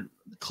modern,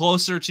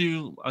 closer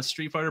to a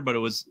Street Fighter, but it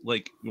was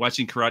like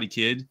watching Karate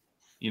Kid,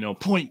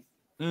 point,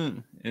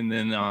 and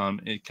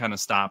then it kind of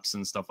stops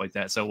and stuff like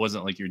that. So it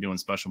wasn't like you're doing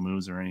special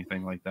moves or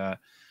anything like that.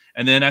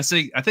 And then I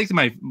think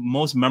my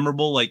most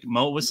memorable, like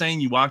Mo was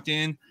saying,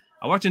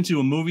 I walked into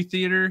a movie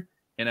theater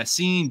and I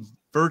seen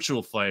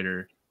Virtual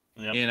Fighter,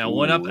 and I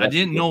went up. I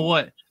didn't know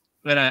what,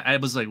 but I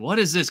was like, what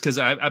is this? Because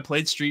I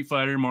played Street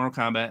Fighter, Mortal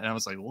Kombat, and I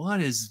was like, what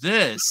is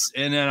this?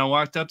 And then I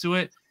walked up to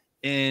it,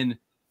 and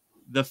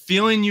the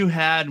feeling you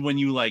had when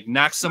you like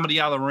knocked somebody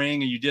out of the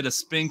ring, or you did a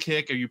spin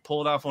kick, or you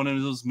pulled off one of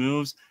those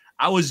moves,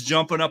 I was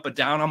jumping up and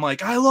down. I'm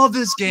like, I love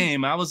this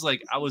game. I was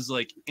like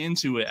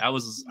into it. I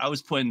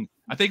was putting,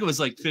 I think it was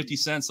like 50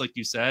 cents, like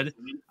you said.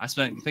 I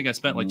spent like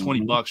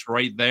 $20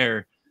 right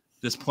there,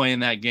 just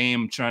playing that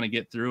game, trying to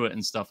get through it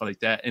and stuff like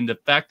that. And the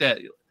fact that,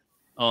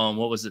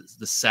 what was it?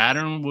 The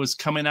Saturn was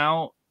coming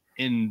out,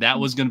 and that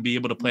was going to be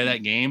able to play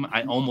that game.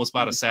 I almost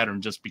bought a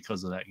Saturn just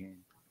because of that game.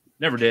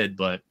 Never did,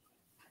 but.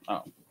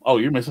 Oh,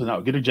 you're missing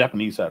out. Get a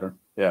Japanese Saturn.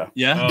 Yeah.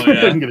 Yeah. Oh,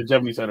 yeah. Get a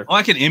Japanese Saturn. Well,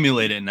 I can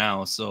emulate it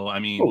now, so I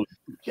mean.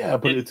 Yeah,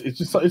 but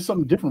it's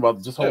something different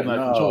about just holding that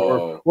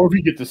controller, or if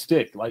you get the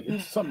stick, like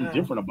it's something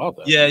different about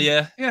that.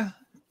 Yeah.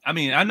 I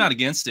mean, I'm not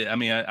against it. I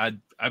mean,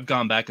 I've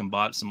gone back and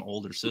bought some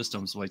older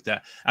systems like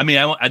that. I mean,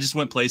 I just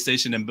went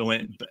PlayStation and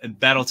went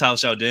Battle Tao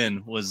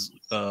Shaodin was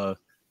Battle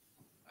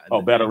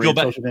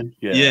Shaodin.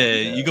 Yeah,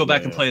 you go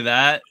back and play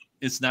that.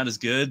 It's not as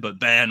good, but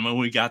man, when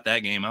we got that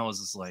game, I was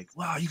just like,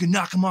 wow, you can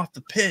knock him off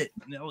the pit.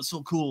 And that was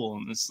so cool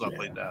and stuff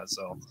like that.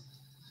 So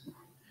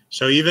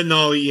So even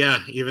though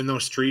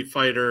Street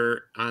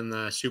Fighter on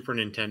the Super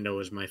Nintendo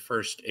was my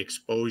first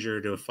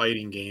exposure to a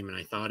fighting game, and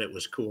I thought it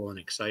was cool and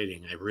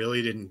exciting, I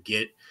really didn't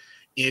get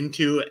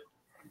into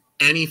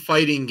any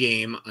fighting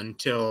game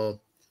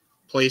until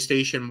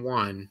PlayStation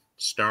 1,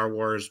 Star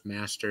Wars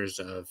Masters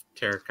of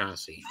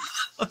Terrakasi.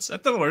 Was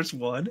that the worst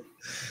one?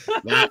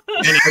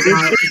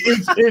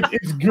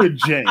 It's good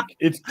jank.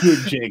 It's good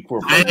jank for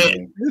a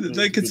fighting game.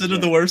 They consider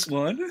the worst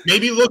one.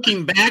 Maybe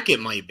looking back, it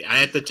might be.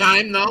 At the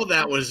time, though,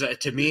 that was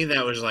to me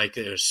that was like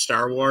it was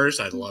Star Wars.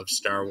 I love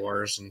Star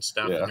Wars and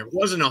stuff. Yeah. And there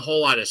wasn't a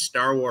whole lot of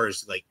Star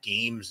Wars like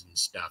games and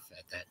stuff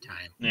at that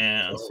time.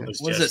 Yeah, so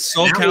was it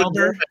Soul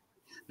Calibur?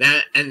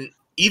 That and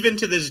even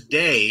to this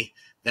day,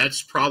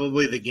 that's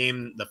probably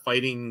the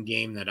fighting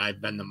game that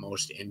I've been the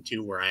most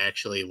into, where I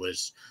actually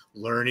was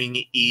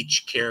learning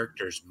each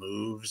character's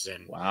moves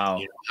and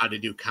how to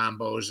do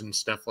combos and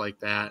stuff like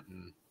that.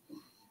 And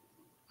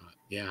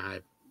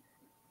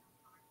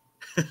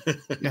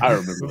I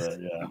remember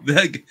that.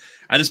 Yeah,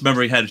 I just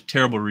remember he had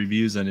terrible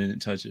reviews and I didn't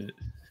touch it.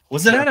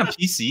 Was it on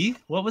PC?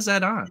 What was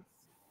that on?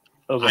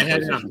 I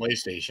had it on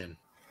PlayStation.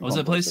 Was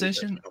it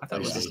PlayStation? I thought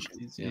it was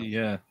PC.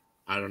 Yeah.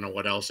 I don't know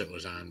what else it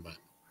was on, but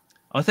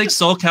I think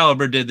Soul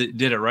Calibur did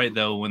it right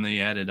though when they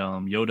added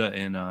Yoda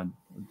and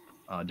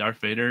Darth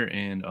Vader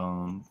and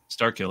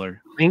Starkiller.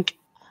 Link.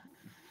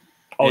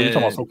 Oh, you're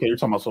talking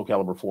about Soul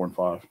Calibur 4 and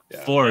 5.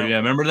 Yeah. 4, yeah.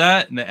 Remember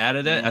that? And they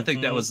added it. I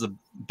think that was the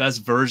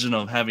best version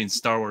of having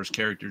Star Wars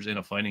characters in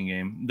a fighting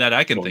game that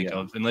I can think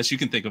of, unless you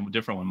can think of a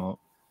different one, Mo.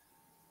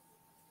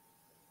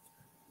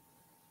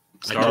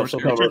 Star Wars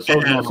Soul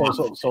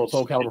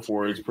Calibur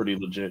 4 is pretty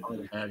legit.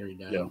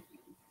 Yeah.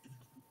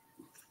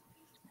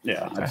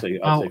 Yeah, I'd say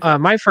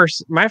my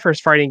first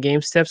fighting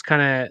game steps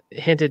kind of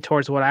hinted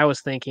towards what I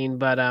was thinking,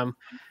 but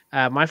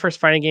my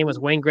first fighting game was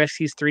Wayne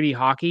Gretzky's 3D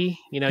hockey.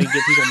 You know, you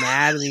get people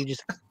mad and you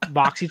just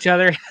box each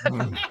other.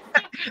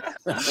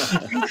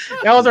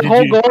 That was our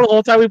whole goal the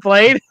whole time we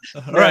played.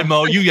 All right,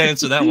 Mo, you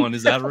answer that one.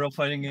 Is that a real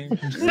fighting game?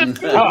 I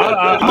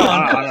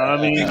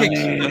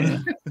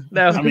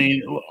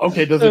mean,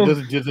 okay. Does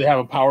it have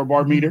a power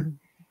bar meter?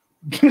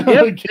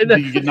 Yep. Do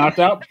you get knocked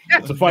out?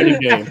 It's a fighting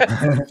game.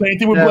 Same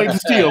thing with Blades of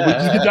Steel, but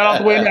just get that out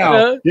the way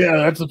now. Yeah,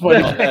 that's a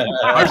fighting game.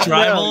 Arch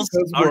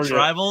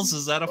Rivals,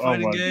 is that a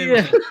fighting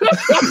game?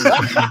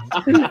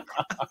 Yeah.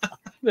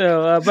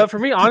 No, but for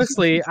me,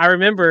 honestly, I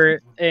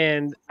remember,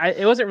 and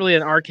it wasn't really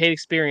an arcade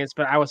experience,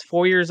 but I was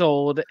 4 years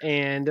old,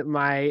 and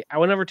I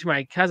went over to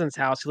my cousin's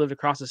house who lived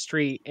across the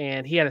street,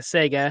 and he had a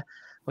Sega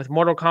with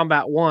Mortal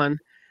Kombat 1.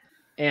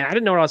 And I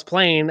didn't know what I was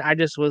playing. I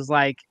just was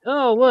like,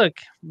 oh, look,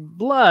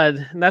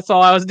 blood. And that's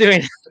all I was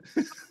doing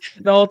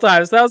the whole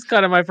time. So that was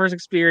kind of my first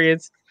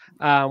experience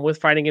with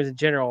fighting games in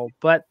general.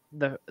 But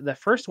the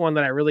first one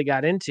that I really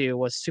got into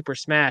was Super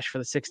Smash for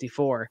the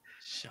 64.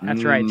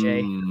 That's right,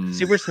 Jay.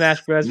 Super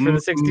Smash Bros. For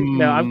the 60.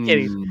 No, I'm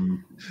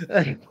kidding.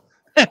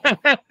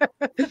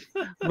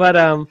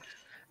 But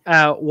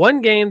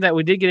one game that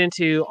we did get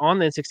into on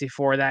the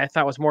N64 that I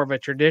thought was more of a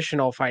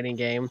traditional fighting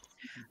game.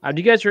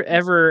 Do you guys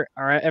ever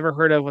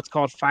heard of what's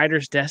called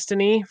Fighter's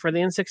Destiny for the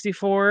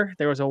N64?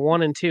 There was a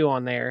 1 and 2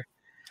 on there,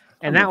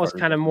 and that was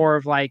kind of more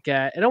of like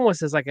it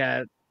almost is like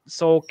a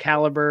Soul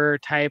Calibur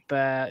type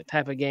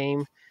of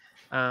game.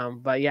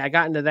 But yeah, I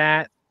got into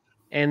that,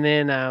 and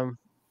then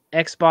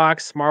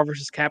Xbox Marvel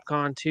vs.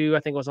 Capcom 2 I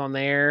think was on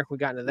there. We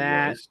got into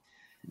that,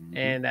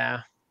 and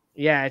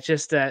yeah, it's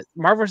just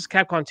Marvel vs.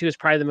 Capcom 2 is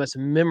probably the most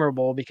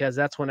memorable because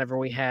that's whenever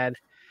we had,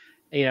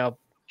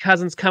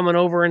 cousins coming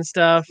over and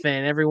stuff,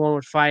 and everyone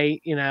would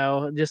fight,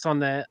 just on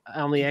the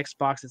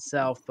Xbox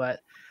itself. But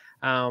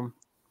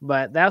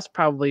that's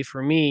probably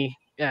for me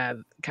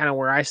kind of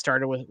where I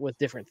started with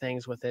different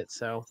things with it.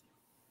 So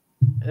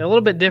a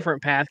little bit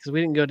different path because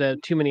we didn't go to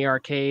too many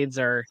arcades,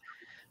 or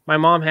my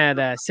mom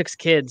had 6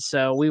 kids,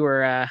 so we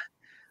were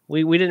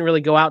we didn't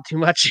really go out too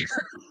much.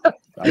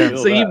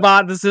 So you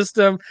bought the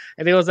system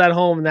and it was at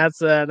home, and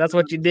that's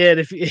what you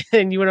did.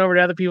 And you went over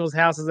to other people's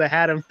houses that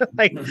had them.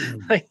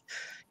 like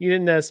you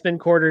didn't spend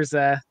quarters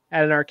at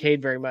an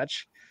arcade very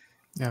much.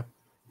 Yeah.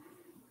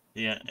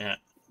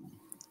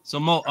 So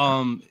Mo,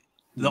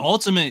 the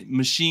ultimate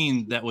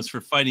machine that was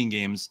for fighting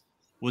games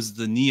was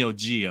the Neo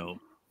Geo.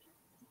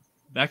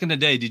 Back in the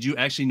day, did you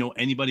actually know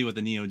anybody with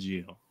the Neo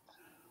Geo?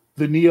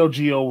 The Neo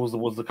Geo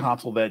was the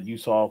console that you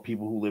saw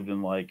people who lived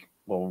in the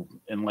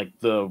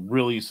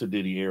really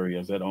sedity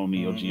areas that own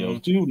Neo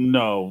Geos. Dude,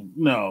 no,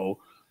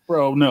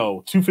 bro,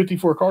 no. 250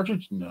 for a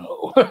cartridge?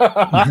 No.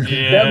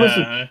 Yeah,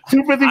 listen,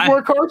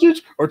 254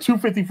 cartridge or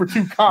 250 for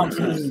 2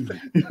 consoles? You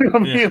know what I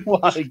mean?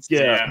 Like,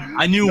 yeah.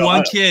 I knew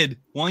one kid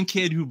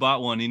who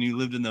bought one, and he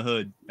lived in the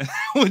hood. I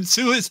went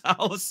to his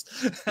house.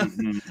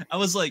 I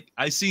was like,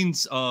 I seen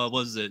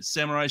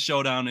Samurai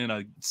Showdown in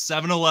a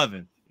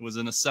 7-Eleven. It was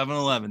in a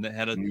 7-Eleven that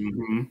had a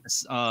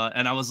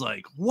and I was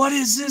like, what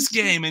is this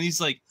game? And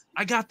he's like,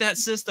 I got that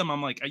system.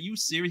 I'm like, are you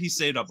serious? He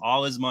saved up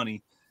all his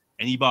money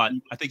and he bought,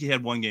 I think he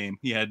had one game.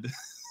 He had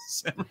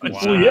Samurai Wow.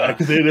 Well, yeah,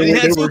 because And he they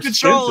had were two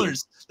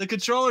controllers. The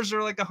controllers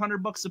are like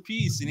 $100 a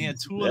piece, and he had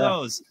two of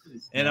those.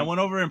 And I went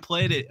over and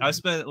played it. I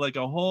spent like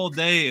a whole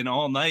day and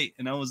all night,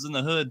 and I was in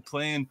the hood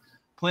playing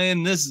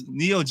this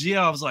Neo Geo.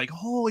 I was like,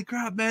 holy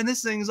crap, man,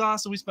 this thing's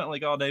awesome. We spent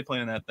like all day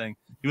playing that thing.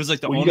 He was like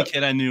the only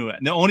kid I knew.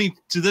 The only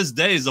to this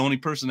day is the only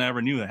person I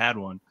ever knew that had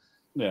one.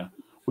 Yeah.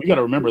 We got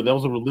to remember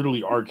those were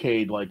literally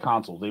arcade like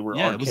consoles. They were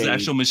arcade, it was an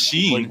actual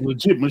machine, like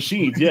legit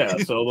machines. Yeah,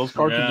 so those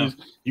cartridges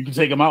you can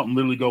take them out and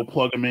literally go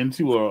plug them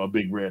into a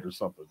Big Red or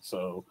something.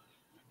 So,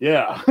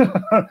 yeah,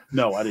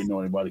 no, I didn't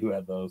know anybody who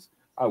had those.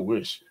 I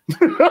wish. Do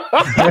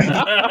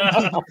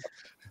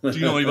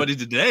you know anybody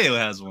today who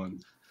has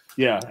one?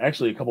 Yeah,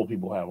 actually, a couple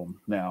people have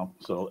them now.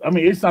 So, I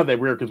mean, it's not that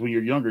rare because when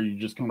you're younger, you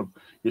just kind of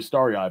you're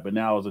starry eyed. But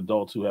now, as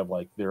adults who have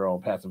like their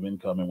own passive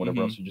income and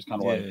whatever else, you just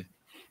kind of like,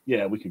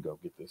 yeah, we could go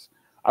get this.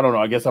 I don't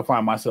know. I guess I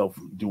find myself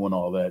doing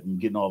all that and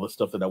getting all the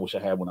stuff that I wish I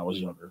had when I was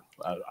younger.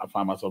 I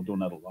find myself doing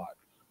that a lot.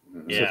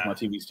 Yeah, my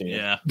TV stand.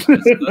 Yeah,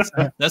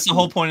 that's the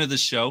whole point of this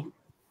show.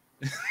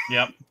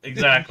 Yep,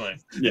 exactly.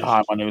 Yeah.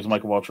 Hi, my name is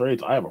Michael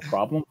Waltrades. I have a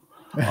problem.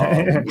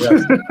 When's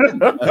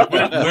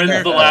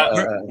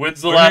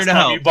the last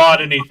time you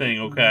bought anything?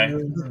 Okay,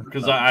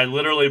 because I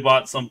literally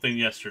bought something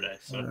yesterday.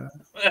 So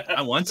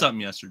I won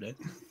something yesterday.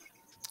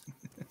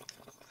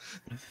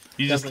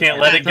 You just can't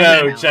let it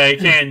go, Jay,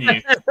 can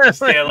you? Just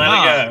can't let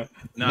it go.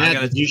 No,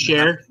 Matt, did you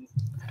share?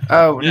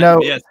 Oh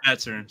no. Yeah, it's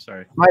Matt's turn.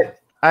 Sorry.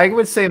 I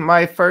would say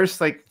my first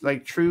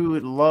like true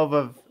love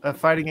of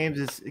fighting games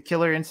is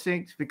Killer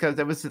Instinct, because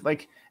it was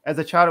like as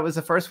a child it was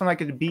the first one I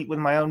could beat with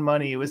my own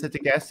money. It was at the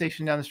gas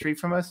station down the street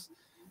from us,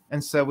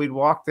 and so we'd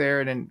walk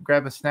there and then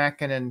grab a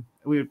snack and then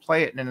we would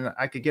play it, and then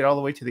I could get all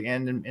the way to the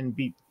end and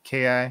beat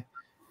KI.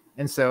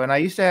 And I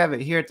used to have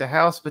it here at the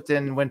house, but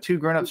then when two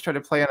grown-ups tried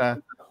to play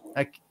on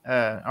a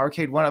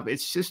arcade 1-up,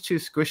 it's just too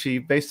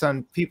squishy based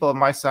on people of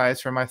my size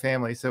for my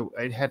family, so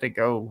it had to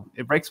go.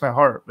 It breaks my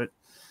heart, but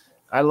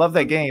I love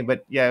that game,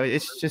 but yeah,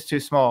 it's just too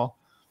small.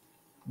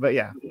 But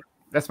yeah,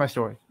 that's my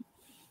story.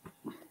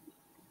 What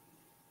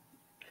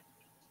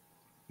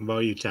about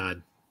you,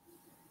 Todd?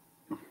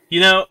 You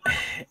know,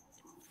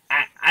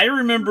 I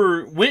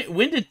remember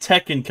when did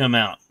Tekken come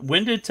out?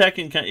 When did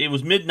Tekken come? It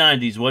was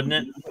mid-90s, wasn't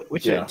it?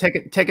 Which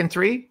Tekken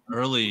 3?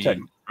 Early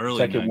Tekken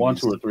 90s. 1,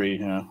 2, or 3.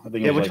 Yeah, I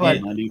think it was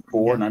like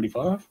 94,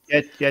 95.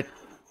 Yeah.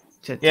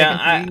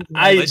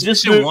 I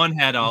just moved, one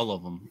had all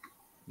of them.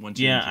 1,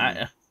 2,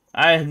 yeah,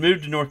 I had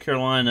moved to North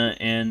Carolina,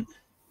 and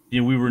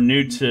you know, we were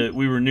new to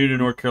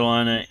North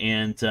Carolina,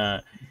 and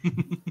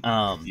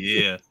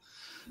yeah,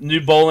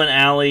 new bowling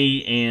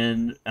alley,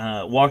 and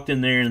walked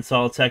in there and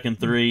saw Tekken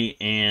 3,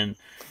 and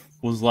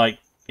was like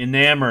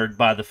enamored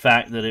by the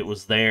fact that it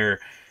was there,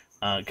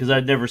 because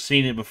I'd never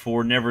seen it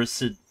before. Never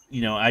said,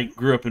 you know, I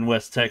grew up in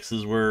West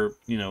Texas, where,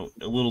 you know,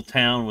 a little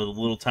town with a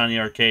little tiny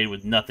arcade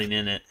with nothing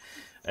in it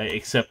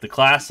except the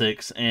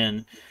classics,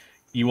 and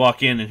you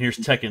walk in and here's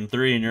Tekken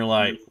 3 and you're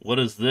like, what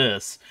is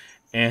this?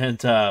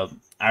 And I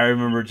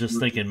remember just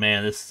thinking,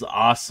 man, this is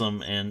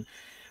awesome, and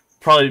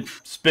probably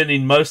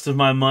spending most of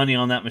my money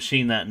on that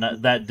machine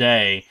that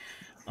day,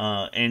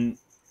 and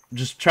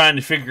just trying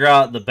to figure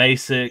out the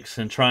basics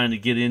and trying to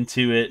get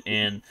into it,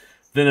 and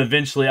then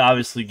eventually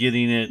obviously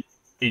getting it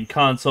in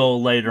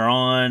console later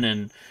on,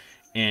 and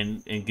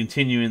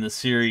continuing the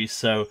series.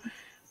 So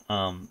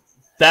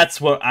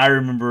that's what I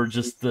remember.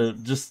 Just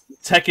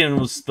Tekken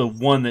was the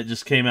one that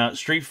just came out.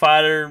 Street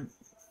Fighter,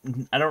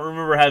 I don't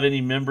remember having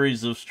any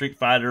memories of Street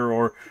Fighter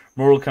or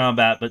Mortal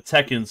Kombat, but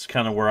Tekken's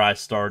kind of where I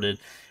started.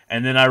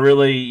 And then I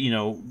really, you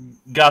know,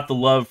 got the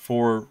love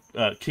for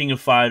King of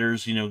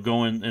Fighters, you know,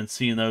 going and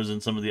seeing those in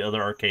some of the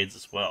other arcades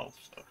as well.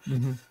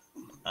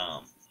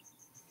 So,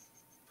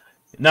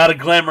 not a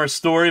glamorous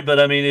story, but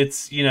I mean,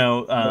 it's, you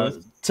know,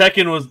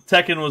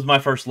 Tekken was my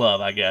first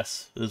love, I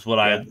guess, is what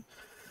I.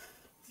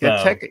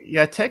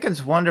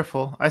 Tekken's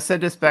wonderful. I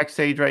said this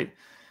backstage, right?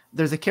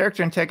 There's a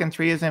character in Tekken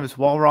 3. His name is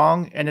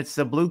Walrong, and it's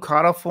the blue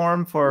kata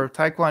form for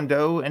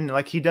Taekwondo, and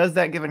like he does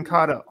that given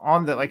kata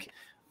on the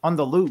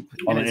loop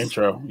On the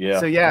intro, yeah.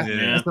 So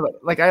so,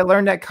 like I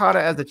learned that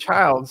kata as a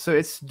child, so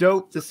it's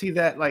dope to see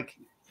that. Like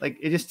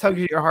it just tugs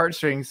at your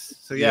heartstrings.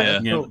 So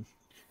cool.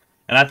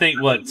 And I think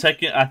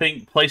Tekken, I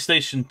think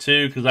PlayStation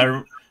 2, because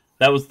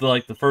that was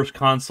the first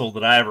console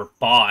that I ever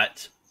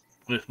bought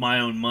with my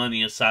own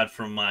money, aside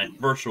from my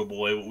Virtual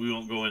Boy. But we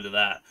won't go into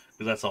that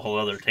because that's a whole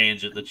other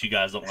tangent that you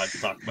guys don't like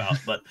to talk about.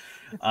 But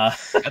I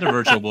had a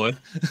Virtual Boy.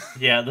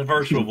 Yeah, the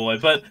Virtual Boy.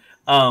 But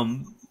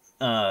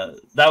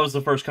that was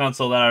the first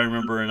console that I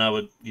remember, and I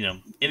would, you know,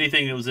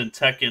 anything that was in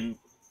Tekken,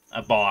 I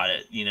bought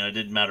it. You know, it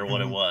didn't matter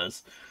what it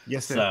was.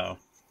 Yes, sir. So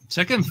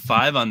Tekken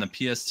 5 on the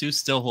PS2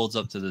 still holds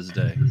up to this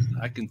day.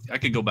 I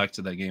could go back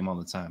to that game all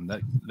the time.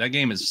 That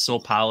game is so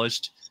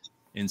polished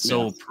and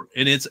so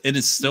it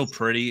is still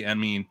pretty. I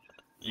mean,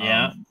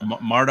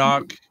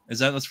 Marduk, is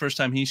that the first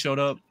time he showed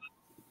up?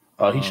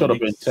 He showed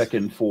up in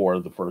Tekken 4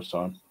 the first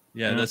time.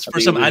 Yeah, that's the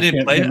first time I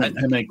didn't play it.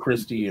 Him and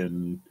Christy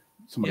and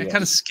somebody else. I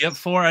kind of skipped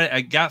 4.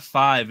 I got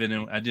 5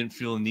 and I didn't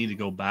feel the need to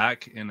go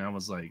back, and I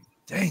was like,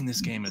 dang,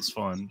 this game is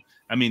fun.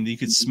 I mean, you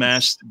could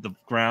smash the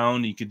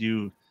ground. You could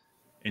do,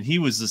 and he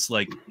was just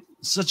like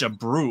such a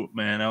brute,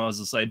 man. I was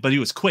just like, but he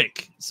was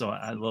quick. So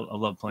I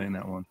love playing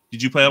that one.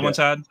 Did you play that one,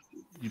 Todd?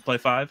 Did you play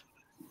 5?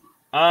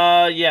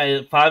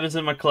 Yeah, 5 is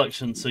in my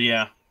collection. So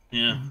yeah.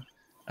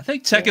 I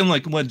think Tekken,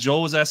 like what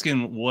Joel was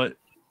asking, what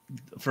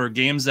for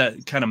games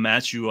that kind of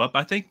match you up.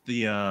 I think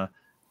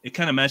it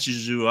kind of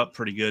matches you up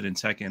pretty good in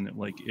Tekken.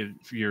 Like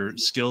if your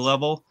skill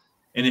level,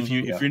 and if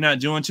you're not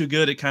doing too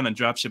good, it kind of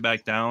drops you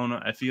back down.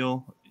 I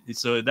feel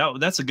so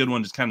that's a good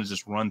one to kind of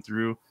just run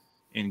through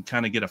and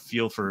kind of get a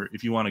feel for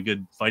if you want a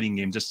good fighting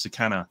game, just to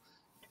kind of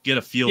get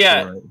a feel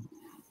for it.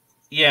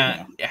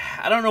 Yeah,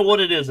 I don't know what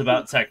it is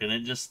about Tekken.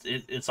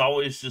 It's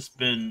always just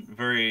been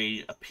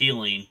very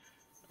appealing.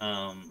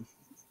 I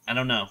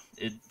don't know.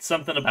 It's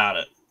something about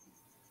it.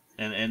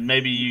 And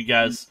maybe you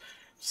guys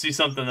see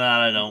something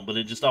that I don't, but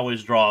it just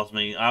always draws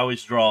me. I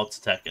always draw to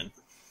Tekken.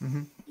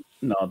 Mm-hmm.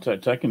 No,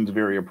 Tekken's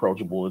very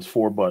approachable. It's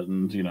 4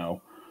 buttons, you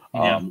know.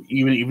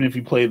 Even if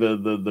you play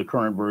the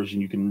current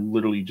version, you can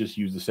literally just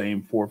use the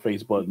same 4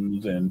 face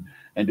buttons and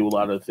do a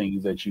lot of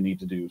things that you need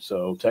to do.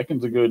 So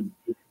Tekken's a good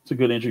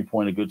entry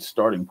point, a good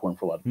starting point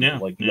for a lot of people. Yeah,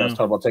 like you guys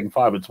talk about Tekken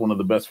 5, it's one of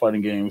the best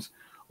fighting games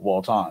of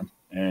all time.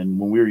 And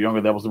when we were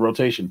younger, that was the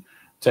rotation.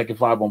 Tekken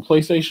 5 on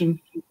PlayStation,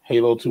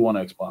 Halo 2 on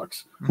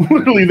Xbox.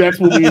 Literally, that's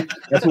what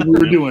we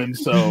were doing.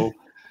 So,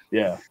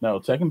 yeah, no,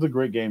 Tekken's a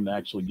great game to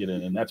actually get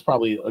in, and that's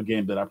probably a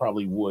game that I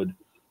probably would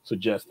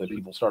suggest that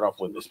people start off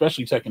with,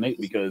 especially Tekken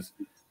 8, because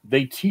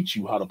they teach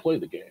you how to play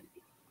the game.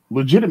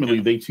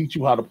 Legitimately, they teach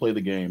you how to play the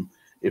game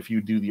if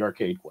you do the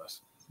arcade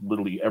quest.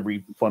 Literally,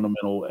 every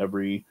fundamental,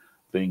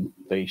 everything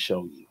they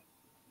show you.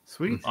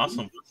 Sweet,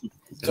 awesome.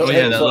 So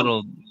that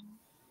little.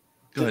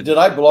 Did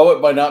I blow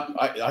it by not?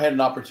 I had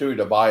an opportunity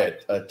to buy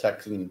it.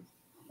 Texan,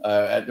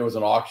 there was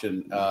an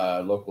auction.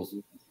 Local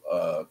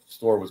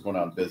store was going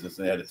out of business,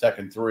 and they had a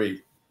Tekken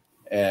 3,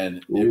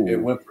 and it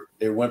went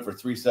for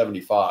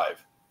 $375.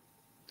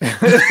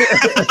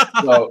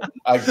 So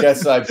I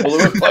guess I blew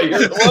it by your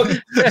look.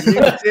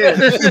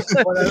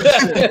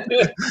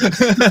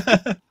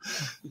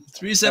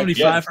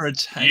 $375 for a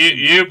Tekken.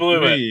 You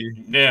blew it.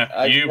 Yeah,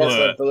 I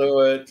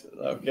blew it.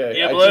 Okay,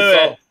 you blew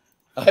it.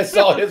 I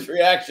saw his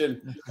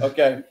reaction.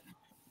 Okay.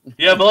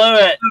 You blew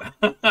it.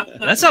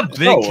 That's a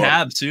big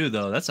cab too,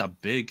 though. That's a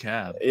big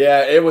cab.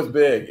 Yeah, it was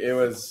big. It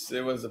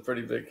was a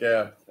pretty big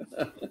cab.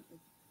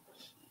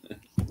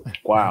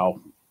 Wow.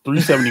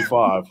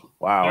 375.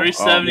 Wow.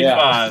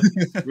 375.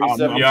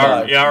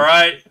 You all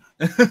right?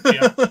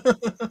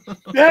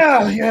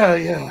 Yeah.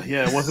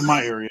 It wasn't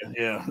my area.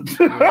 Yeah.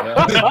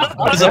 It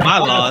wasn't my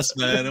loss,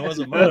 man. It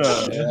wasn't my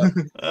loss. Yeah.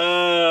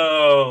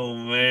 Oh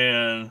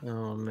man.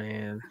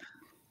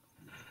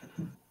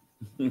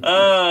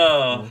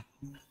 Oh.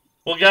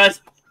 Well,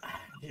 guys,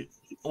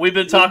 we've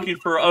been talking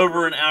for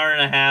over an hour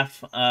and a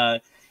half.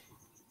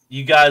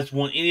 You guys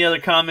want any other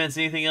comments?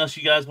 Anything else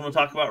you guys want to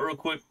talk about real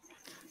quick?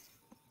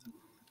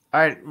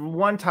 All right,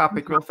 one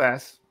topic real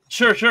fast.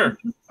 Sure.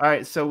 All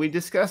right, so we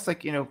discussed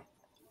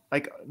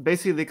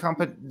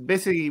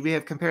basically we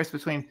have comparison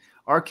between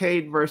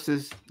arcade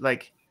versus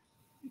like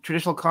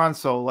traditional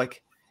console.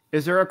 Like,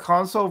 is there a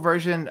console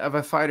version of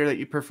a fighter that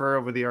you prefer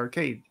over the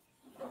arcade?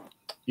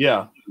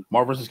 Yeah,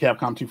 Marvel vs.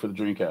 Capcom 2 for the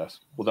Dreamcast,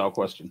 without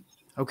question.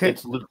 Okay,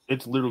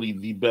 it's literally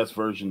the best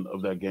version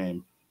of that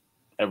game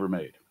ever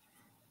made.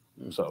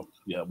 So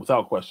yeah,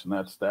 without question,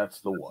 that's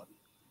the one.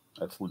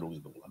 That's literally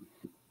the one.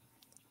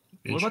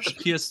 What about the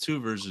PS2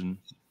 version?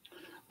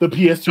 The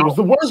PS2 was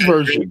the worst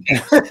version.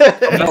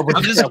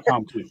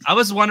 I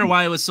was wondering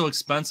why it was so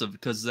expensive,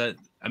 because that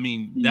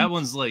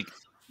one's like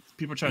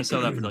people are trying to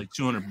sell that for like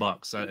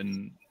 $200,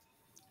 and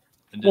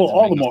well,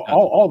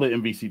 all the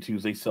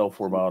MVC2s they sell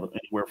for about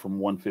anywhere from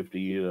 $150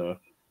 to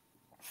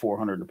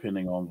 $400,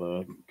 depending on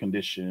the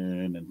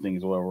condition and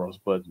things, whatever else.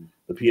 But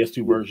the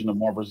PS2 version of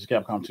Marvel vs.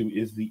 Capcom 2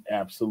 is the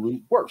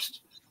absolute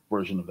worst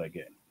version of that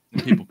game.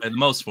 People pay the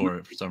most for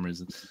it for some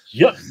reason.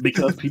 Yep,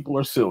 because people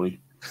are silly.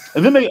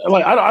 And then they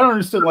like I don't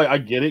understand. Like, I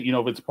get it,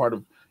 if it's part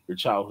of your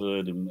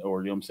childhood or you know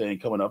what I'm saying,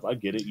 coming up, I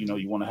get it. You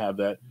want to have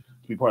that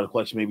to be part of the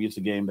collection. Maybe it's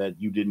a game that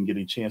you didn't get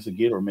a chance to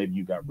get, or maybe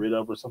you got rid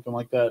of, or something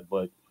like that.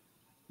 But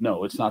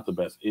no, it's not the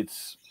best.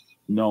 It's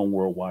known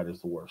worldwide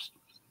as the worst.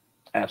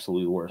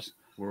 Absolutely the worst.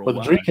 Worldwide.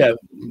 But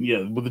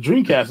the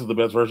Dreamcast is the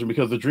best version,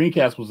 because the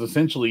Dreamcast was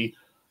essentially,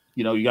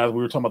 you guys,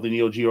 we were talking about the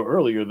Neo Geo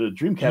earlier. The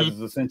Dreamcast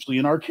is essentially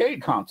an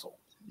arcade console.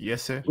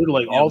 Yes, sir.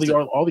 Literally, all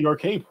the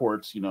arcade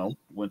ports,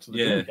 went to the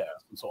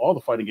Dreamcast, and so all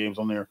the fighting games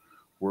on there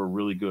were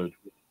really good.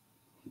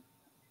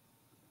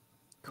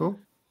 Cool.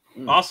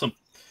 Awesome.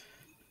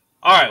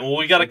 All right. Well,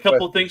 we got a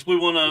couple of things we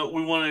want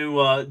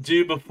to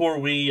do before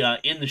we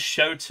end the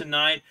show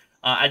tonight.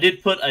 I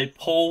did put a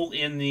poll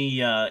in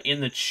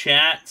the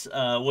chat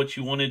what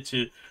you wanted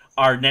to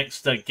our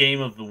next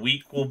game of the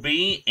week will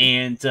be,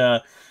 and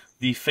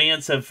the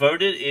fans have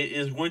voted. It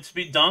is going to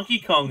be Donkey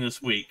Kong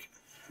this week.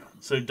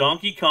 So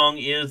Donkey Kong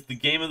is the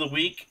game of the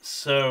week.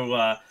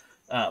 So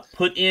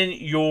put in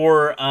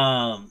your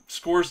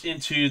scores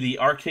into the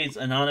Arcades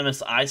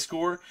Anonymous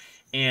iScore,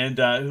 and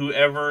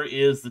whoever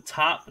is the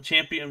top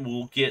champion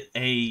will get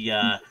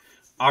a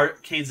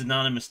Arcades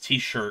Anonymous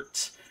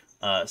T-shirt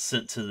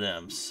sent to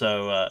them.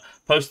 So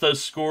post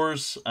those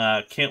scores.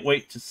 Can't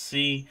wait to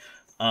see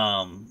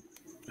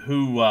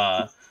who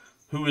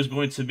is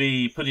going to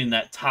be putting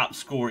that top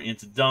score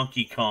into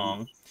Donkey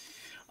Kong.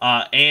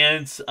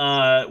 And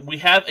we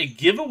have a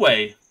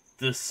giveaway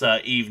this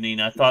evening.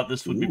 I thought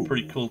this would be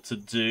pretty cool to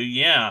do.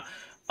 Yeah.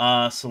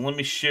 So let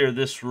me share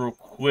this real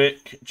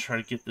quick. Try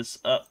to get this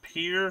up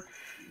here.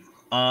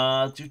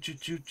 Mo,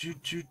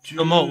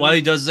 while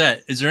he does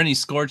that, is there any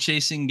score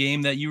chasing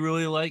game that you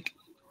really like?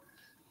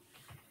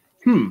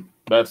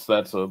 That's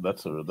a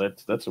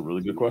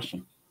really good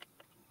question.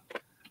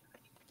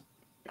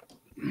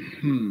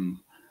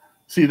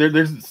 See,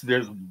 there's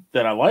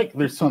that I like.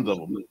 There's tons of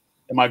them.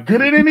 Am I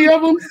good at any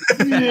of them?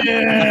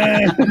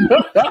 Yeah.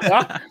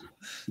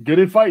 Good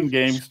at fighting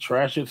games,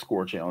 trash at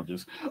score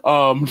challenges.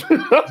 No,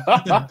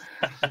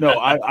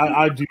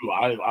 I do.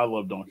 I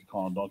love Donkey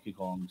Kong. Donkey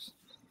Kong's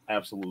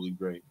absolutely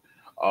great.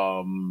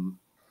 I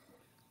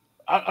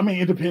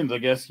mean, it depends. I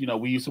guess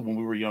we used to, when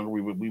we were younger,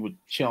 we would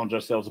challenge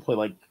ourselves to play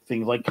like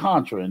things like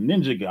Contra and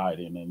Ninja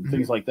Gaiden and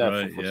things like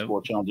that for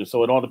score challenges.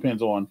 So it all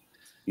depends on,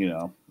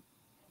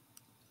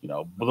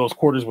 but those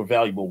quarters were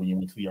valuable when you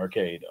went to the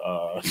arcade.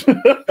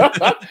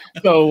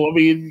 So I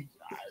mean,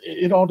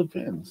 it all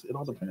depends. It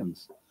all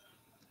depends.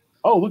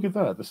 Oh, look at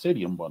that, the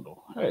stadium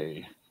bundle.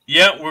 Hey.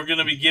 Yeah, we're going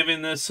to be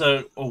giving this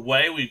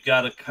away. We've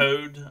got a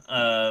code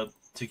to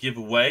give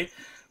away.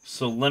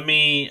 So let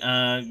me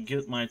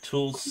get my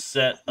tools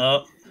set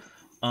up.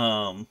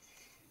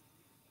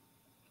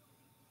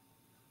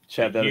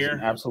 Chat, that is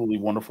an absolutely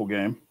wonderful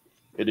game.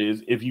 It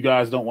is. If you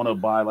guys don't want to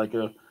buy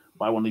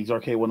one of these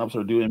arcade 1-ups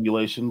or do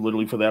emulation,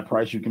 literally for that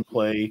price, you can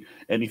play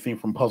anything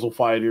from Puzzle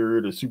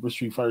Fighter to Super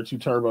Street Fighter 2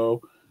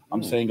 Turbo.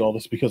 I'm saying all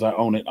this because I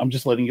own it. I'm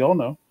just letting y'all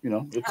know.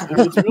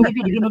 It's really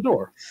good to get in the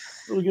door.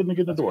 Really good to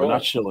get in the door.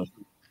 Not chilling.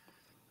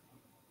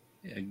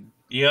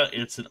 Yeah,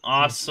 it's an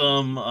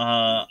awesome.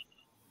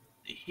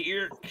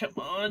 Here, come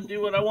on,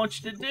 do what I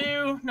want you to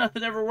do.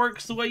 Nothing ever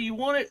works the way you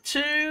want it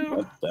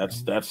to.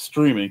 That's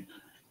streaming.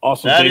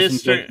 Also, that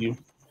Jason,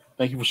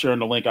 thank you for sharing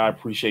the link. I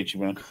appreciate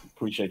you, man.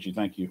 Appreciate you.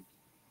 Thank you.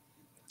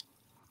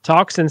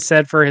 Toxin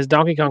said for his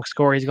Donkey Kong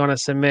score, he's going to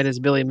submit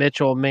his Billy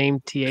Mitchell MAME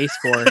TA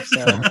score.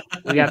 So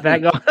we got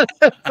that going.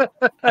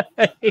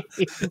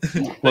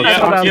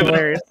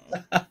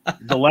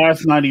 The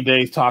last 90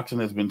 days, Toxin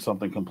has been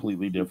something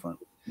completely different.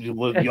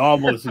 Y'all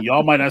listen.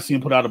 Y'all might not see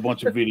him put out a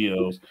bunch of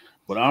videos,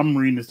 but I'm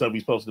reading the stuff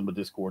he's posted in the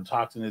Discord.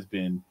 Toxin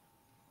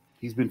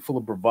he's been full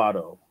of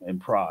bravado and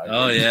pride.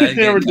 Oh yeah,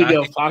 everything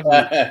else. Toxin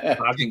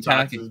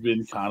has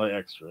been kind of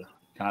extra.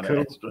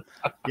 Extra.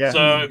 Yeah.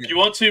 So if you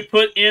want to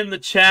put in the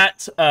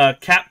chat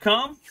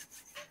Capcom,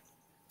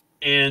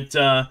 and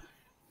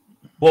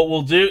what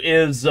we'll do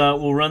is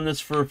we'll run this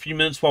for a few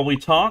minutes while we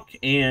talk,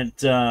 and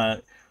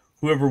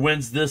whoever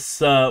wins this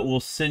will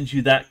send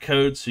you that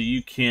code so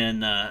you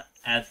can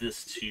add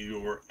this to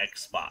your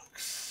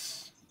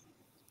Xbox.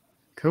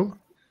 Cool.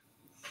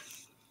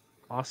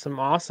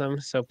 Awesome.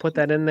 So put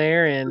that in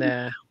there,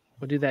 and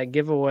we'll do that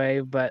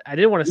giveaway. But I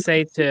did want to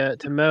say to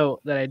Mo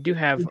that I do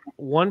have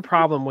one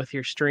problem with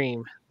your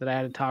stream that I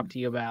had to talk to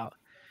you about.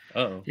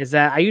 Is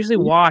that I usually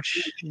watch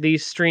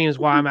these streams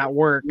while I'm at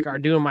work or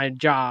doing my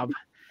job,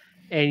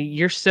 and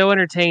you're so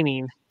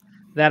entertaining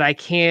that I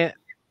can't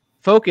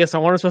focus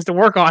on what I'm supposed to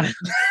work on.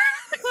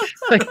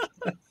 Like,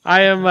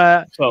 I am.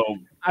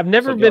 I've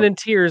never been in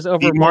tears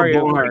over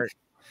Mario Kart.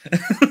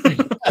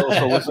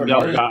 So listen,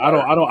 I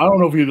don't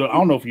know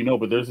if you know,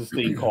 but there's this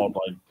thing called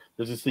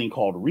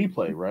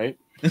replay, right?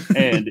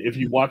 And if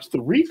you watch the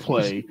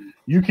replay,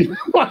 you can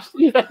watch.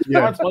 You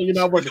watch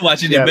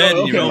in your bed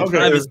in your own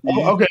privacy.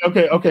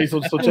 Okay. So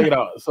check it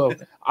out. So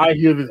I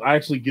hear this. I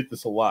actually get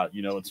this a lot.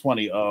 It's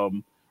funny.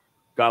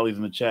 Golly's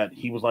in the chat.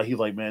 He's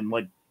like, man,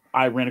 like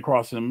I ran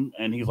across him,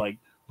 and he's like,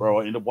 bro,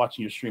 I ended up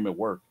watching your stream at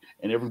work,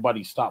 and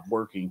everybody stopped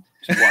working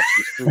to watch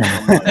the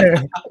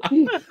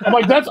stream. I'm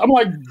like,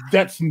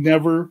 that's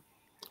never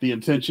the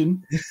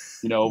intention.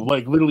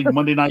 Like literally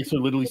Monday nights are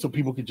literally so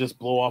people could just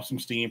blow off some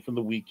steam from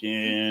the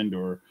weekend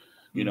or,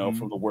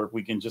 from the work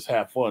weekend, just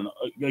have fun.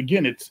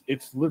 Again, it's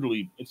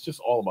just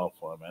all about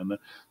fun, man.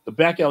 The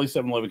back alley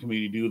 7-Eleven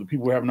community, the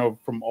people we're having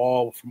from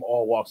all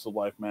walks of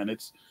life, man.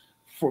 It's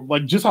for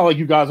like just how like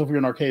you guys over here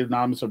in Arcade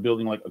Anonymous are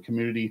building like a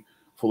community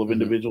full of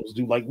individuals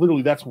do. Like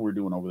literally that's what we're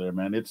doing over there,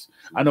 man.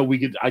 I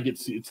get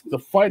it's the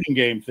fighting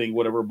game thing,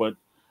 whatever, but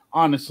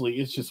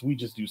honestly, we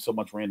just do so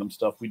much random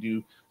stuff. We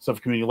do stuff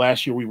for community.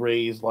 Last year we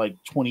raised like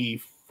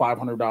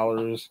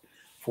 $2,500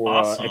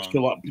 for Extra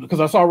Life,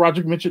 because I saw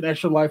Roger mention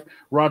Extra Life.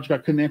 Roger, I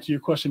couldn't answer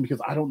your question because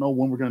I don't know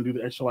when we're going to do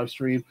the Extra Life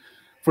stream.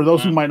 For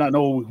those who might not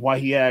know why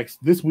he asked,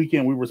 this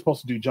weekend we were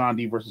supposed to do John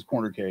D versus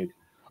Cornercade.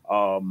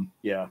 And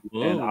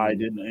I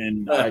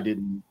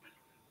didn't.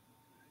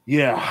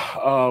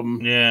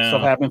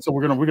 Stuff happened, so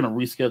we're gonna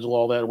reschedule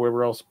all that or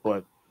whatever else.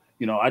 But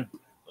I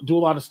do a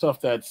lot of stuff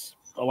that's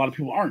a lot of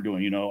people aren't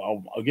doing.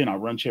 I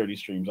run charity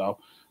streams. I'll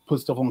put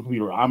stuff on the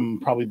computer.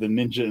 I'm probably the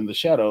ninja in the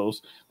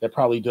shadows that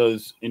probably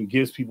does and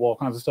gives people all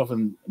kinds of stuff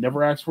and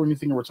never asks for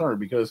anything in return.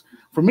 Because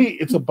for me,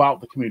 it's about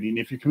the community. And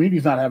if your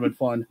community's not having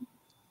fun,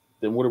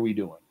 then what are we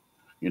doing?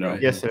 You know?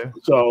 Yes, sir.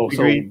 So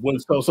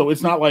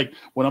it's not like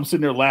when I'm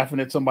sitting there laughing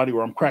at somebody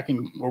or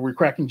we're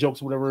cracking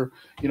jokes or whatever,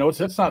 you know,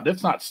 that's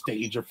not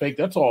staged or fake.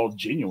 That's all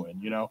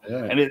genuine, you know?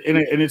 Yeah. And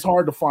it's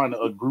hard to find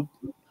a group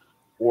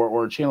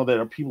or a channel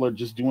that people are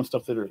just doing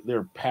stuff that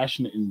they're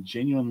passionate and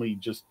genuinely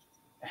just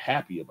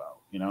happy about,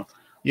 you know.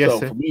 Yes,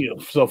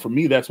 so for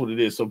me, that's what it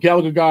is. So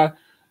Gallagher guy,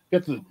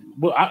 get the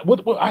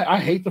I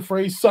hate the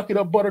phrase "suck it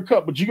up,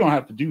 Buttercup," but you're gonna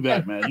have to do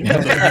that, man. You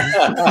have to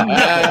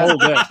hold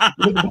that.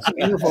 Put some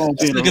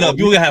earphones in. Suck it up.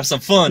 You're gonna have some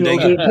fun. You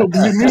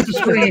mute the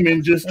stream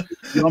and just, you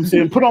know what I'm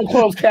saying, put on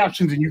closed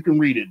captions and you can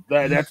read it.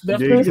 That's what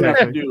you have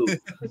to do. You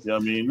know what I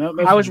mean?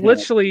 I was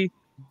literally.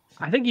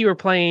 I think you were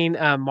playing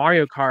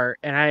Mario Kart,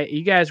 and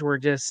you guys were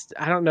just,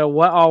 I don't know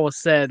what all was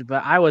said,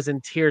 but I was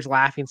in tears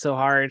laughing so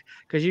hard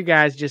because you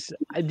guys do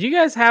you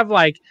guys have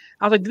like,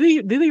 I was like,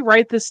 did they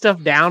write this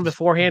stuff down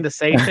beforehand to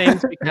say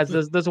things?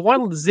 Because those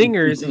one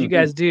zingers that you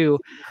guys do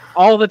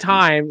all the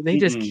time, they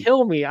just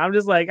kill me. I'm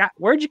just like,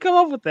 where'd you come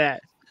up with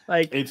that?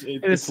 Like,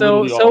 it's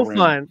so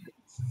fun.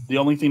 The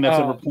only thing that's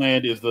ever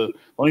planned is the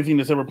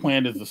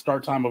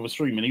start time of a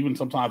stream, and even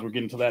sometimes we're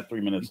getting to that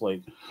 3 minutes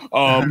late.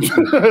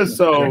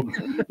 So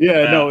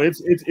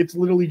it's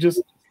literally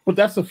just. But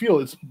that's the feel.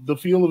 It's the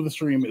feel of the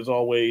stream is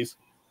always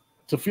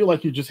to feel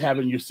like you're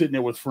sitting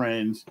there with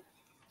friends,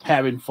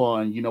 having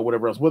fun, you know,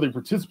 whatever else, whether you're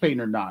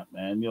participating or not,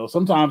 man. You know,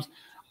 sometimes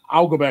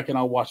I'll go back and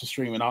I'll watch the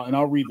stream and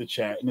I'll read the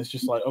chat, and it's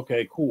just like,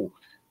 okay, cool.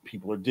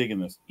 People are digging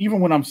this, even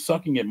when I'm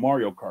sucking at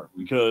Mario Kart,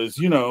 because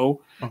you know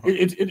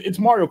it's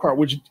Mario Kart.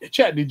 Which,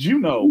 chat, did you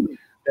know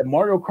that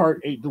Mario Kart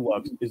 8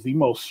 Deluxe is the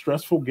most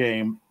stressful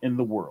game in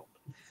the world?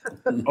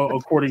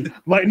 According,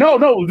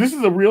 no, this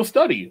is a real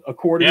study.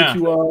 According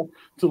to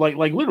like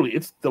literally,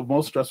 it's the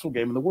most stressful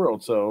game in the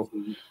world. So,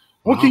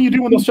 what can you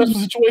do in those stressful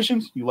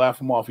situations? You laugh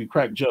them off. You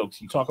crack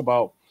jokes. You talk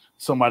about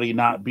somebody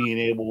not being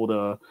able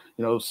to,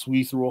 you know,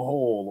 squeeze through a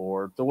hole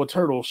or throw a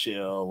turtle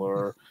shell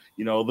or,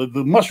 you know,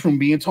 the mushroom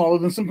being taller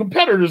than some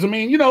competitors. I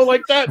mean, you know,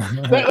 like that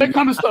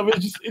kind of stuff. It's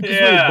just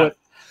weird,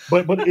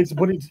 but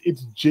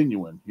it's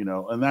genuine, you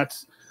know, and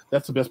that's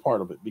the best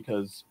part of it,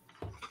 because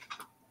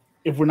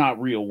if we're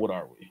not real, what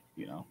are we?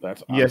 You know,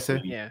 that's yes,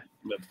 sir. Yeah,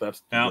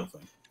 that's the real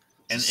thing.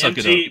 And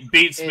MG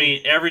beats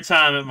me every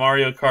time at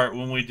Mario Kart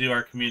when we do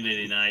our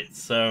community night.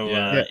 So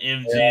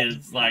MG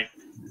is like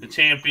the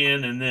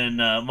champion, and then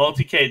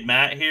Multicade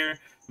Matt here,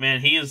 man,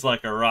 he is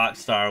like a rock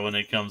star when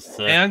it comes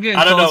to. And I'm getting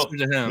closer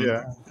to him.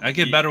 Yeah, I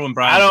get better when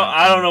Brian.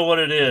 I don't know what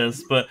it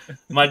is, but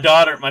my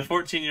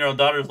 14-year-old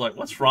daughter is like,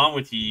 "What's wrong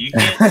with you? You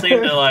can't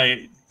seem to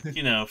like,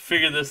 you know,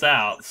 figure this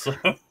out. So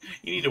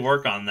you need to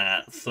work on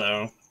that."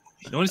 So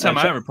the only time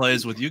I ever play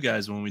is with you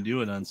guys when we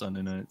do it on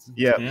Sunday nights.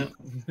 Yeah.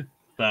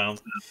 So,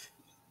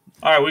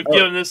 all right, we've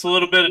given this a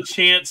little bit of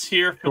chance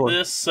here for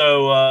this.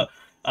 So,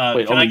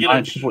 wait, can I get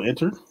 9 people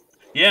entered?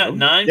 Yeah,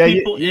 9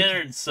 people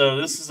entered, so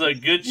this is a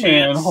good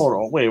chance. Man, hold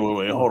on, wait,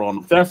 hold on.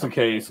 If that's the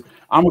case,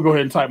 I'm gonna go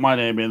ahead and type my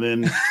name in.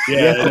 Then,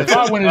 and if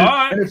I win it,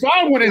 I'm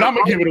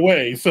gonna give it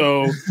away.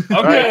 So,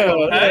 okay,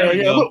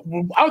 Look,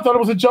 I thought it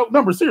was a joke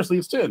number. Seriously,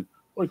 it's 10.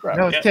 Holy crap!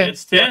 No, it's 10.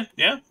 It's 10.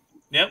 Yeah.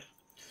 Yep.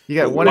 You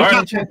got one.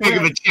 Not too big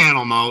of a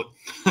channel, Moat.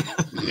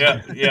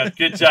 Yeah.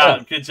 Good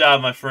job,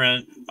 my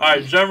friend. All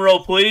right, drum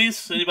roll,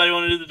 please. Anybody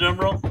want to do the drum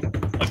roll?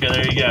 Okay,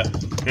 there you go.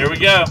 Here we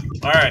go.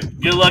 All right,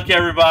 good luck,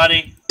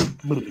 everybody.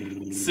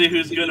 Let's see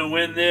who's going to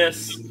win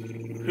this.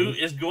 Who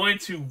is going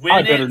to win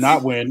I better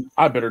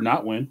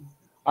not win.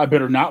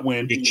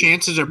 The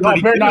chances are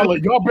pretty good.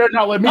 Y'all better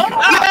not let me.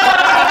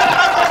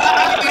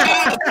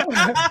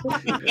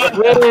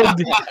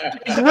 Rigged.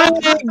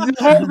 The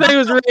whole thing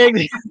was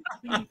rigged.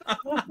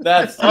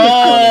 That's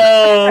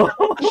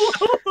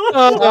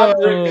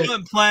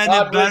couldn't plan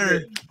it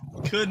better.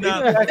 Could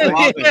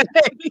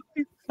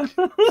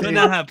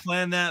not have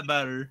planned that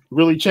better.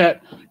 Really,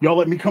 chat? Y'all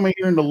let me come in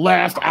here in the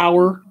last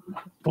hour.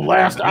 Well,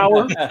 I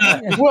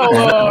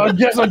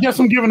guess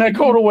I'm giving that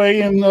code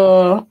away in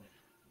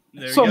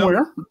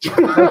somewhere.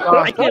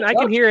 I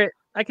can hear it.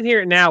 I can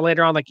hear it now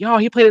later on. Like,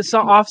 he played it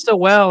off so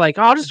well. Like,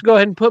 I'll just go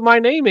ahead and put my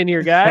name in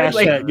here, guys.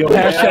 Hashtag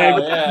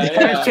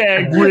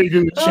rigged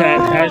in the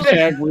chat.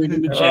 Hashtag rigged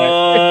in the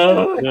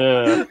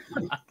chat.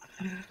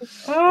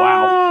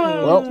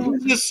 Wow.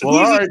 Who's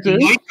all right,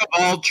 dude. Mike of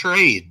all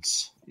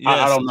trades. Yes.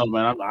 I don't know,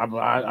 man.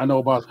 I know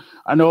about.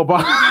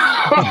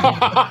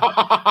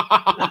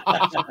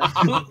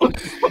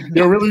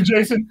 Yo, really,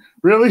 Jason?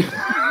 Really? Really?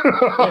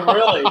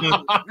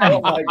 Oh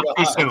my god!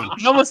 I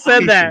almost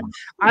said that.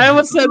 I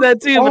almost said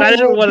that too, but I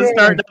didn't want to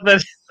start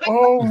that.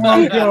 Oh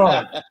my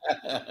god!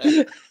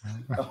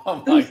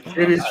 Oh my god!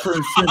 It is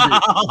transcendent.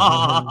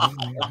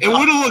 It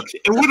would have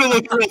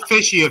looked real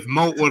fishy if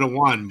Moat would have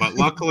won, but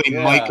luckily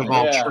Mike of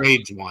all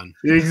trades won.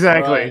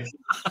 Exactly.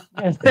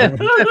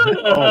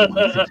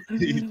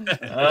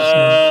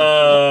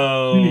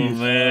 Oh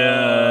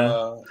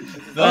man,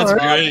 that's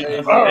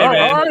great.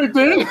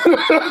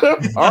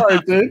 All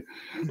right then.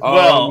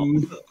 Well, All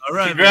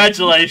right,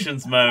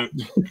 congratulations, Mo.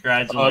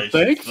 Congratulations,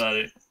 thanks.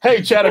 buddy.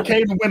 Hey, Chad, I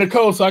came to win a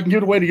code so I can give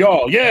it away to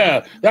y'all.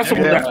 Yeah, that's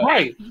right. That's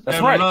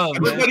Never right. know,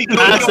 man. Everybody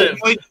Pass go. it.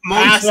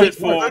 Pass it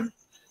forward.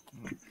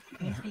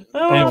 Pay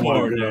Oh, it my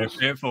forward, dude. gosh.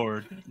 Pay it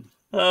forward.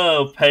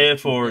 Oh, pay it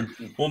forward.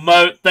 Well,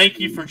 Mo, thank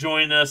you for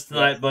joining us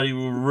tonight, buddy.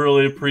 We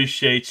really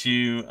appreciate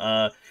you.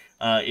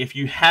 If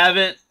you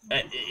haven't,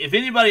 if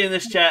anybody in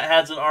this chat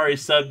hasn't already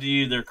subbed to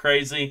you, they're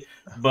crazy.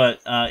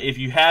 But if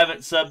you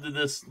haven't subbed to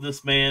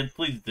this man,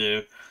 please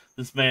do.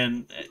 This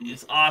man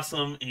is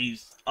awesome.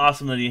 He's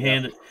awesome that he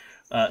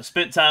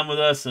spent time with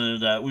us,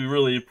 and we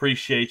really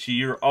appreciate you.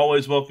 You're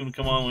always welcome to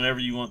come on whenever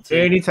you want to.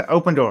 Anytime,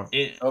 open door.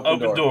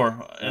 Open door,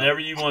 whenever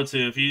you want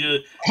to. If you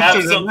have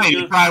After the something, night,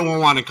 you probably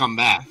won't want to come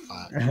back.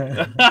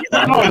 No.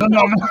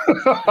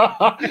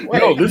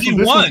 He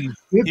won.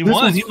 He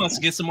won. He wants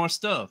to get some more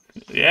stuff.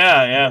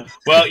 Yeah.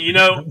 Well, you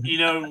know,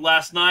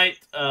 last night,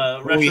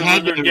 Well, we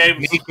had to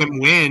make him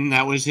win.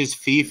 That was his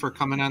fee for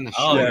coming on the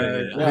show. Oh,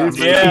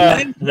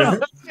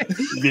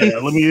 Yeah.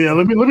 Let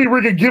me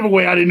rig a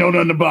giveaway I didn't know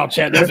nothing about,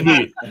 chat. That's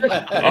me.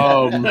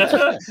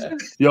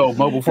 Yo,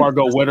 Mo, before I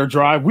go wet or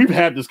dry, we've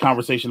had this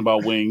conversation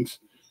about wings.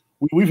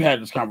 We've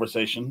had this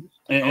conversation,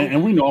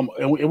 and we know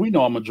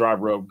I'm a dry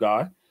rub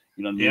guy.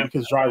 You know what I mean? Yeah.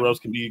 Because dry rubs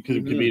can be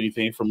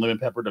anything from lemon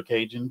pepper to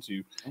Cajun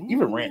to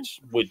even ranch.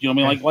 With, you know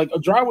what I mean? Like a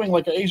dry wing,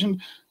 like an Asian.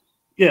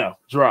 Yeah,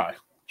 dry.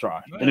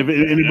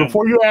 And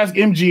before you ask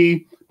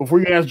MG,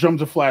 before you ask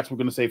drums or flats, we're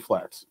gonna say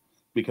flats.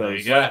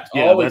 Because flats.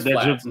 Always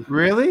flats.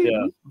 Really?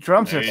 Yeah.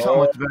 Drums are so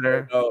much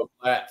better. Oh,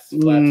 flats.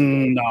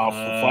 No,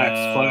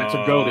 flats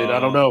are goated. I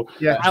don't know.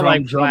 Yeah, I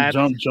like flats.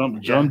 Drums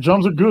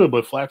are good,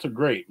 but flats are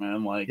great,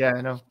 man. Like, yeah,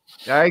 I know.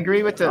 I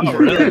agree with the. Oh,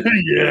 really?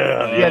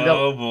 yeah.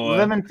 Oh boy.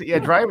 Lemon,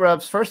 dry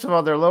rubs. First of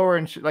all, they're lower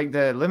in like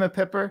the lemon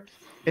pepper.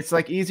 It's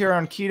like easier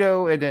on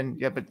keto, and then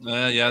but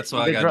that's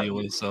what I got to deal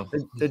with. So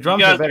the You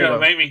drums guys are better. gonna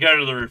Though. make me go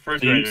to the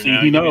refrigerator See,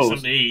 now. he Give me knows.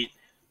 something to eat.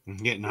 I'm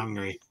getting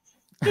hungry.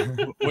 where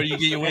do you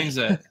get your wings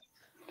at?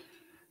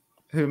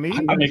 Who, me?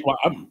 I mean,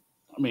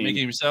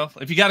 Making yourself?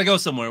 If you got to go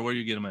somewhere, where do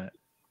you get them at?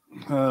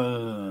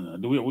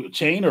 do we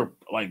chain or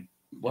like?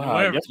 Wow,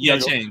 Wherever. Yeah,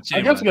 chain.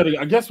 I guess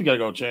we gotta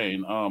go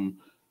chain.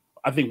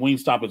 I think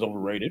Wingstop is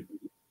overrated.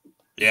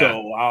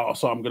 Yeah.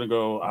 So I'm gonna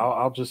go.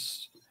 I'll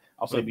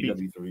say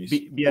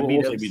BW3s. Yeah,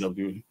 we'll say B-dubs.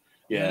 BW.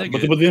 Yeah,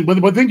 Yeah,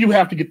 but then you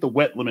have to get the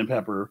wet lemon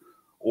pepper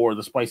or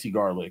the spicy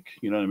garlic.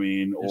 You know what I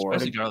mean? Or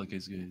Spicy garlic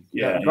is good.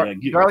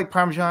 Garlic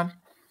parmesan.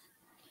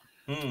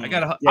 I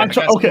got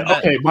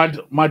okay.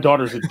 My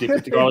daughter's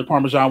addicted to garlic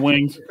parmesan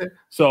wings,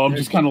 so I'm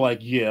just kind of like,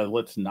 yeah,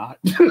 let's not.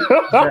 When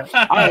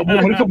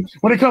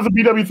it comes to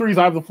BW3s,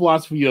 I have the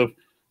philosophy of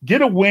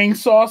get a wing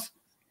sauce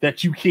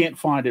that you can't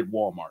find at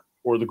Walmart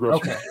or the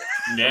grocery. Okay.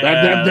 Yeah,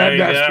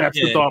 That's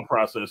the thought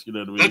process. You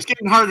know what I mean? That's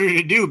getting harder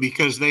to do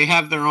because they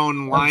have their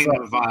own line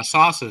of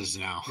sauces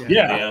now.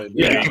 Yeah.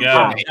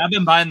 I've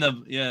been buying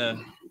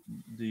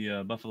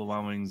the Buffalo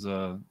Wild Wings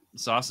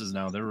sauces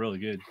now. They're really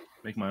good.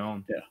 Make my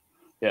own.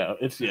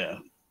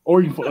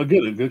 Or you a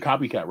good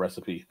copycat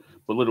recipe,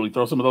 but literally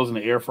throw some of those in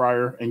the air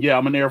fryer. And yeah,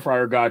 I'm an air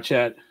fryer guy,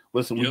 chat.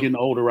 Listen, we're getting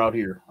older out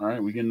here. All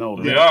right, we're getting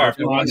older. We are.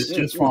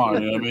 It's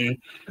fine. You know what I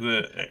mean?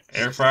 The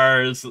air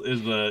fryer is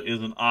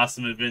an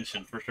awesome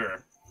invention for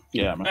sure.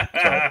 Yeah, man.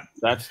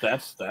 So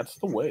that's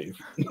the wave.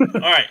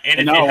 All right, and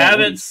if you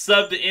haven't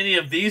subbed to any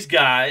of these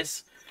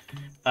guys,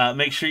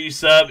 make sure you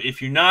sub.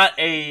 If you're not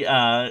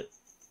a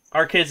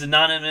Arcades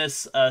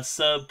Anonymous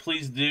sub,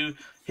 please do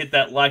hit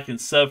that like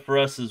and sub for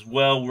us as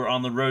well. We're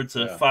on the road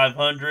to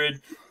 500,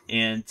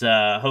 and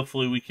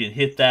hopefully we can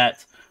hit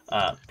that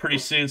pretty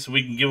soon so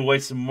we can give away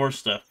some more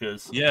stuff.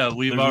 Because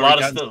we've already a lot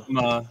got of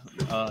stuff.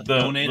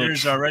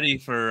 Donators already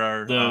for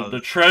our the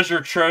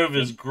treasure trove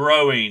is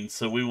growing,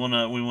 so we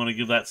wanna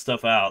give that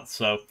stuff out.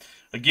 So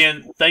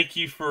again, thank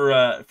you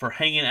for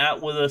hanging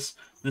out with us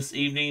this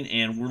evening,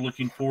 and we're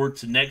looking forward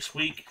to next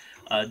week.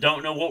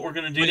 Don't know what we're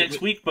going to do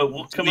next week, but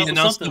we'll come up with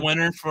something. The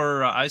winner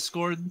for I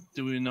Scored?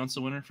 Do we announce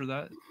the winner for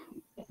that?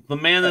 The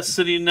man that's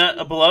sitting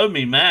below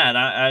me, Matt.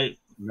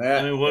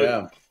 Matt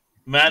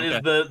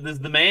is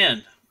the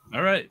man.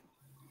 All right.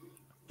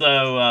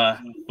 So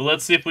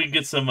let's see if we can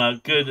get some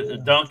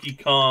good Donkey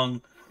Kong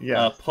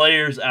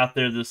players out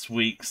there this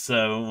week.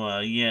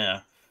 So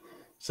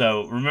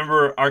So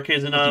remember,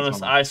 Arcades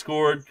Anonymous, I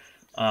Scored.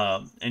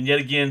 And yet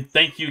again,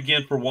 thank you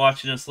again for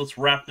watching us. Let's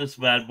wrap this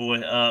bad boy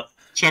up.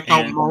 Check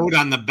out Mode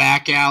on the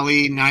Back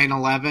Alley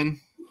 911.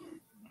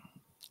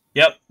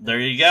 Yep, there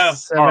you go.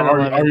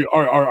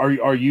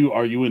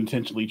 Are you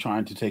intentionally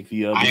trying to take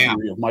the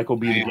theory of Michael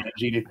B. the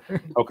Genie?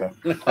 Okay.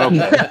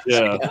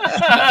 Yeah.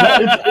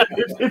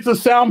 It's a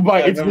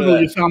soundbite. It's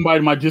literally a soundbite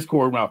in my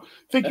Discord now.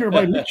 Thank you,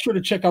 everybody. Make sure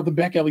to check out the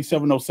Back Alley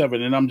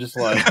 707. And I'm just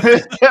like,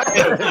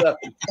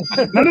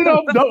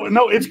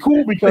 no. It's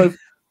cool because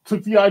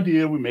took the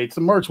idea, we made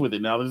some merch with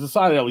it. Now there's a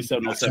side alley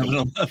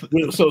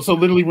 707. So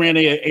literally ran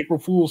a April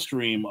Fool's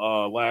stream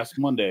last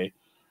Monday,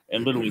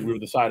 and literally we were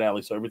the side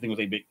alley, so everything was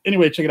a big.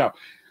 Anyway, check it out.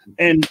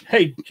 And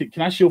hey,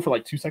 can I shield for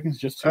like 2 seconds?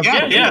 Just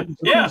yeah.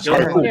 Right,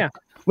 cool.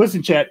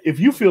 Listen, chat, if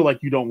you feel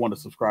like you don't want to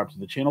subscribe to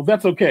the channel,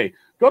 that's okay.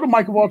 Go to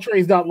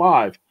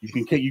michaelofalltrades.live.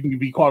 You can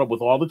be caught up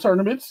with all the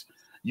tournaments.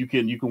 You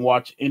can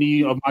watch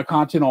any of my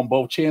content on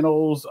both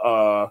channels,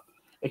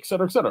 et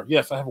cetera, et cetera.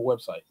 Yes, I have a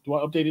website. Do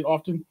I update it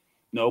often?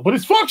 No, but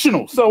it's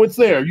functional, so it's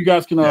there. You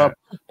guys can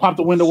pop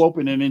the window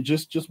open and then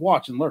just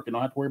watch and lurk. You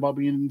don't have to worry about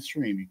being in the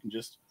stream. You can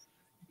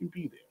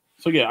be there.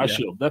 So yeah, I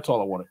should. That's all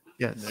I wanted.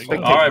 Yes. All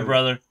right,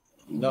 brother.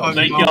 No,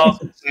 Thank y'all.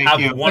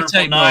 Have a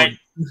wonderful night.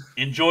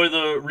 Enjoy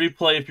the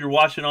replay if you're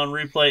watching on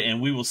replay,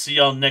 and we will see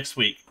y'all next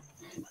week.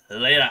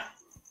 Later.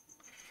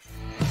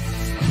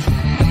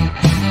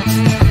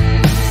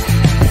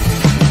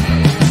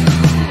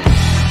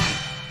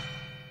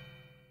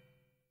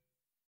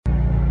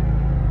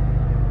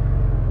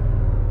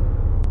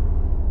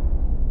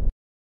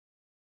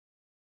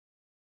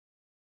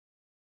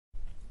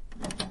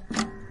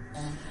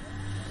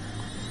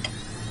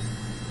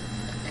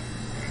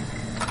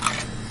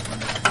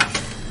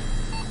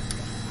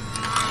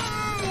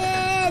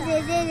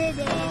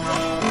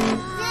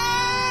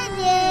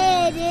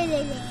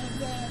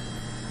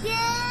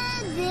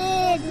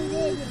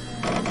 Yeah.